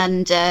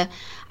 And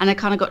I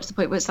kind of got to the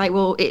point where it's like,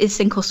 well, it is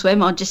sink or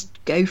swim. I'll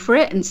just go for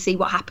it and see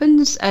what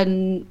happens.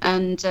 And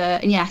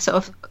yeah, sort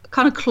of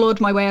kind of clawed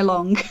my way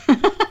along.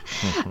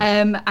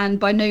 And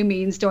by no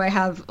means do I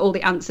have all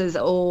the answers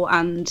at all.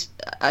 And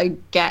I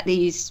get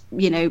these,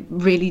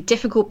 really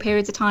difficult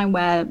periods of time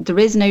where there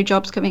are no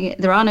jobs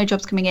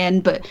coming in,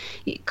 but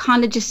you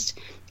kind of just,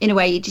 in a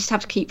way, you just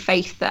have to keep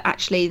faith that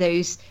actually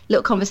those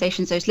little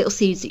conversations, those little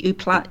seeds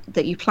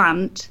that you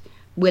plant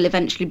will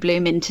eventually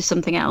bloom into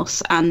something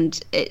else.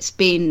 And it's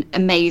been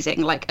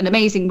amazing, like an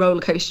amazing roller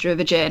coaster of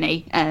a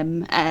journey,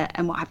 and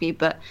what have you.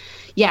 But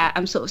yeah,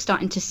 I'm sort of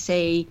starting to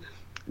see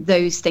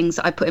those things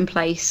that I put in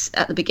place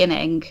at the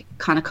beginning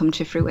kind of come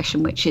to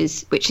fruition, which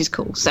is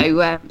cool. So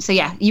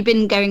yeah, you've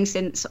been going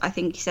since, I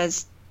think he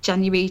says,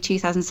 January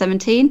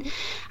 2017,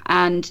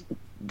 and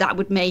that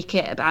would make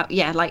it about,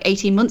 like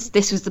 18 months.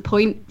 This was the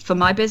point for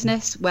my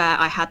business where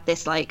I had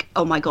this like,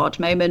 oh my God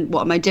moment,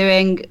 what am I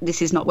doing?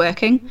 This is not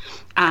working.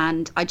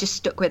 And I just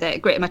stuck with it,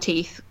 gritted my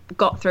teeth,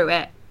 got through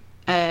it.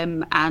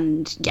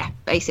 And yeah,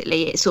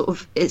 basically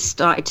it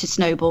started to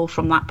snowball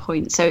from that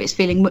point. So it's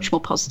feeling much more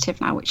positive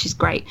now, which is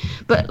great.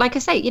 But like I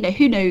say,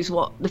 who knows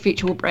what the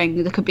future will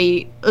bring? There could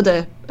be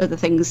other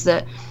things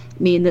that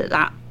mean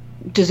that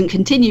doesn't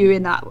continue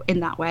in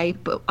that way,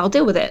 but I'll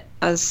deal with it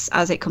as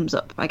it comes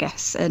up, I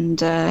guess.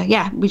 And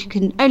we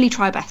can only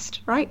try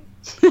best, right?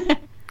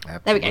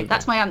 There we go.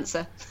 That's my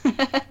answer.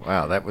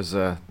 Wow, that was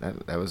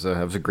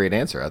a great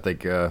answer. I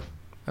think I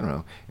don't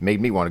know. It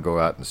made me want to go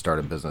out and start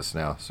a business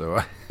now.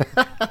 So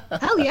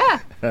hell yeah,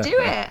 do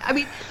it. I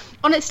mean,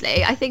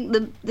 honestly, I think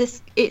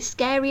it's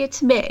scarier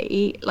to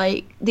me,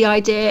 like the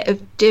idea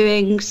of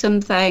doing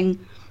something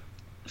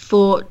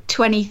for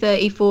 20,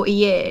 30, 40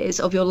 years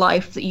of your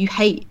life that you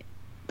hate.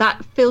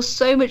 That feels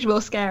so much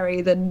more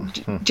scary than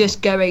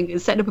just going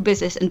and setting up a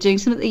business and doing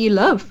something that you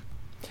love.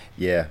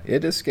 Yeah,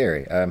 it is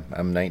scary.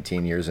 I'm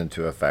 19 years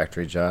into a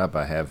factory job.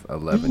 I have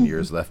 11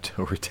 years left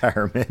till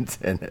retirement,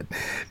 and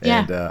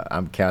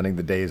I'm counting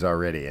the days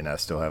already, and I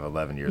still have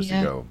 11 years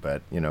to go.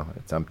 But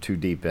I'm too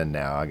deep in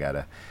now. I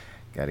gotta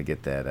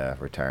get that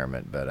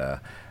retirement.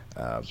 But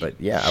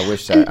yeah, I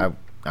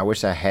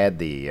wish I had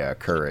the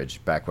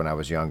courage back when I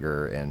was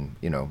younger, and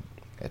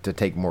to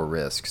take more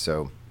risks.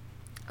 So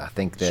I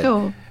think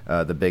that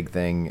the big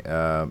thing.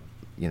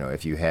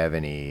 If you have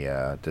any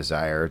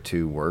desire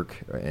to work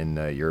in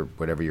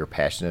whatever you're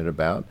passionate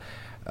about,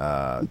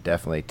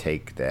 definitely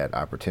take that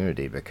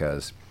opportunity,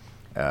 because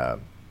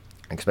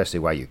especially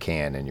while you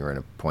can, and you're in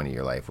a point in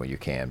your life where you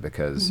can,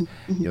 because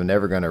you're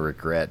never going to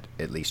regret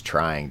at least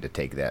trying to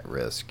take that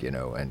risk,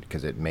 and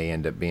because it may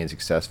end up being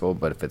successful,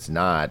 but if it's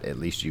not, at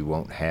least you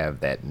won't have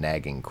that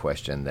nagging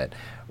question that,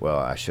 well,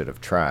 I should have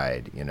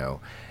tried,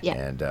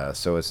 and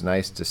so it's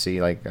nice to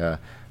see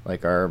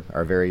like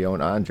our very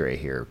own Andre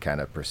here kind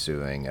of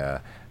pursuing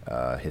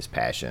his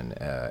passion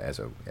as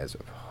a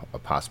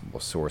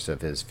possible source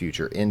of his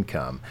future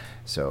income.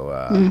 So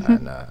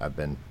and I've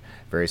been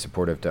very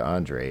supportive to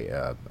Andre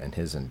and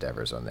his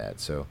endeavors on that.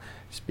 So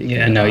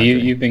speaking of Andre,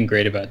 you've been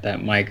great about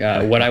that, Mike.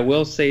 What I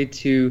will say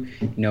to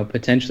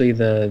potentially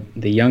the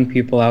young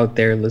people out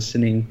there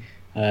listening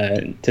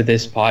to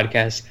this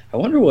podcast, I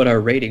wonder what our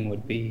rating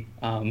would be.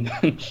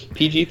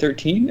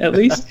 PG-13 at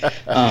least.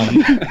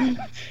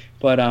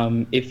 But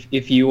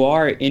if you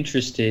are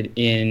interested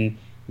in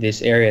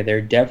this area,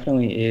 there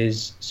definitely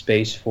is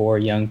space for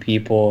young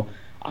people.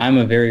 I'm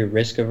a very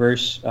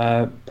risk-averse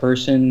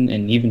person,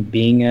 and even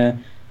being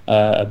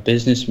a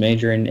business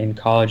major in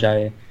college,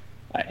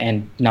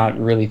 and not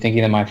really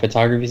thinking that my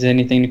photography is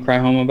anything to cry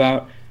home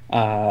about,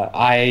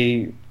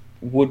 I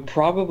would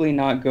probably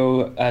not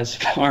go as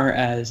far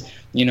as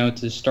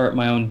to start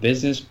my own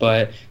business.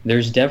 But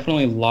there's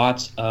definitely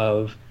lots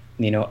of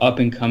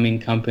up-and-coming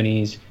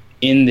companies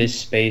in this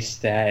space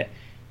that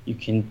you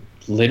can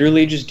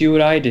literally just do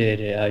what I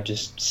did.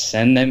 Just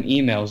send them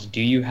emails.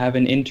 Do you have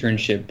an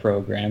internship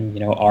program?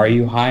 Are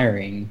you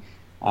hiring?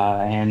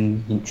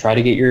 And try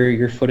to get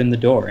your foot in the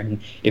door.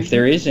 And if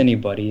there is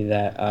anybody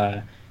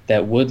that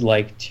would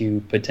like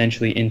to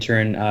potentially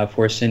intern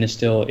for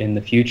Cinestill in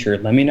the future,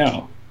 let me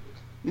know.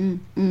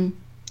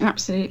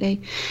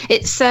 Absolutely.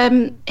 It's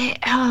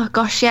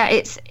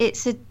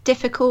it's a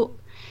difficult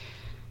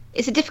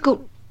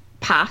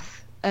path.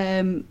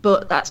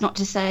 But that's not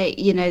to say,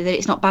 that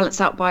it's not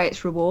balanced out by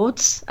its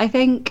rewards, I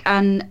think.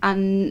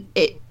 And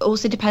it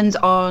also depends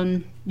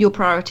on your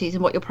priorities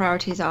and what your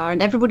priorities are.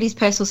 And everybody's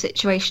personal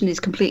situation is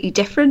completely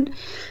different.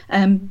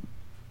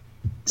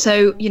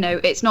 So,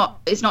 it's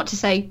not to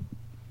say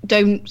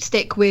don't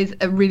stick with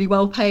a really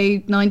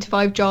well-paid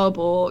 9-to-5 job,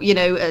 or,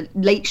 a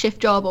late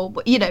shift job, or,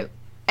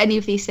 any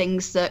of these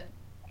things that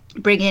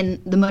bring in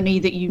the money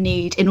that you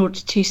need in order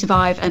to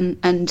survive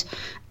and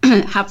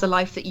have the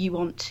life that you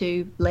want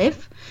to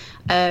live.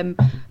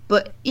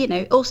 But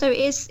also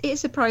it is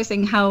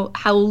surprising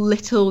how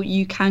little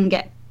you can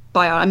get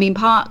by on. I mean,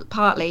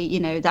 partly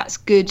that's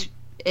good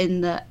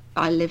in that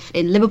I live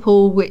in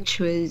Liverpool, which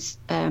was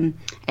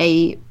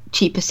a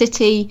cheaper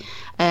city.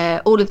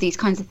 All of these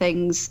kinds of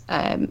things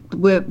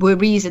were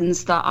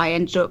reasons that I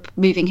ended up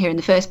moving here in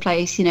the first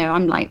place.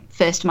 I'm like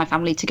first in my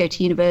family to go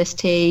to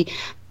university.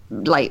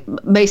 Like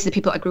most of the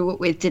people I grew up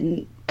with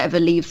didn't ever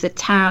leave the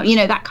town,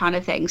 that kind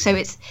of thing. So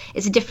it's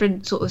a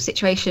different sort of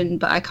situation,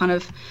 but I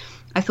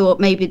thought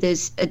maybe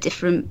there's a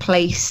different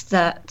place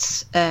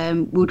that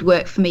would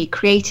work for me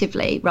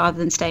creatively rather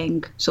than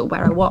staying sort of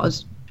where I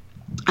was.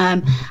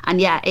 And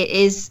yeah,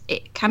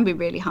 it can be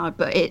really hard,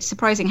 but it's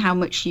surprising how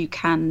much you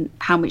can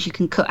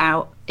cut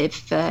out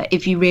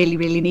if you really,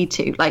 really need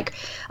to. Like,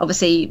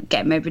 obviously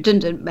getting made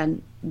redundant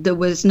meant there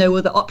was no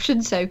other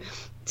option. So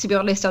to be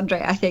honest,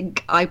 Andre, I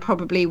think I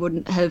probably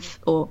wouldn't have,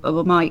 or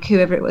Mike,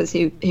 whoever it was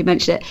who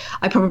mentioned it,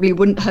 I probably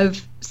wouldn't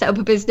have set up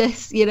a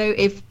business,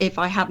 if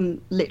I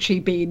hadn't literally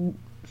been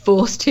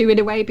forced to, in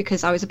a way,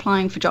 because I was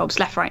applying for jobs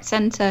left, right,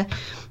 centre,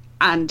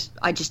 and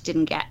I just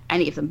didn't get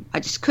any of them. I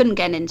just couldn't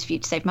get an interview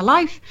to save my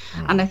life.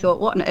 And I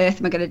thought, what on earth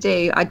am I going to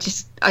do? I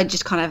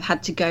just kind of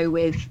had to go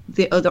with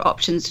the other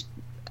options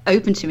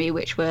open to me,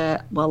 which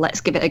were, well,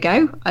 let's give it a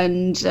go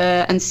and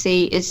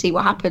see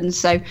what happens.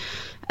 So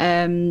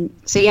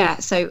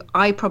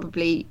I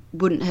probably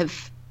wouldn't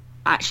have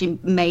actually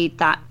made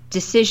that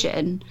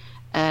decision.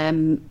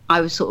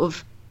 I was sort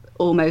of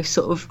almost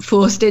sort of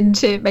forced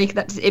into making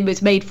that. It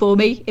was made for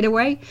me in a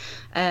way,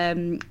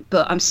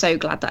 but I'm so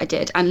glad that I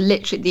did. And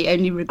literally the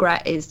only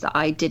regret is that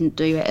I didn't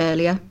do it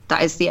earlier.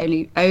 That is the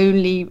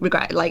only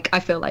regret. Like, I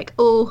feel like,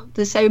 oh,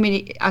 there's so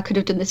many, I could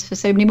have done this for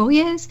so many more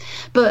years.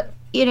 But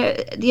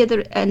at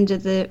the end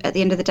of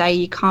the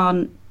day,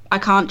 I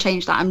can't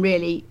change that. And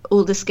really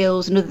all the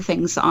skills and other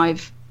things that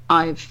I've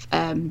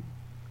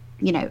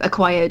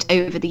acquired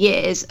over the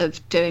years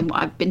of doing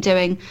what I've been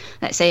doing,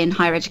 let's say in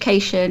higher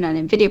education and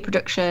in video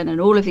production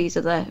and all of these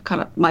other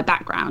kind of my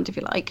background, if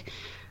you like,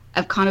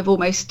 have kind of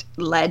almost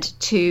led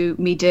to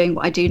me doing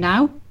what I do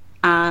now.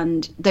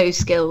 And those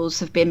skills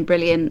have been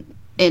brilliant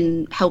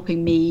in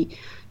helping me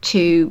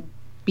to,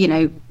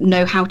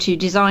 know how to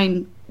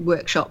design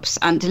workshops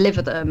and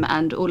deliver them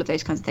and all of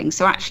those kinds of things.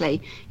 So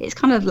actually it's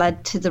kind of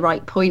led to the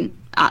right point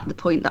at the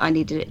point that I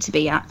needed it to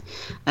be at.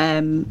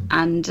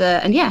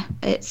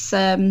 It's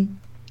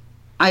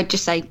I'd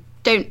just say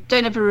don't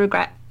ever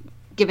regret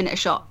giving it a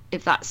shot.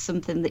 If that's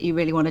something that you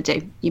really want to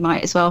do, you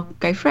might as well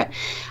go for it.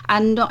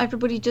 And not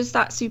everybody does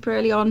that super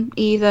early on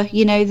either.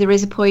 There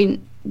is a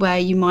point where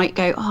you might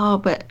go, oh,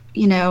 but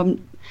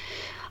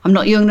I'm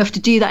not young enough to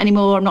do that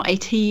anymore, I'm not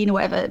 18 or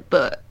whatever.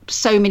 But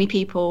so many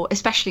people,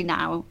 especially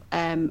now,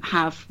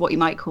 have what you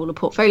might call a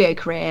portfolio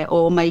career,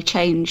 or may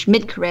change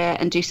mid-career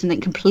and do something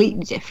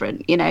completely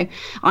different.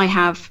 I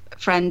have a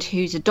friend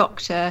who's a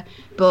doctor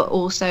but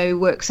also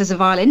works as a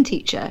violin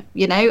teacher,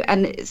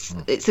 and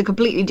it's a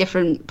completely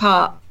different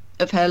part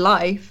of her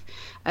life.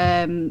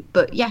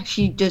 But yeah,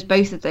 she does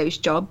both of those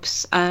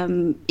jobs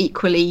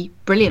equally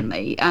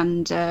brilliantly,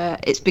 and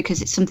it's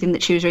because it's something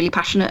that she was really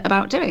passionate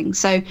about doing.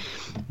 So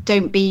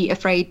don't be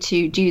afraid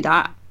to do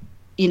that,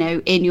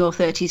 in your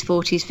 30s,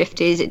 40s,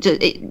 50s.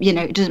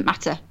 It doesn't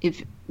matter.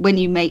 When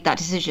you make that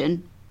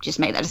decision, just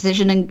make that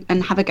decision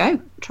and have a go.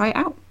 Try it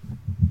out.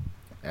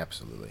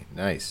 Absolutely.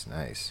 Nice.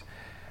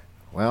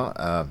 Well,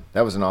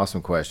 that was an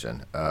awesome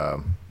question. I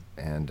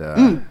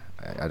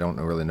don't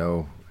really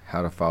know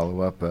how to follow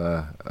up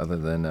other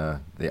than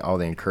all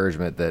the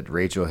encouragement that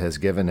Rachel has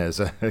given as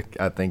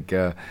I think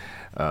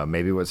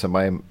maybe what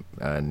somebody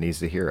needs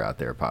to hear out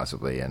there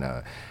possibly.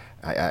 And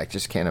I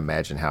just can't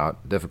imagine how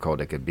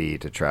difficult it could be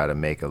to try to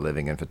make a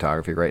living in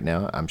photography right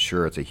now. I'm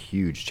sure it's a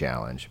huge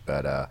challenge,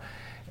 but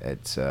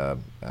it's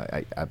I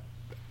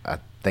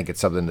think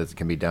it's something that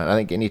can be done. I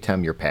think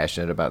anytime you're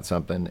passionate about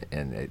something,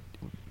 and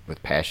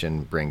with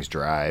passion brings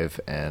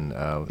drive, and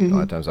a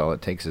lot of times all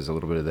it takes is a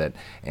little bit of that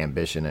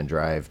ambition and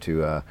drive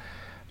to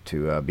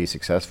be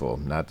successful.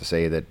 Not to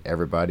say that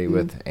everybody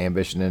with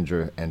ambition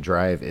and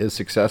drive is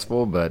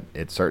successful, but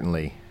it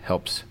certainly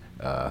helps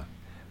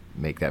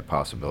make that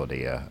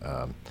possibility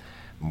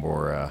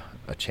more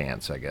a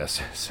chance, I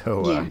guess.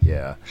 So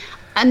yeah.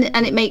 And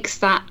it makes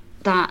that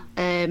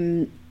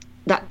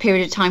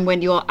period of time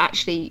when you're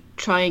actually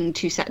trying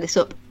to set this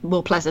up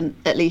more pleasant,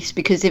 at least,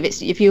 because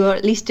if you are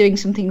at least doing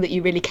something that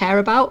you really care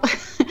about,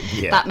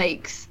 that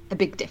makes a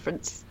big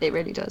difference. It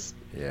really does.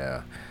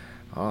 Yeah.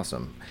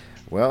 Awesome.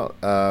 Well,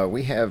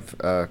 we have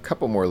a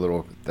couple more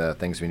little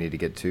things we need to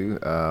get to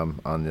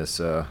on this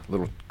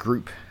little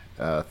group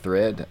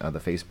thread, the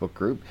Facebook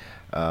group.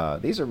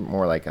 These are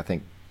more like, I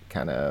think,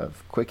 kind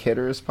of quick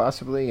hitters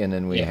possibly, and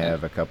then we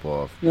have a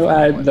couple of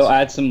they'll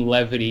add some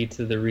levity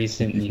to the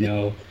recent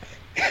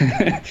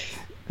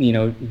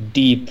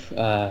deep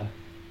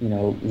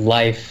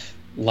life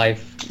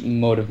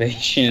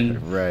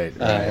motivation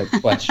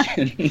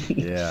question.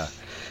 Yeah.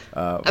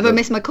 I've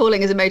missed my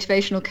calling as a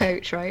motivational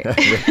coach, right?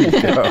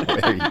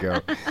 There you go.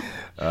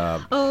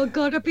 Oh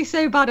God, I'd be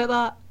so bad at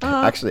that.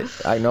 Actually,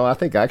 I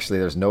think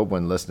there's no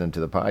one listening to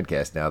the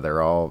podcast now.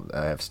 They're all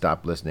have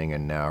stopped listening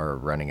and now are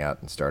running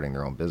out and starting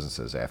their own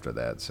businesses after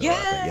that. So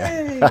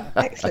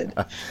Excellent.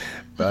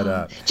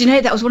 But do you know,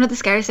 that was one of the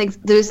scariest things?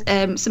 There was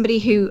somebody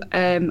who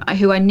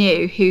I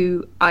knew,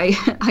 who I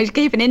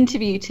gave an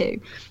interview to,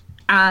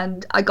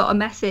 and I got a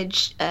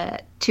message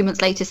 2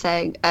 months later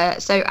saying,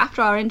 so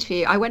after our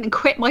interview, I went and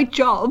quit my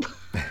job.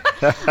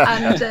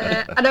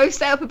 and I was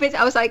set up a bit.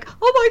 I was like,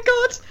 oh my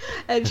God.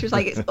 And she was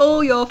like, it's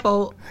all your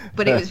fault.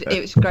 But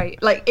it was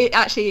great. Like, it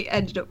actually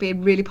ended up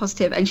being really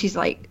positive. And she's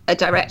like a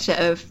director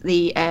of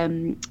the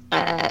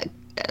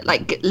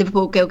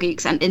Liverpool Girl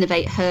Geeks and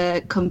Innovate, her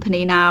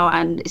company now,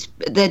 and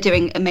they're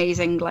doing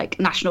amazing like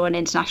national and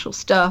international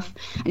stuff.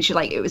 And she's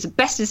like, it was the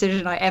best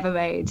decision I ever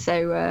made.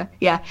 So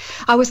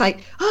I was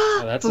like,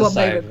 that's a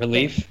sigh of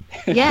relief.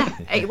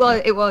 It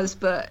was,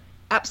 but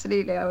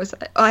absolutely,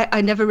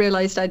 I never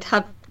realized I'd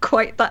have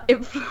quite that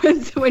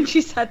influence. When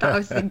she said that, I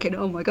was thinking,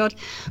 oh my God.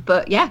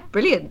 But yeah,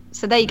 brilliant.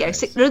 So there you go.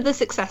 Another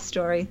success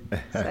story.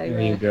 So,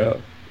 there you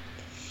go.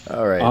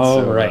 All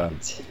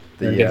right.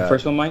 The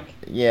first one, Mike?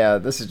 Yeah,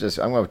 this is just,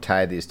 I'm going to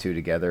tie these two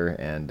together,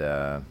 and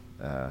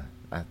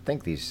I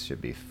think these should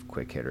be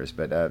quick hitters.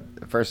 But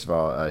first of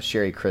all,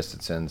 Sherry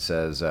Christensen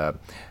says,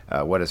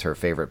 what is her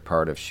favorite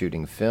part of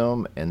shooting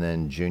film? And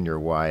then Junior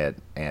Wyatt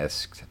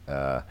asked,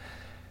 are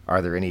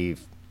there any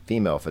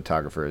female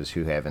photographers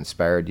who have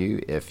inspired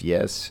you? If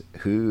yes,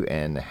 who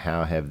and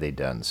how have they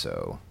done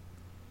so?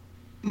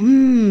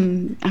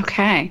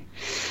 Okay.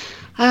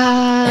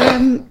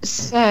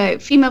 So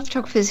female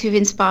photographers who've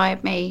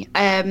inspired me.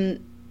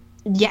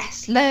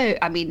 Yes, loads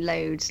and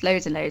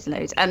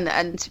loads.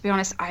 And to be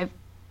honest, I've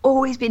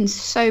always been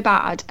so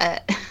bad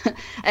at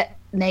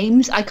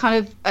names. I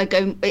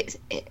go.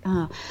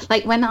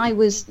 Like when I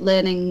was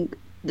learning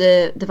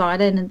the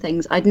violin and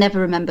things, I'd never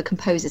remember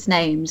composers'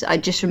 names. I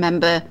just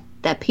remember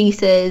their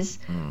pieces,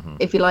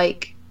 if you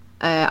like.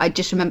 I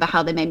just remember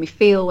how they made me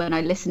feel when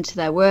I listened to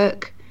their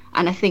work.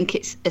 And I think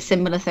it's a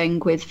similar thing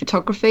with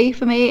photography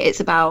for me.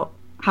 It's about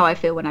how I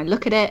feel when I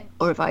look at it,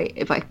 or if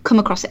I come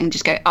across it and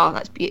just go, oh,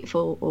 that's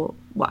beautiful, or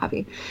what have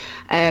you.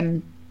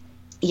 I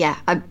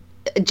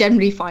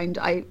generally find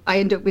I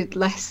end up with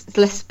less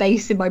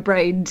space in my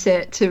brain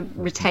to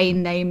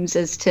retain names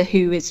as to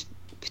who is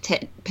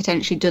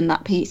potentially done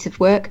that piece of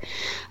work.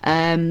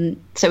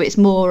 So it's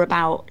more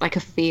about like a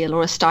feel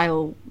or a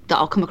style that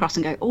I'll come across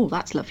and go, oh,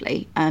 that's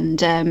lovely, and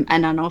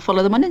then I'll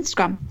follow them on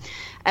Instagram.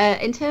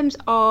 In terms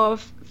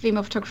of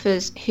female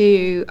photographers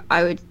who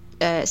I would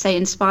say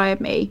inspired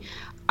me,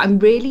 I'd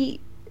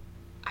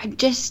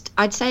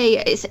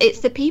say it's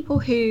the people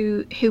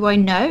who I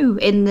know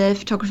in the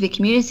photography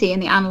community,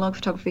 in the analog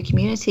photography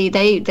community.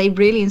 They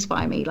really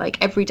inspire me.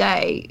 Like every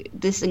day,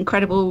 this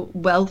incredible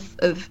wealth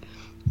of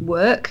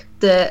work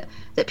that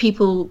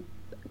people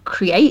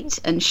create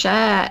and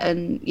share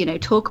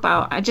and talk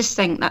about. I just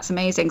think that's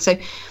amazing. So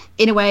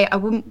in a way, I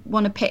wouldn't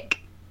want to pick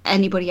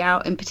anybody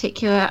out in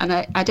particular, and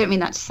I don't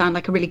mean that to sound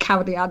like a really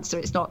cowardly answer.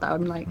 It's not that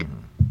I'm like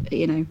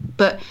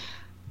but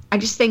I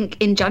just think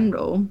in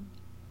general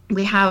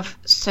we have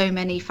so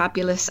many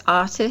fabulous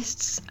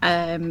artists,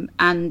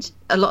 and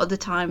a lot of the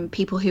time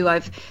people who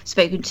I've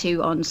spoken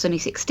to on Sunny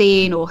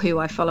 16 or who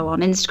I follow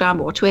on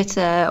Instagram or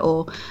Twitter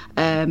or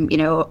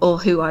or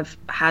who I've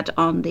had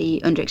on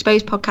the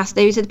Underexposed podcast,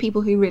 those are the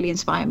people who really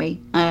inspire me.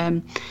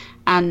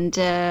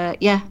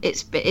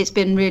 It's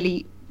been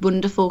really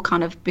wonderful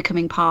kind of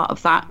becoming part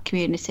of that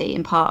community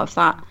and part of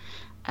that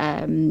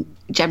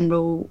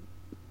general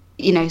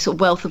sort of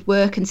wealth of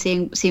work and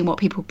seeing what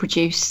people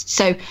produce.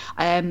 So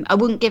I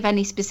wouldn't give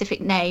any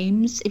specific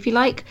names, if you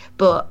like,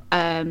 but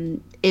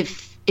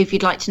if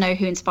you'd like to know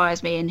who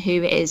inspires me and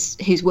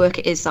whose work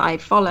it is that I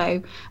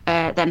follow,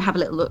 then have a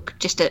little look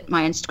just at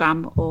my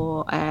Instagram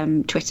or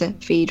Twitter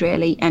feed,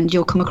 really, and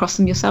you'll come across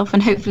them yourself,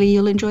 and hopefully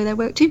you'll enjoy their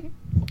work too.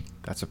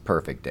 That's a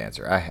perfect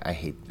answer. I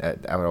hate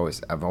that.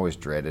 I've always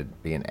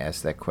dreaded being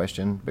asked that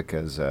question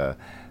because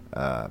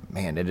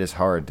man, it is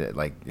hard to,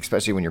 like,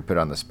 especially when you're put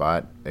on the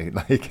spot.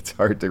 Like, it's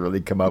hard to really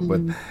come up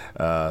with,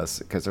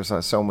 because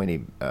there's so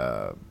many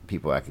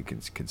people I could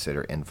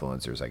consider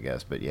influencers, I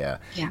guess. But yeah,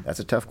 that's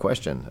a tough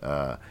question.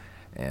 I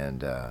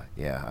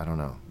don't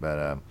know,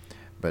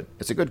 but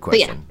it's a good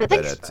question. But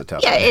it's a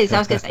tough one. It is. I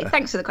was going to say,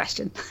 thanks for the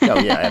question. Oh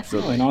yeah,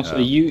 absolutely. And also,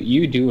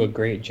 you do a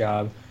great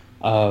job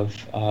of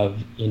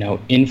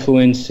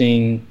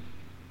influencing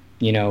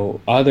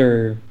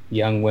other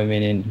young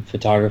women in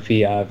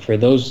photography. For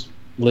those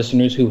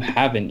listeners who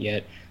haven't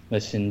yet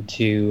listened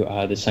to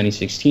the Sunny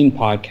 16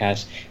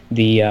 podcast,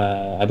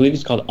 I believe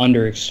it's called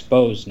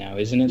Underexposed now,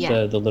 isn't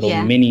it? The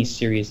little mini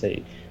series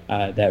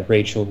that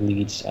Rachel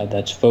leads,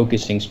 that's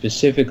focusing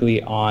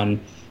specifically on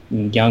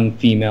young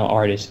female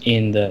artists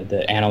in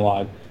the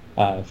analog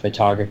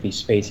photography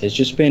space. Has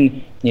just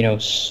been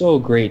so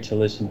great to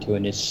listen to,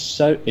 and is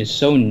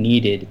so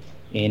needed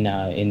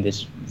in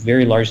this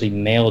very largely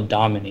male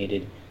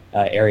dominated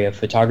area of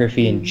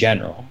photography in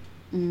general.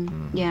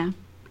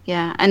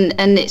 Yeah, and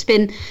it's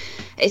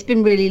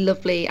been really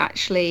lovely,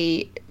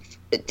 actually,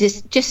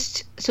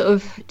 just sort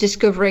of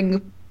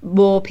discovering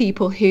more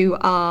people who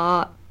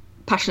are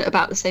passionate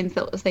about the same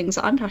things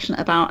that I'm passionate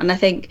about, and I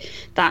think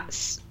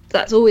that's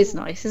always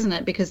nice, isn't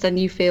it? Because then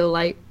you feel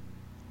like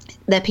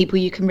they're people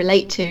you can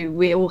relate to.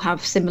 We all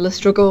have similar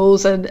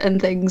struggles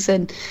and things,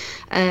 and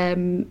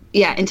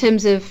in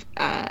terms of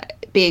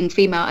being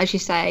female, as you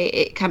say,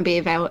 it can be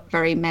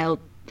very male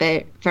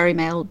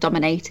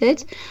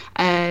dominated.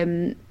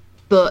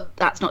 But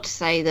that's not to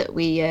say that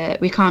we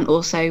can't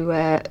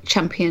also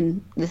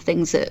champion the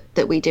things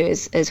that we do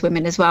as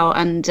women as well,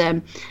 and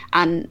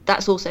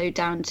that's also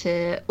down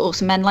to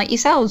awesome men like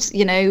yourselves,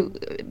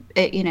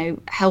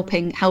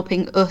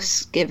 helping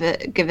us give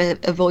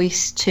a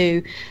voice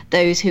to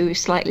those who are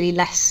slightly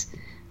less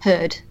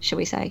heard, shall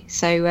we say?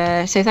 So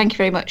thank you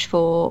very much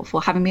for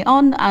having me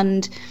on,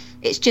 and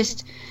it's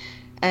just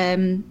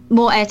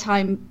more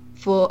airtime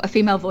for a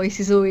female voice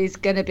is always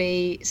going to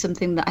be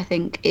something that I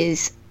think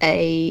is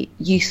a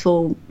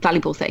useful,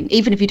 valuable thing.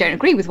 Even if you don't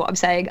agree with what I'm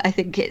saying, I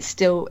think it's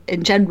still,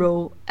 in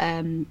general,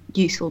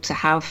 useful to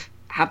have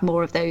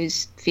more of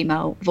those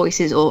female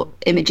voices or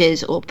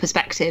images or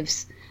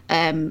perspectives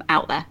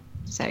out there.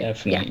 So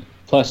definitely. Yeah.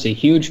 Plus, a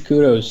huge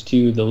kudos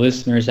to the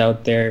listeners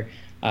out there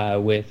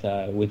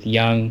with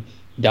young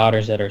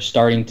daughters that are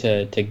starting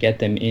to get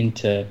them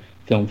into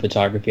film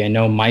photography. I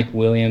know Mike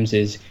Williams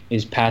is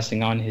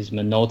passing on his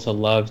Minolta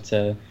love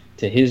to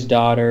his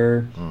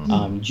daughter.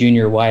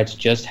 Junior Wyatt's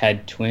just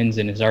had twins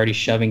and is already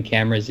shoving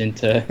cameras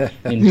into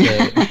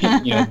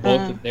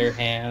both of their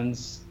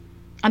hands.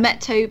 I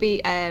met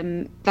Toby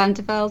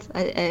Vanderveld,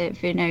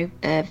 if you know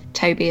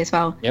Toby as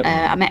well. Yep.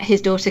 I met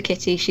his daughter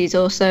Kitty. She's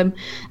awesome,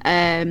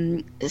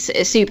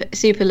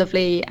 super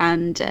lovely,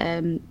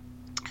 and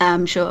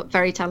I'm sure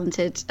very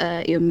talented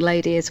young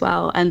lady as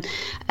well. And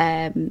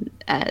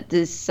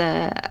there's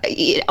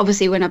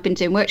obviously when I've been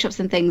doing workshops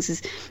and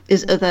things,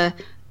 there's other,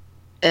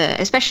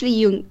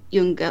 especially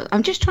young girls.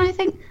 I'm just trying to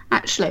think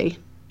actually.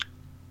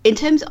 In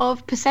terms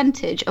of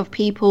percentage of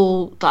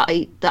people that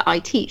I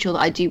teach or that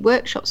I do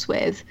workshops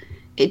with,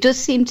 it does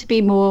seem to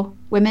be more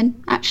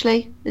women.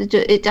 Actually,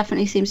 it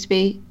definitely seems to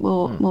be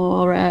more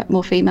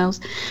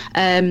females.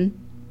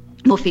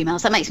 More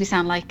females. That makes me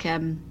sound like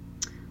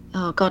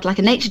oh god, like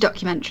a nature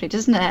documentary,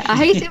 doesn't it? I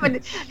hate it when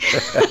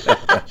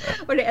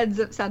when it ends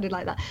up sounding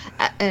like that.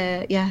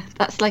 Yeah,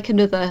 that's like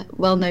another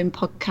well-known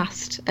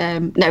podcast.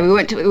 No, we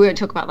won't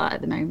talk about that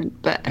at the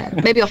moment.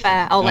 But maybe off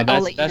air, I'll let you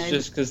know. That's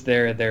just because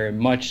they're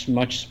much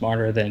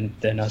smarter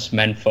than us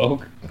men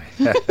folk.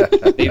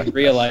 They've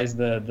realized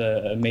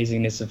the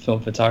amazingness of film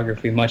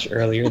photography much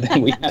earlier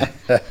than we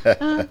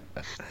have.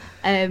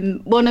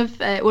 One of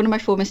my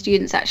former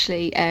students,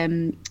 actually,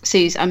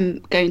 Suze, I'm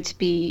going to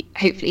be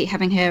hopefully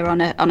having her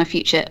on a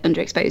future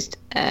underexposed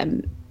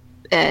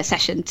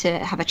session to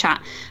have a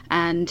chat,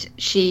 and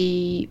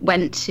she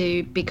went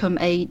to become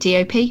a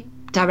DOP,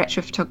 director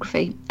of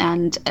photography,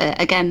 and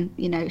again,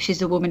 you know,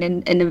 she's a woman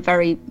in a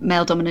very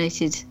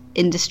male-dominated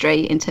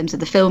industry in terms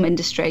of the film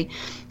industry,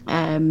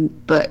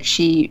 but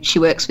she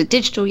works with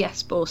digital,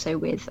 yes, but also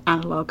with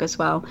analog as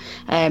well.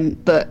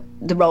 But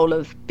the role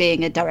of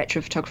being a director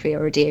of photography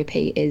or a DOP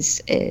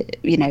is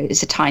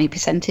is a tiny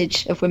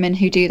percentage of women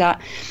who do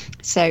that.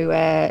 So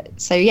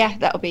yeah,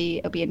 it'll be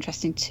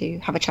interesting to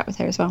have a chat with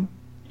her as well.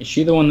 Is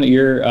she the one that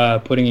you're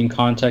putting in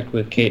contact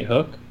with Kate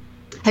Hook?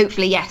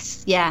 Hopefully,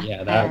 yes. Yeah.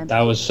 Yeah,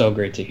 that was so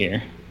great to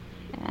hear.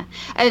 Yeah.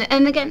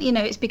 And again, you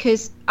know, it's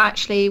because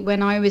actually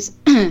when I was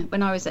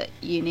at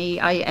uni,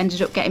 I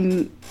ended up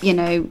getting, you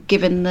know,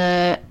 given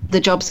the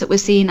jobs that were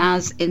seen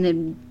as, in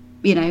the,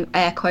 you know,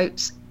 air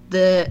quotes,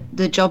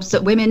 the jobs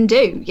that women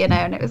do, you know,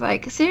 and it was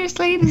like,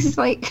 seriously, this is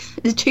like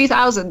the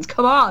 2000s,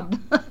 come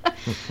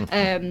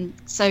on.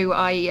 So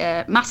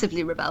I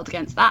massively rebelled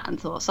against that and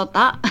thought, sod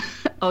that,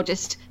 I'll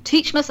just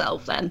teach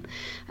myself then.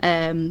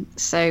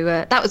 So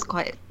that was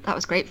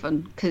great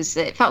fun, because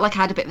it felt like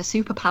I had a bit of a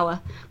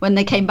superpower when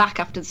they came back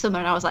after the summer,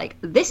 and I was like,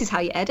 this is how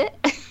you edit,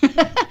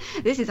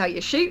 this is how you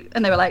shoot,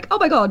 and they were like, oh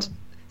my god.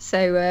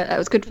 So that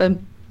was good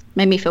fun.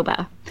 Made me feel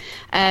better.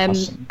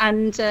 Awesome.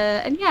 And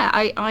yeah,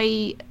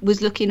 I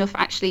was lucky enough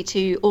actually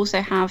to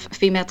also have a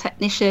female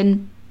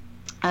technician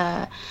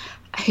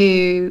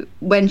who,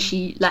 when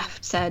she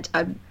left, said,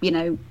 you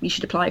know, you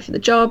should apply for the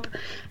job.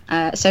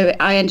 So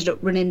I ended up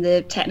running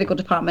the technical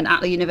department at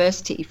the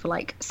university for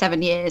like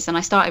 7 years, and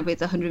I started with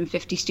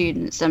 150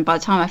 students, and by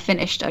the time I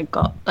finished, I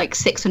got like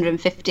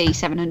 650,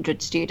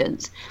 700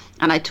 students,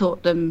 and I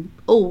taught them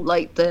all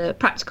like the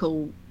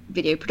practical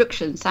video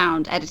production,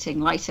 sound,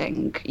 editing,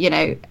 lighting, you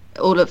know,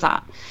 all of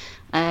that.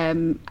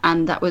 And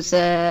that was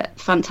a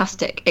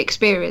fantastic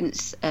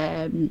experience.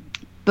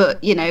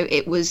 But, you know,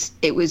 it was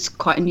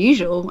quite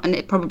unusual, and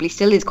it probably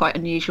still is quite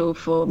unusual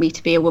for me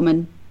to be a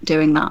woman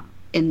doing that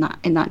in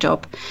that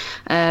job.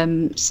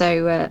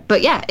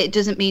 But yeah, it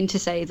doesn't mean to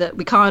say that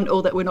we can't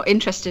or that we're not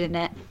interested in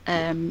it.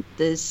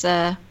 There's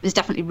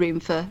definitely room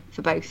for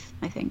both,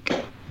 I think.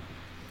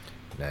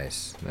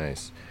 Nice.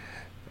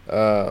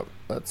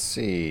 Let's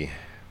see.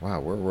 Wow,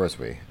 where was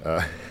we?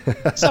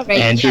 Sorry,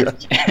 Andrew.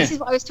 this is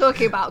what I was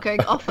talking about, going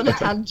off on a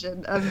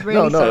tangent. I'm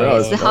really sorry.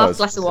 It's a half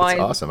glass of wine.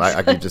 It's awesome.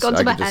 I could just, gone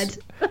to my head.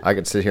 I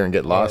could sit here and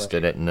get lost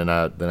in it, and then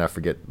I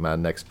forget my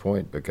next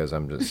point because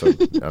I'm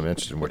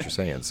interested in what you're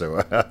saying.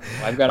 So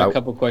I've got a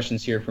couple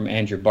questions here from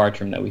Andrew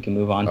Bartram that we can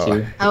move on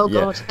to. Oh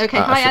God. Okay.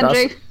 Hi,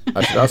 Andrew.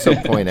 I should also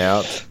point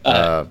out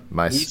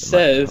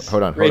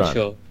hold on,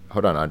 Rachel.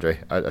 Hold on, Andre.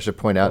 I should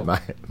point out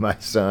my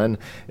son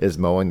is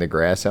mowing the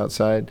grass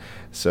outside,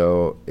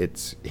 so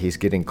he's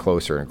getting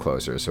closer and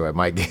closer. So it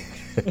might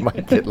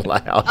get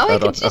loud. Oh, I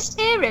can just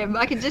hear him.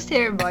 Mike.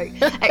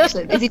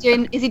 Excellent. Is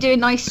he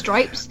doing nice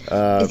stripes?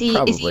 Is he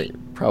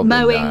probably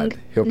mowing not.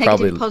 He'll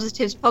Negative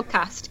Positives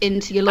podcast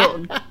into your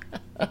lawn?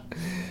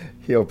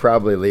 He'll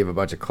probably leave a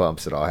bunch of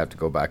clumps that I'll have to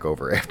go back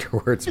over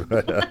afterwards.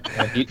 But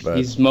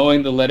he's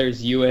mowing the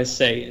letters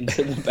USA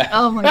into the back.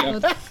 Oh my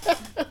God.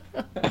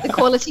 The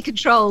quality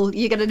control,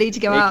 you're going to need to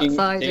go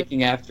outside.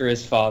 Taking after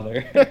his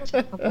father.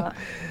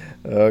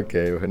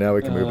 Okay, well, now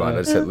we can move on.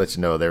 I just let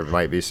you know there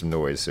might be some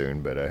noise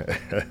soon, but...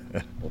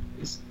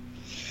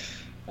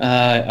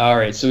 all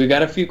right, so we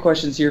got a few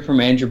questions here from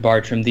Andrew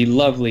Bartram, the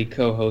lovely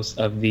co-host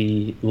of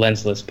the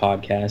Lensless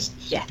podcast,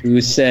 who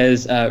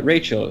says,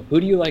 Rachel, who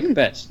do you like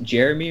best,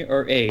 Jeremy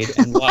or Aid,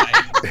 and why?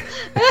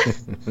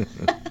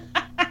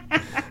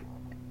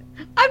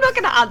 I'm not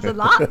going to answer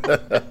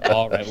that.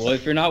 All right, well,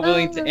 if you're not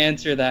willing to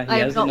answer that, he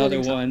has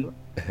another one.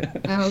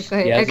 Oh,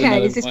 great. He has Okay,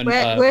 another is this one,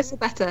 worse or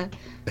better?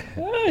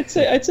 I'd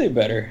say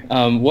better.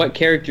 What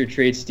character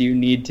traits do you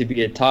need to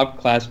be a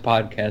top-class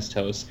podcast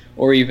host,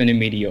 or even a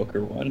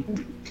mediocre one?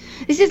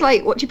 This is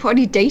like what you put on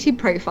your dating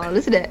profile,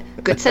 isn't it?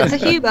 Good sense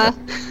of humour,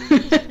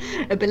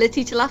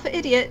 ability to laugh at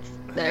idiots.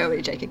 No, I'm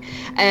really joking.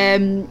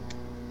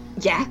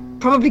 Yeah,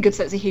 probably good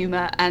sense of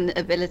humour and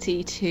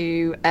ability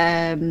to.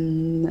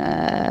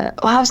 Well,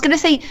 I was going to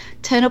say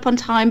turn up on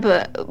time,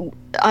 but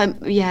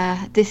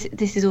yeah, this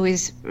is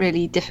always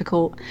really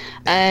difficult.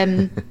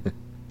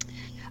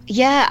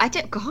 Yeah, I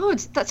don't. God,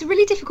 that's a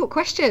really difficult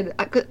question.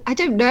 I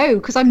don't know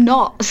because I'm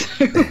not.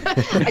 So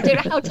I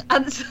don't know how to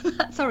answer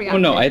that. Sorry. Oh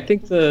no, I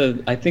think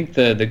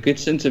the good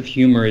sense of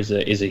humor is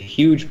a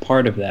huge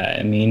part of that.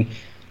 I mean,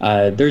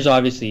 there's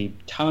obviously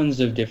tons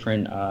of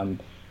different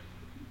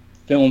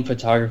film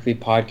photography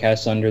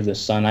podcasts under the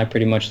sun. I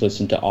pretty much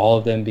listen to all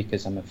of them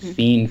because I'm a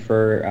fiend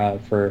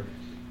for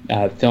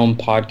film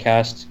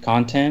podcast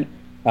content.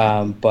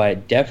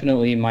 But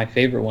definitely my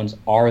favorite ones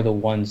are the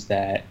ones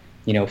that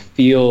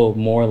feel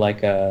more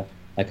like a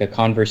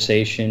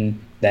conversation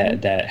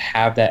that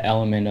have that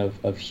element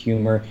of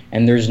humor,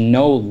 and there's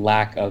no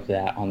lack of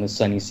that on the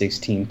Sunny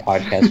 16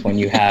 podcast when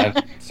you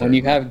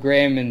have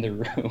Graham in the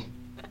room.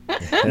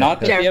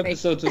 Not that the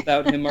episodes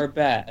without him are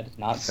bad,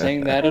 not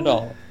saying that at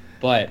all,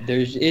 but there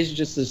is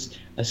just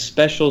a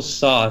special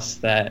sauce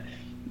that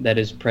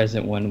is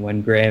present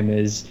when Graham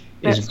is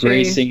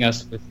gracing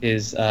us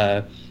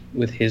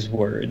with his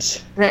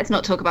words. Let's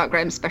not talk about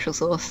Graham's special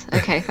sauce.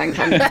 Okay, thanks.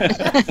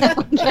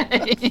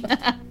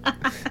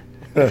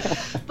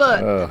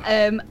 But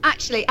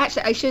actually,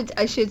 I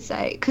should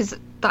say, because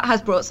that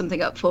has brought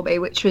something up for me,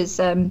 which was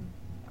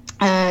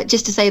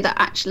just to say that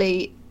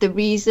actually the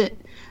reason,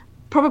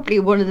 probably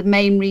one of the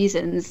main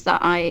reasons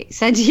that I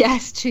said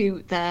yes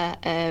to their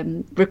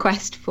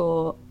request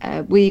for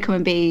will you come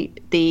and be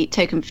the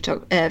token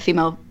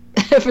female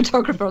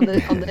photographer on the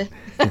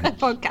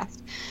podcast.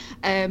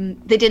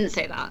 They didn't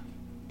say that,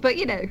 but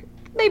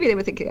maybe they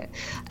were thinking it.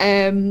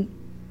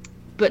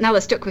 But now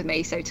they're stuck with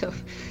me, so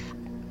tough.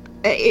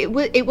 It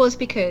was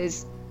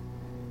because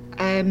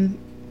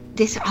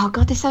this. Oh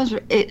God,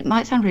 it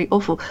might sound really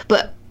awful,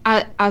 but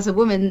as a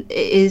woman,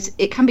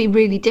 it can be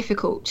really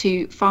difficult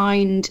to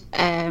find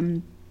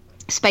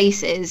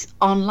spaces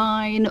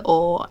online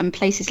or in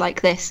places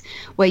like this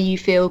where you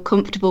feel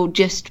comfortable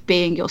just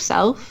being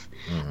yourself.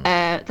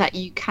 That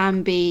you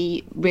can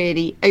be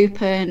really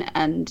open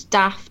and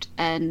daft,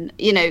 and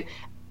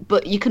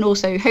but you can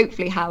also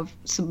hopefully have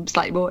some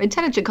slightly more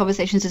intelligent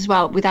conversations as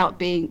well without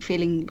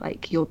feeling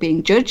like you're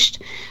being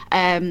judged.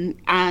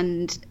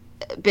 And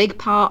a big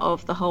part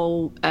of the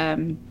whole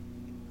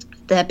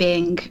there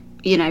being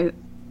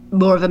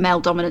more of a male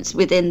dominance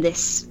within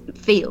this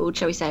field,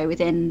 shall we say,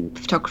 within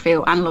photography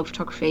or analog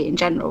photography in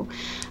general.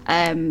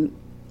 I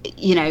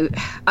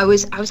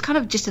was kind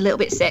of just a little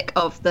bit sick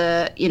of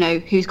the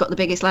who's got the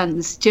biggest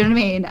lens, do you know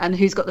what I mean, and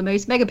who's got the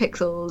most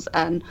megapixels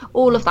and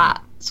all of that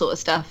sort of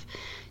stuff.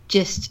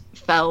 Just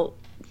felt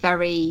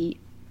very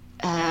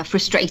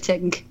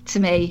frustrating to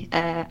me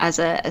as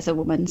a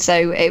woman.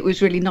 So it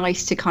was really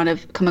nice to kind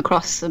of come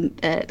across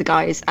the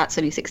guys at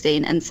Sunny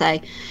 16 and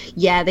say,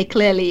 yeah, they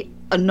clearly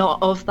are not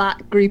of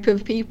that group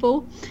of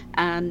people,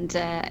 and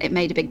it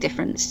made a big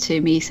difference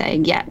to me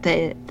saying, yeah,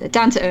 they're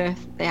down to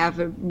earth, they have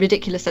a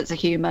ridiculous sense of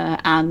humour,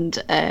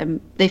 and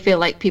they feel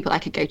like people I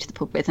could go to the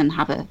pub with and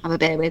have a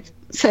beer with.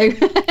 So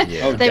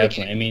yeah. Oh,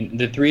 definitely. I mean,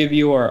 the three of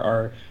you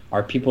are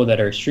people that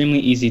are extremely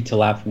easy to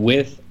laugh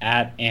with,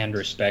 at, and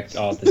respect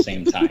all at the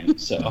same time.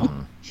 So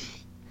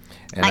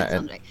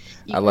and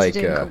I like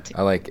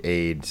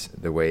Aid's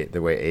the way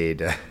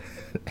Aid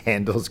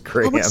handles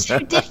Graham. We're so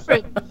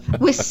different.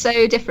 We're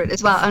so different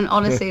as well, and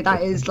honestly,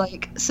 that is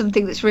like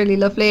something that's really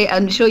lovely.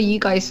 I'm sure you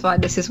guys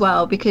find this as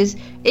well, because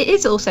it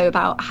is also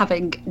about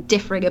having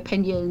differing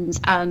opinions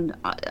and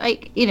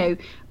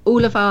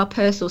all of our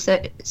personal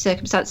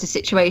circumstances,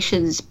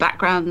 situations,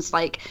 backgrounds,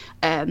 like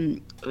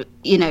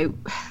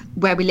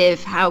where we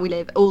live, how we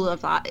live, all of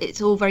that. It's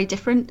all very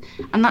different,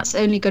 and that's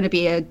only going to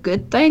be a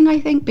good thing, I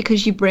think,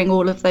 because you bring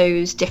all of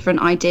those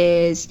different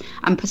ideas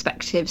and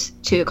perspectives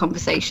to a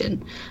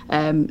conversation.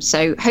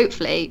 So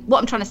hopefully, what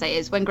I'm trying to say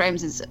is, when Graham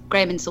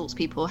insults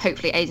people,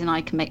 hopefully Aid and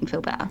I can make them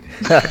feel better.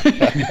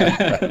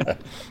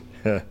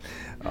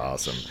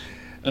 Awesome.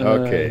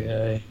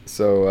 Okay,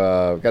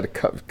 so we've got a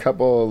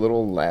couple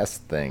little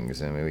last things,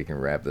 and maybe we can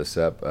wrap this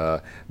up.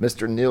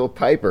 Mr. Neil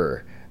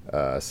Piper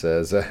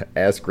says,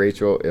 ask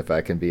Rachel if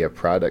I can be a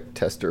product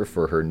tester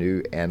for her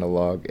new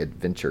analog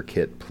adventure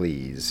kit,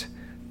 please.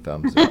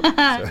 Thumbs up.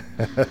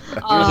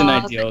 Here's an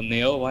ideal,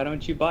 Neil. Why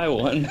don't you buy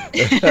one?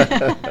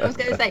 I was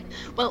going to say,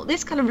 well,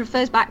 this kind of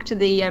refers back to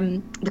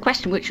the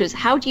question, which was,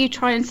 how do you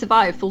try and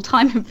survive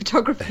full-time in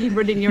photography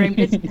running your own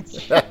business?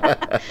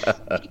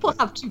 People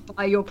have to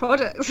buy your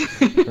products.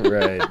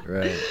 Right.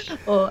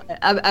 Or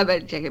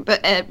I'm joking,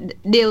 but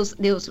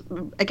Neil's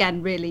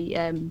again really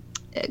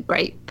a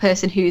great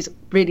person who's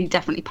really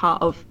definitely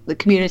part of the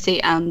community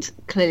and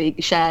clearly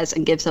shares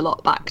and gives a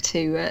lot back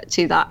to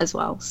that as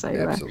well. So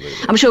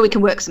I'm sure we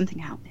can work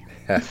something out.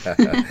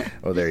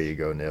 Well, there you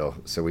go, Neil.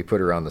 So we put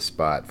her on the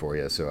spot for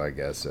you. So I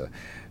guess, and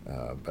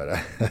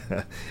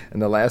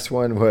the last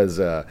one was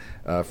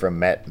from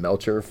Matt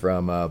Melcher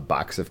from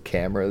Box of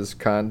Cameras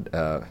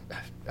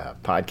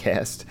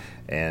podcast,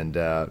 and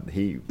I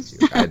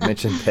had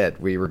mentioned that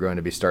we were going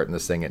to be starting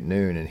this thing at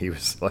noon, and he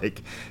was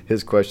like,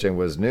 his question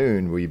was,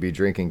 noon, will you be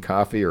drinking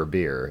coffee or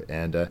beer?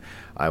 And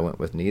I went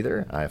with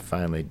neither. I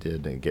finally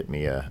did get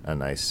me a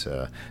nice,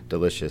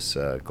 delicious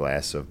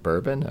glass of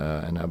bourbon,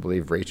 and I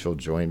believe Rachel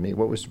joined me.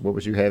 What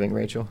was you having,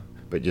 Rachel?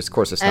 But just, of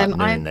course, it's not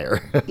noon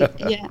there.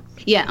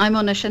 yeah, I'm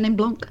on a Chenin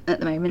Blanc at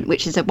the moment,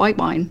 which is a white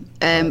wine.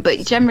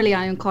 But generally,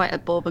 I am quite a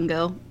bourbon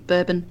girl.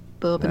 Bourbon,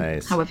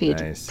 nice, however you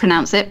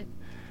pronounce it.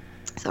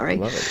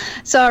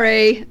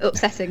 Sorry,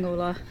 upsetting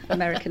all our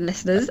American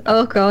listeners.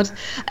 Oh God,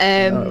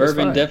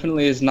 bourbon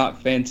definitely is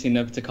not fancy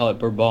enough to call it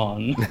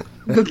bourbon.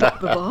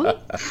 Bourbon?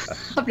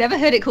 I've never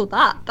heard it called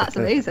that. That's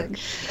amazing.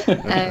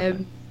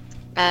 I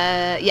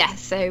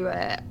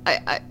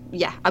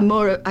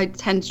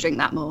tend to drink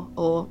that more,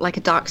 or like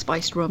a dark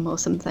spiced rum or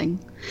something.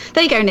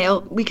 There you go,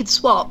 Neil. We could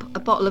swap a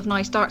bottle of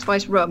nice dark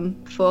spiced rum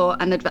for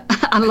an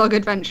Analog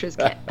Adventurers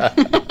kit.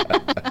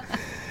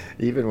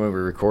 Even when we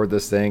record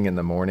this thing in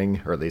the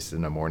morning, or at least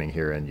in the morning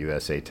here in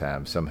USA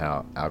time,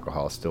 somehow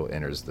alcohol still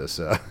enters this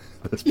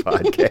this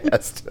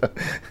podcast.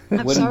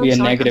 It wouldn't be a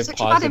negative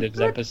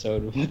positives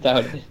episode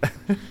without it.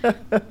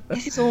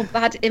 This is all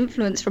bad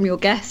influence from your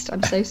guest.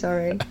 I'm so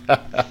sorry.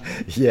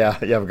 Yeah,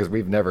 because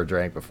we've never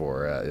drank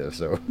before,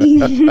 so.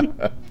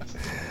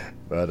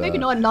 But, maybe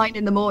not at 9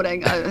 in the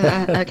morning.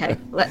 Okay,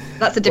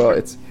 that's a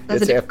different.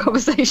 That's a different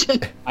conversation.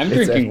 I'm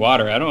drinking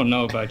water. I don't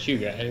know about you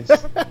guys.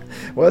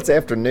 Well, it's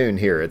afternoon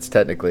here. It's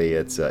technically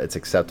it's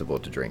acceptable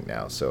to drink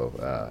now. So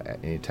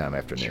anytime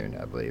afternoon,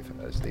 I believe,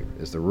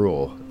 is the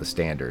rule, the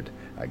standard,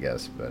 I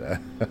guess. But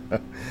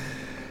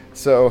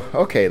so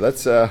okay,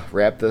 let's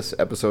wrap this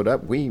episode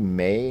up. We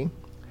may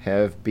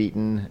have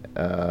beaten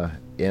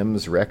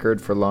M's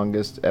record for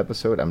longest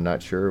episode. I'm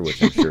not sure,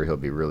 which I'm sure he'll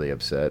be really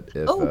upset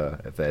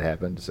if that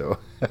happened. So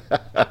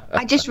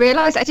I just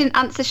realised I didn't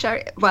answer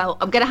Sherry. Well,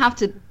 I'm going to have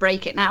to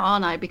break it now,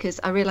 aren't I? Because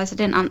I realised I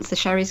didn't answer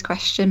Sherry's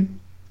question,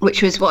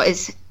 which was, what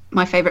is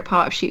my favourite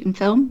part of shooting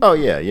film? Oh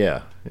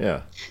yeah.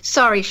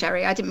 Sorry,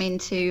 Sherry, I didn't mean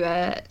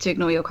to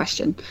ignore your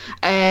question.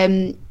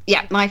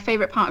 My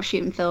favourite part of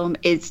shooting film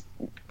is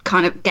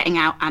kind of getting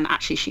out and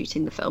actually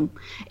shooting the film.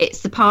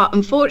 It's the part,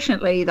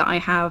 unfortunately, that I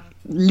have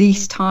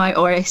least time,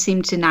 or I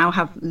seem to now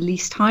have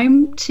least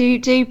time to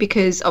do,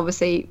 because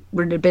obviously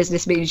running a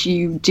business means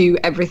you do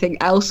everything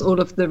else, all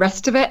of the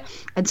rest of it,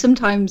 and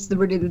sometimes the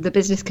running of the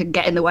business can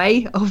get in the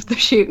way of the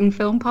shooting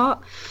film part.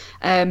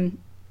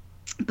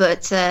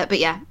 But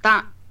yeah,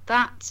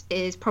 that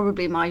is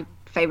probably my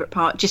favorite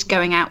part, just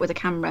going out with a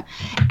camera.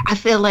 I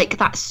feel like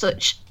that's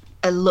such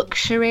a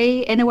luxury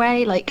in a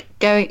way, like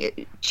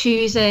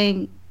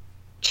choosing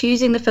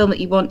the film that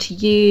you want to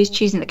use,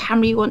 choosing the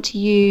camera you want to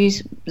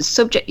use, the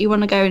subject you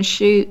want to go and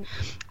shoot,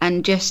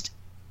 and just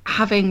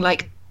having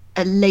like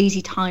a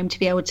lazy time to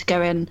be able to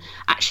go and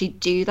actually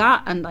do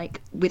that, and like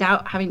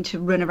without having to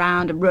run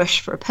around and rush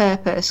for a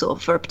purpose or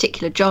for a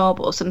particular job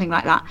or something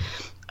like that.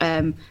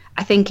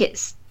 I think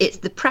it's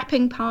the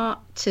prepping part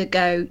to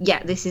go,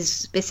 yeah, this is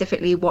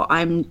specifically what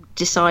I'm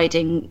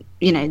deciding,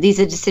 these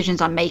are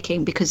decisions I'm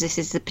making because this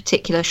is the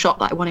particular shot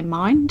that I want in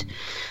mind.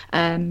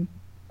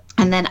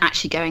 And then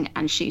actually going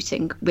and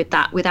shooting with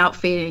that without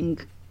feeling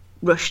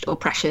rushed or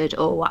pressured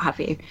or what have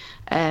you,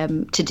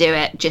 to do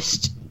it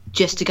just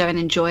to go and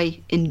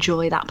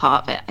enjoy that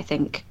part of it, I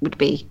think would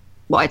be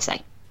what I'd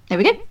say. There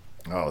we go.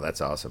 Oh,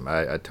 that's awesome.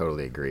 I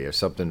totally agree. There's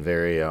something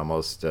very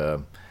almost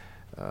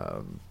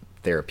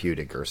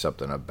therapeutic or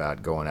something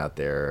about going out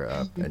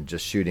there and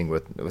just shooting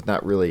with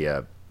not really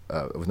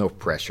with no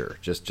pressure,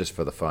 just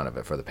for the fun of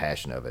it, for the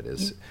passion of it.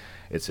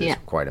 It's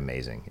quite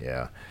amazing.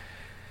 Yeah.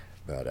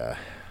 But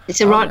it's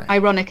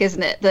ironic,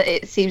 isn't it, that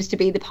it seems to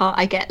be the part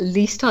I get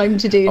least time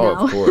to do now.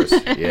 Oh, of course.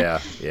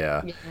 Yeah.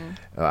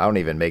 I don't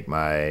even make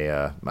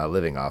my my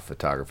living off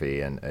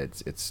photography, and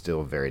it's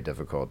still very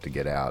difficult to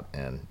get out.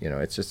 And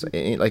it's just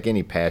like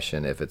any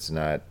passion. If it's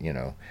not,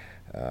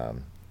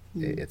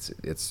 it's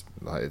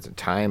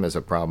time is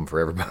a problem for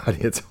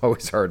everybody. It's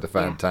always hard to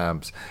find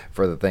times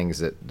for the things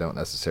that don't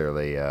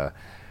necessarily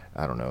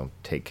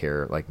take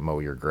care, like mow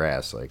your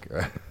grass, like,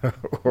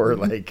 or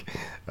like,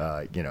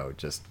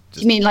 just.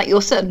 You mean like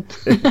your son?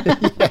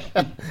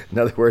 Yeah. In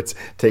other words,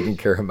 taking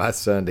care of my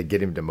son to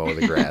get him to mow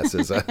the grass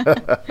is.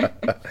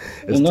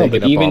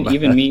 But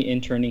even me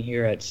interning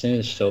here at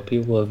Cinestill,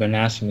 people have been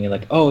asking me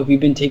like, "Oh, have you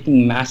been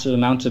taking massive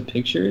amounts of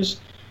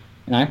pictures?"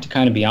 And I have to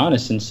kind of be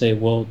honest and say,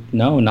 well,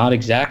 no, not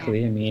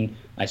exactly. I mean,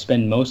 I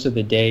spend most of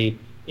the day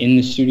in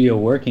the studio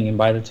working, and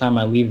by the time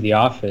I leave the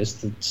office,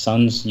 the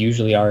sun's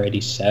usually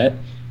already set.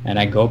 And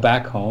I go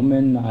back home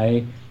and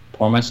I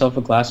pour myself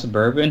a glass of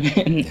bourbon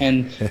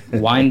and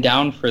wind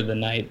down for the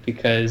night,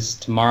 because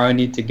tomorrow I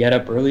need to get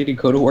up early to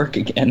go to work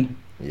again.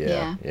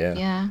 Yeah.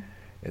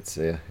 It's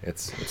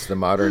the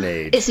modern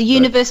age. It's a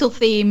universal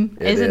theme,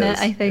 isn't it?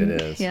 I think.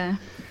 It is. Yeah.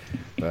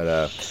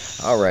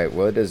 But all right.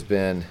 Well, it has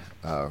been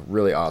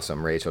really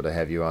awesome, Rachel, to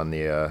have you on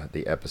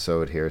the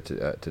episode here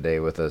today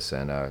with us,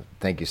 and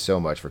thank you so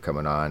much for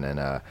coming on.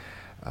 And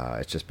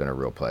it's just been a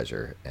real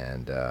pleasure.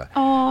 And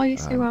you're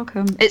so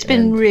welcome. It's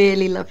been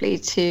really lovely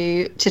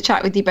to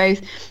chat with you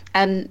both.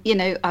 And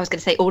I was going to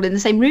say all in the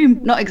same room.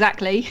 Not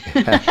exactly.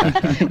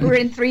 We're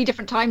in 3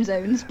 different time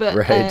zones, but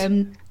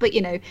right. But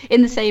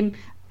in the same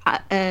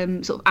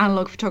sort of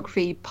analog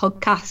photography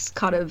podcast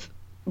kind of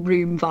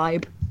room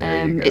vibe.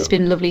 It's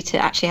been lovely to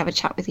actually have a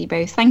chat with you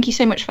both. Thank you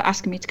so much for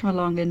asking me to come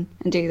along and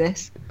do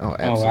this. Oh,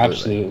 absolutely. Oh,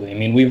 absolutely. I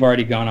mean, we've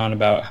already gone on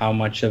about how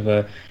much of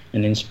an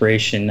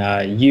inspiration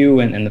you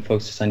and the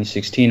folks at Sunny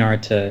 16 are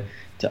to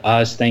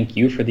us. Thank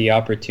you for the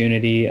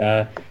opportunity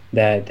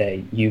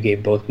that you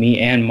gave both me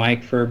and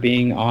Mike for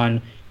being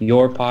on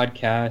your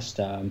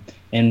podcast.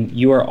 And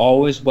you are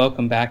always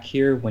welcome back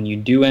here when you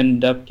do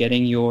end up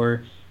getting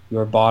your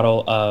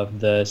bottle of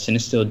the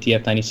Cinestill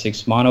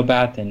DF96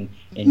 monobath and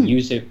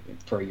use it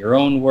for your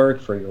own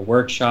work, for your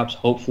workshops,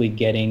 hopefully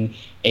getting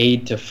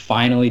aid to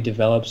finally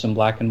develop some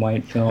black and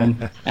white film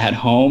at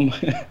home.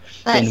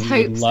 Let's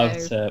we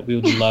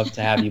would love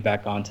to have you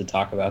back on to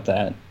talk about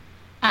that.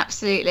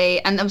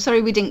 Absolutely. And I'm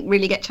sorry we didn't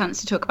really get a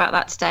chance to talk about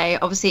that today.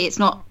 Obviously, it's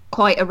not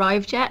quite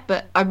arrived yet,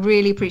 but I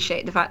really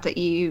appreciate the fact that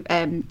you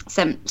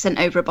sent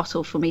over a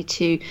bottle for me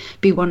to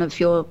be one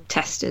of your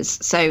testers.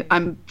 So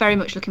I'm very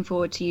much looking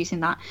forward to using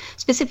that,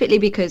 specifically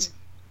because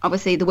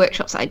obviously the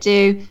workshops that I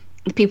do,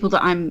 the people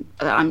that I'm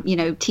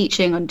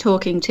teaching and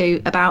talking to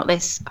about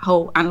this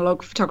whole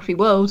analog photography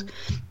world,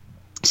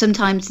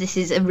 sometimes this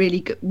is a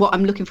really good, what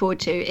I'm looking forward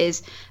to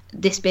is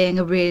this being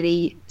a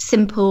really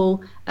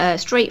simple,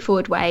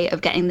 straightforward way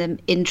of getting them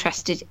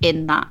interested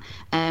in that.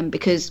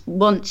 Because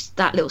once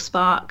that little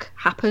spark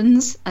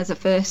happens as a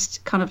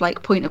first kind of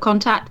like point of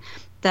contact,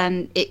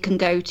 then it can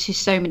go to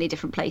so many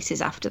different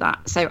places after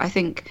that. So I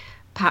think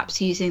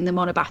perhaps using the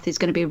monobath is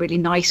going to be a really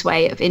nice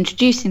way of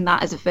introducing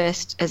that as a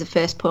first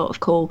port of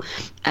call,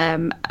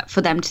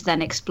 for them to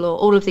then explore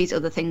all of these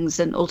other things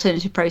and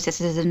alternative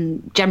processes,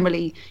 and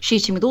generally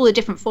shooting with all the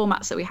different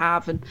formats that we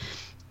have, and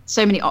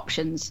so many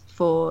options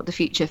for the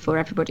future for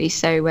everybody.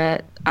 So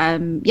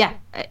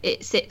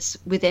it sits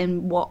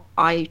within what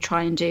I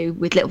try and do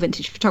with Little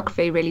Vintage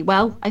Photography really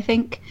well, I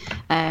think,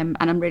 and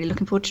I'm really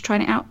looking forward to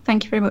trying it out.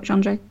 Thank you very much,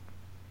 Andre.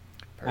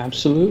 Perfect.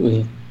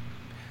 Absolutely.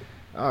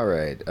 All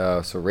right.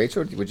 So,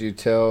 Rachel, would you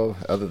tell,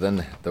 other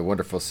than the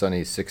wonderful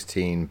Sunny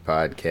 16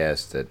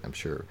 podcast that I'm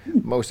sure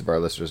most of our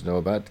listeners know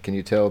about, can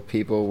you tell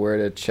people where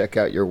to check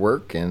out your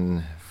work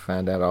and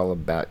find out all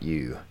about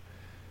you?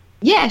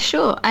 Yeah,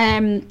 sure.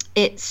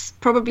 It's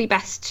probably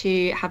best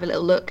to have a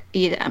little look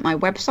either at my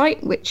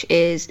website, which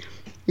is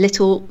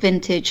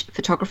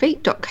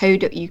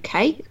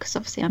littlevintagephotography.co.uk, because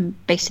obviously I'm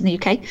based in the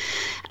UK,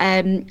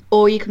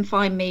 or you can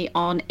find me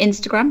on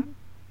Instagram,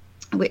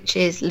 which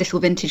is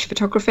Little Vintage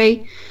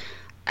Photography.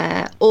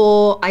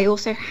 Or I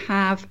also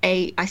have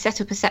I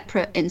set up a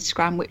separate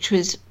Instagram, which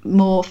was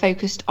more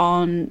focused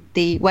on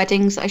the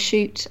weddings I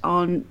shoot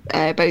on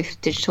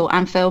both digital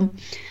and film,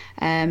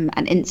 and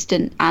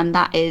instant, and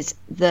that is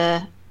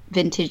the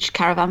Vintage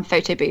Caravan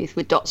Photo Booth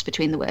with dots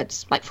between the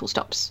words, like full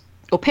stops,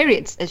 or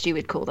periods as you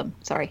would call them.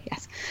 Sorry,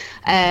 yes,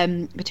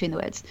 between the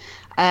words.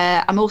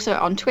 I'm also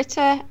on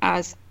Twitter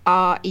as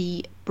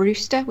RE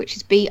Brewster, which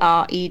is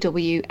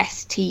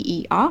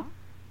BREWSTER.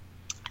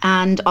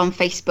 And on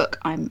Facebook,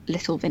 I'm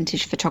Little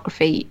Vintage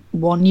Photography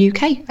 1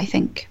 UK, I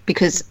think,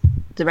 because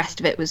the rest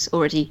of it was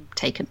already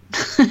taken.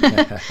 So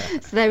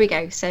there we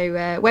go. So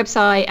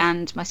website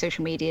and my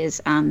social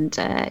medias, and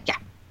it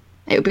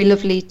would be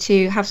lovely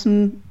to have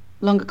some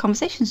longer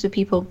conversations with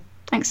people.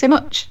 Thanks so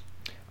much.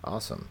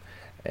 Awesome.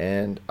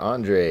 And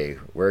Andre,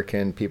 where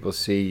can people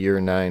see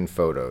your 9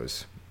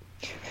 photos?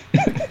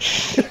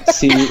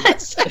 See,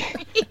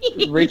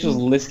 Rachel's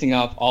listing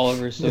off all of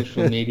her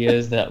social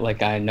medias that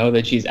I know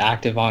that she's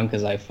active on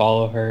because I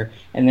follow her,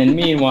 and then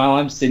meanwhile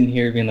I'm sitting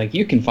here being like,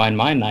 you can find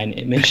my 9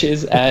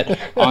 images at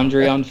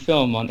Andre on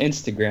Film on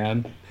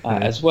Instagram,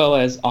 as well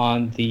as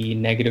on the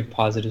Negative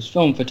Positives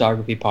Film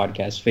Photography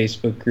Podcast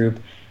Facebook group.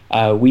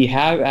 We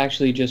have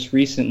actually just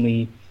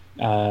recently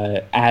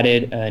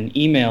added an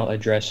email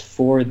address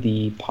for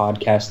the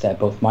podcast that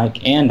both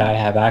Mike and I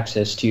have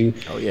access to.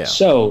 Oh, yeah.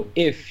 So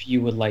if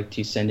you would like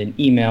to send an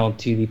email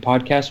to the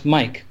podcast,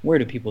 Mike, where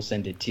do people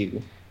send it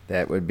to?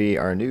 That would be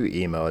our new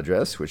email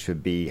address, which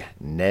would be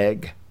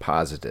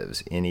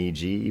negpositives,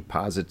 N-E-G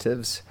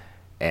positives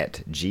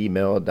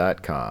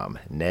 @gmail.com,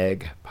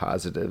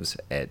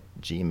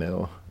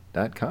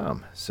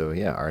 negpositives@gmail.com. So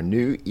yeah, our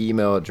new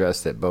email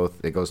address that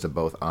goes to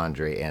both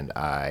Andre and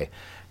I,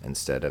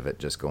 instead of it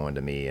just going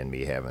to me and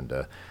me having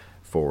to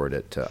forward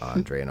it to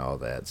Andre and all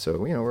that. So,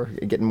 we're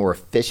getting more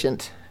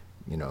efficient,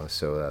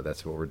 so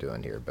that's what we're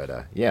doing here.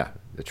 But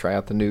try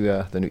out the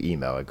new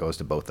email. It goes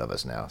to both of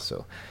us now,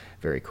 so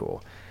very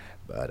cool.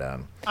 But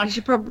I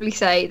should probably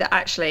say that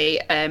actually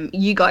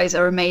you guys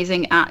are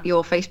amazing at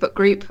your Facebook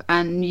group,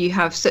 and you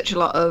have such a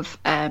lot of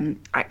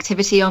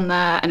activity on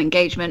there and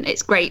engagement.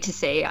 It's great to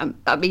see. I'm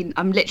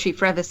literally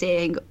forever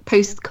seeing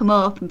posts come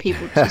up and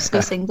people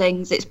discussing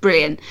things. It's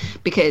brilliant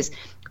because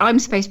I'm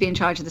supposed to be in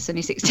charge of the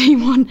Sunny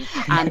 16 one,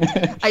 and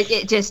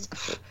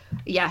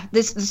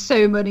there's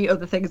so many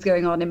other things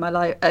going on in my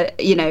life,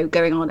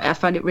 going on. I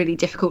find it really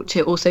difficult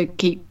to also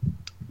keep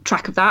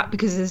track of that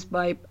because there's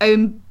my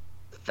own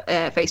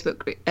Facebook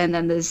group, and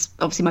then there's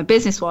obviously my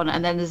business one,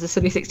 and then there's the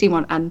Sunny 16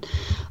 one, and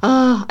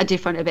I do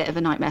find it a bit of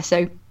a nightmare.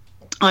 So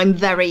I'm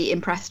very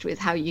impressed with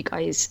how you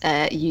guys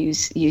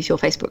use your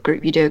Facebook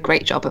group. You do a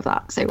great job of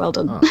that, so well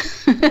done.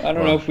 I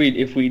don't know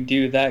if we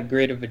do that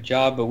great of a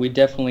job, but we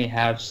definitely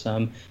have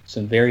some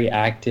very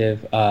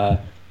active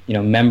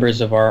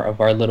members of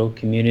our little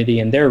community,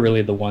 and they're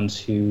really the ones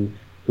who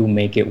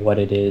make it what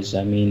it is.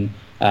 I mean,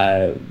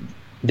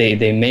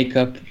 they make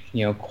up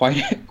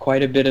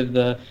quite a bit of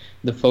the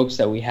folks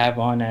that we have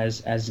on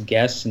as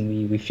guests,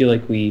 and we feel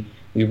like we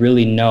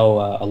really know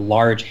a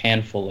large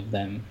handful of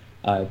them,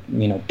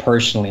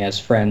 personally as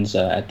friends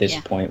at this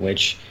point,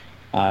 which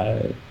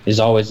is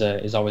always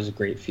a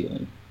great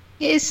feeling.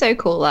 It is so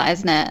cool, that,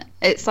 isn't it?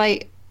 It's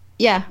like,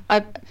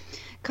 I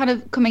kind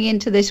of coming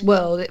into this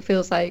world, it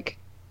feels like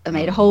I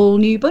made a whole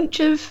new bunch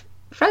of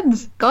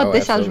friends. God,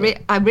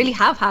 I really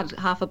have had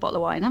half a bottle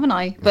of wine, haven't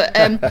I? But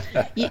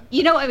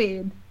you know what I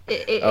mean?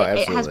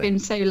 It has been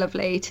so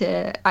lovely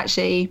to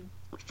actually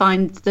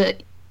find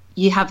that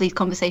you have these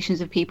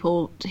conversations with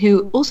people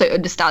who also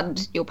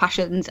understand your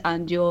passions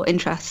and your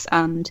interests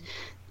and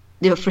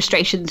your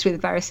frustrations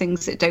with various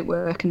things that don't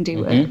work and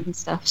do work and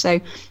stuff.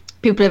 So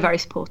people are very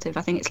supportive.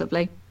 I think it's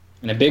lovely.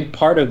 And a big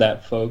part of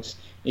that, folks,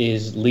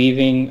 is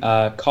leaving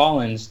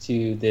call-ins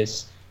to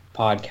this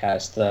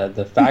podcast.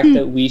 The fact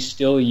that we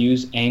still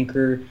use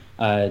Anchor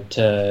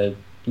to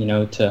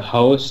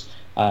host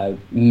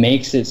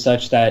makes it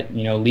such that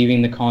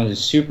leaving the call-ins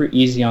is super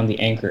easy on the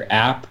Anchor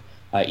app.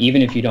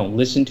 Even if you don't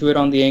listen to it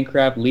on the Anchor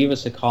app, leave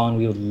us a call, and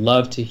we would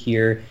love to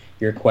hear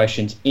your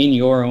questions in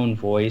your own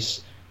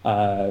voice,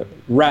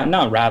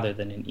 not rather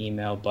than an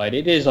email, but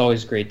it is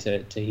always great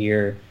to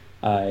hear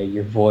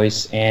your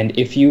voice. And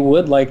if you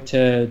would like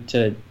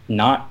to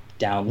not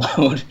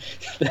download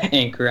the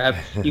Anchor app,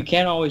 you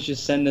can always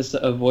just send us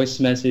a voice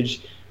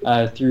message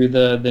through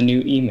the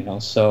new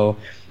email. So,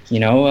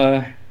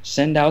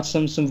 send out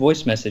some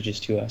voice messages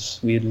to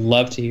us. We'd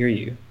love to hear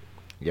you.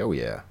 Oh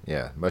yeah.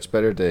 Much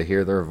better to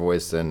hear their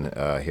voice than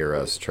hear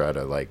us try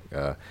to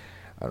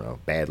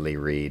badly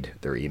read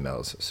their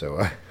emails.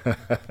 So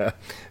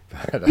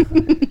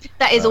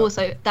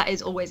that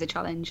is always a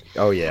challenge.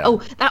 Oh yeah.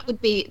 Oh, that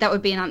would be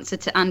an answer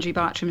to Andrew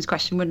Bartram's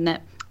question, wouldn't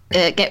it?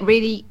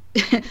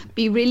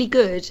 Be really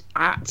good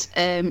at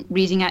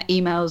reading out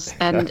emails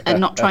and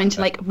not trying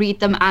to read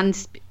them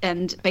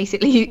and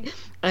basically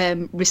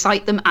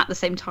recite them at the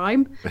same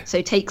time.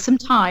 So take some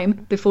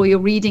time before you're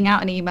reading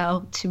out an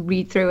email to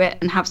read through it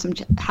and have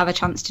a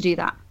chance to do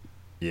that.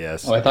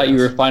 Yes. Oh, I thought you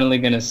were finally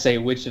going to say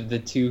which of the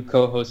two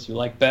co-hosts you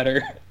like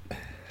better.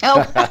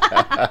 Oh,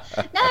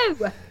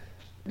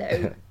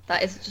 no,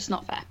 that is just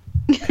not fair.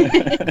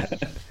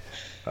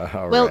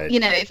 Well, right.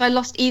 If I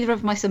lost either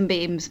of my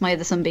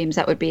other sunbeams,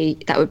 that would be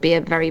a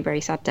very, very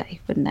sad day,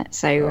 wouldn't it?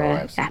 So,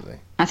 absolutely.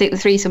 I think the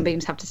three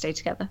sunbeams have to stay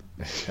together.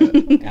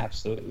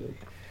 Absolutely.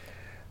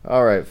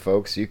 All right,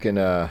 folks, you can,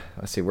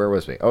 let's see, where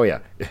was we? Oh, yeah.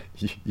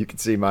 You can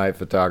see my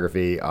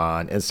photography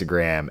on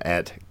Instagram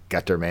at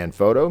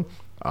GuttermanPhoto,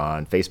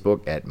 on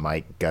Facebook at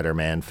Mike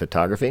Gutterman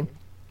Photography.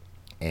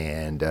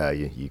 And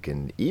you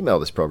can email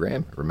this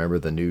program. Remember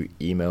the new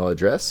email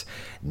address,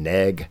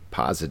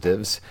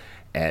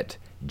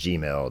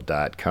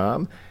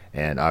 negpositives@gmail.com.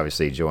 And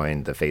obviously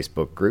join the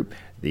Facebook group,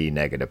 the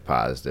Negative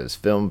Positives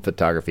Film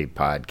Photography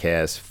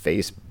Podcast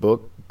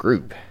Facebook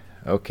group.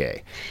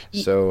 Okay,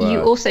 so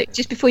you also,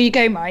 just before you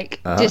go, Mike,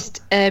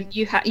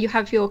 you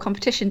have your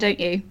competition, don't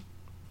you?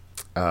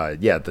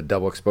 The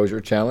double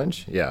exposure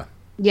challenge. Yeah.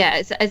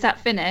 Is that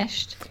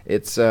finished?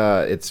 It's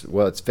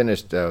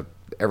finished.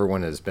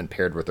 Everyone has been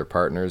paired with their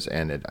partners,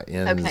 and it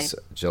ends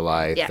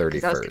July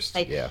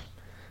 31st. Yeah.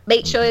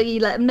 Make sure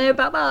you let them know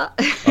about that.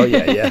 Oh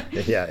yeah.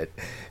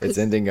 It's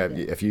ending.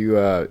 If you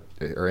are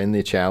in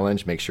the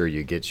challenge, make sure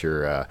you get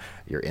your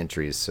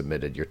entries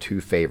submitted, your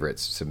two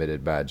favorites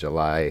submitted by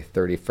July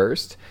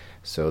 31st,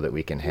 so that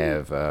we can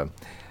have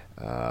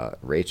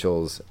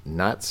Rachel's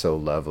not so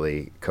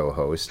lovely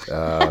co-host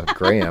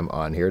Graham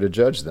on here to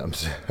judge them.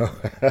 So.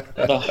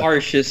 The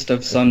harshest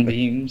of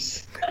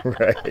sunbeams.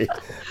 Right,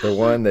 the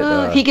one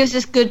that he gives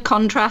us good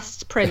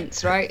contrast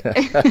prints, right?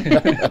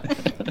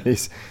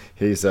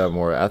 He's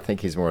more. I think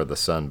he's more of the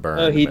sunburn.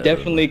 Oh, he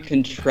definitely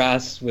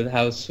contrasts with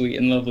how sweet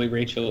and lovely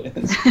Rachel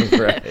is.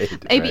 Right.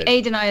 Maybe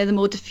Aid and I are the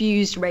more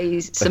diffused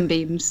rays,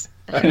 sunbeams.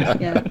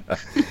 Yeah.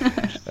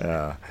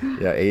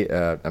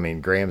 I mean,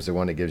 Graham's the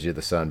one that gives you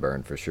the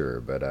sunburn for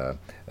sure, but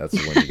that's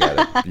the one you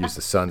got to use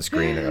the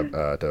sunscreen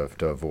to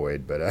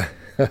avoid. But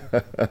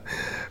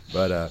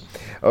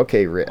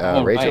okay,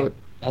 Rachel. Right.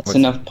 That's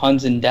enough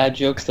puns and dad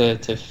jokes to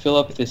fill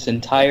up this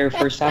entire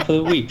first half of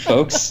the week,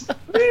 folks.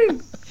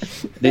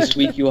 This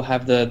week you will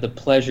have the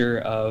pleasure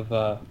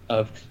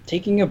of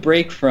taking a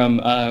break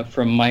from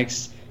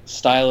Mike's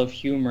style of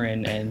humor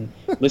and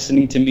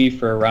listening to me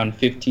for around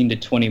 15 to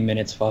 20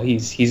 minutes while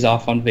he's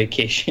off on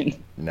vacation.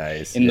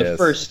 Nice. In the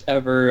first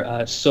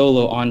ever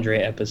solo Andre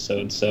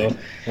episode. So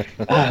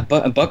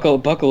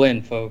buckle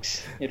in,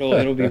 folks.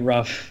 It'll be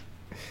rough.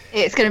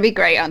 It's going to be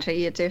great, Andre.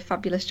 You do a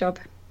fabulous job.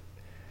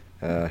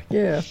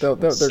 Yeah,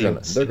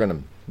 they're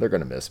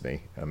gonna miss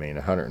me. I mean,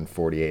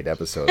 148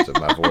 episodes of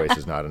my voice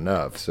is not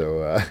enough.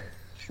 So,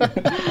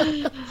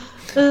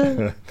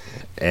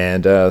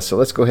 and so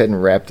let's go ahead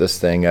and wrap this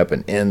thing up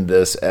and end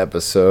this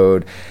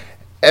episode.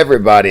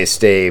 Everybody,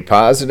 stay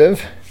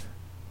positive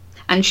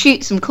and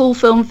shoot some cool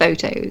film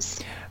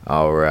photos.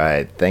 All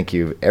right, thank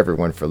you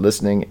everyone for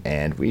listening,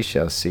 and we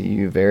shall see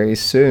you very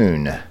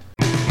soon.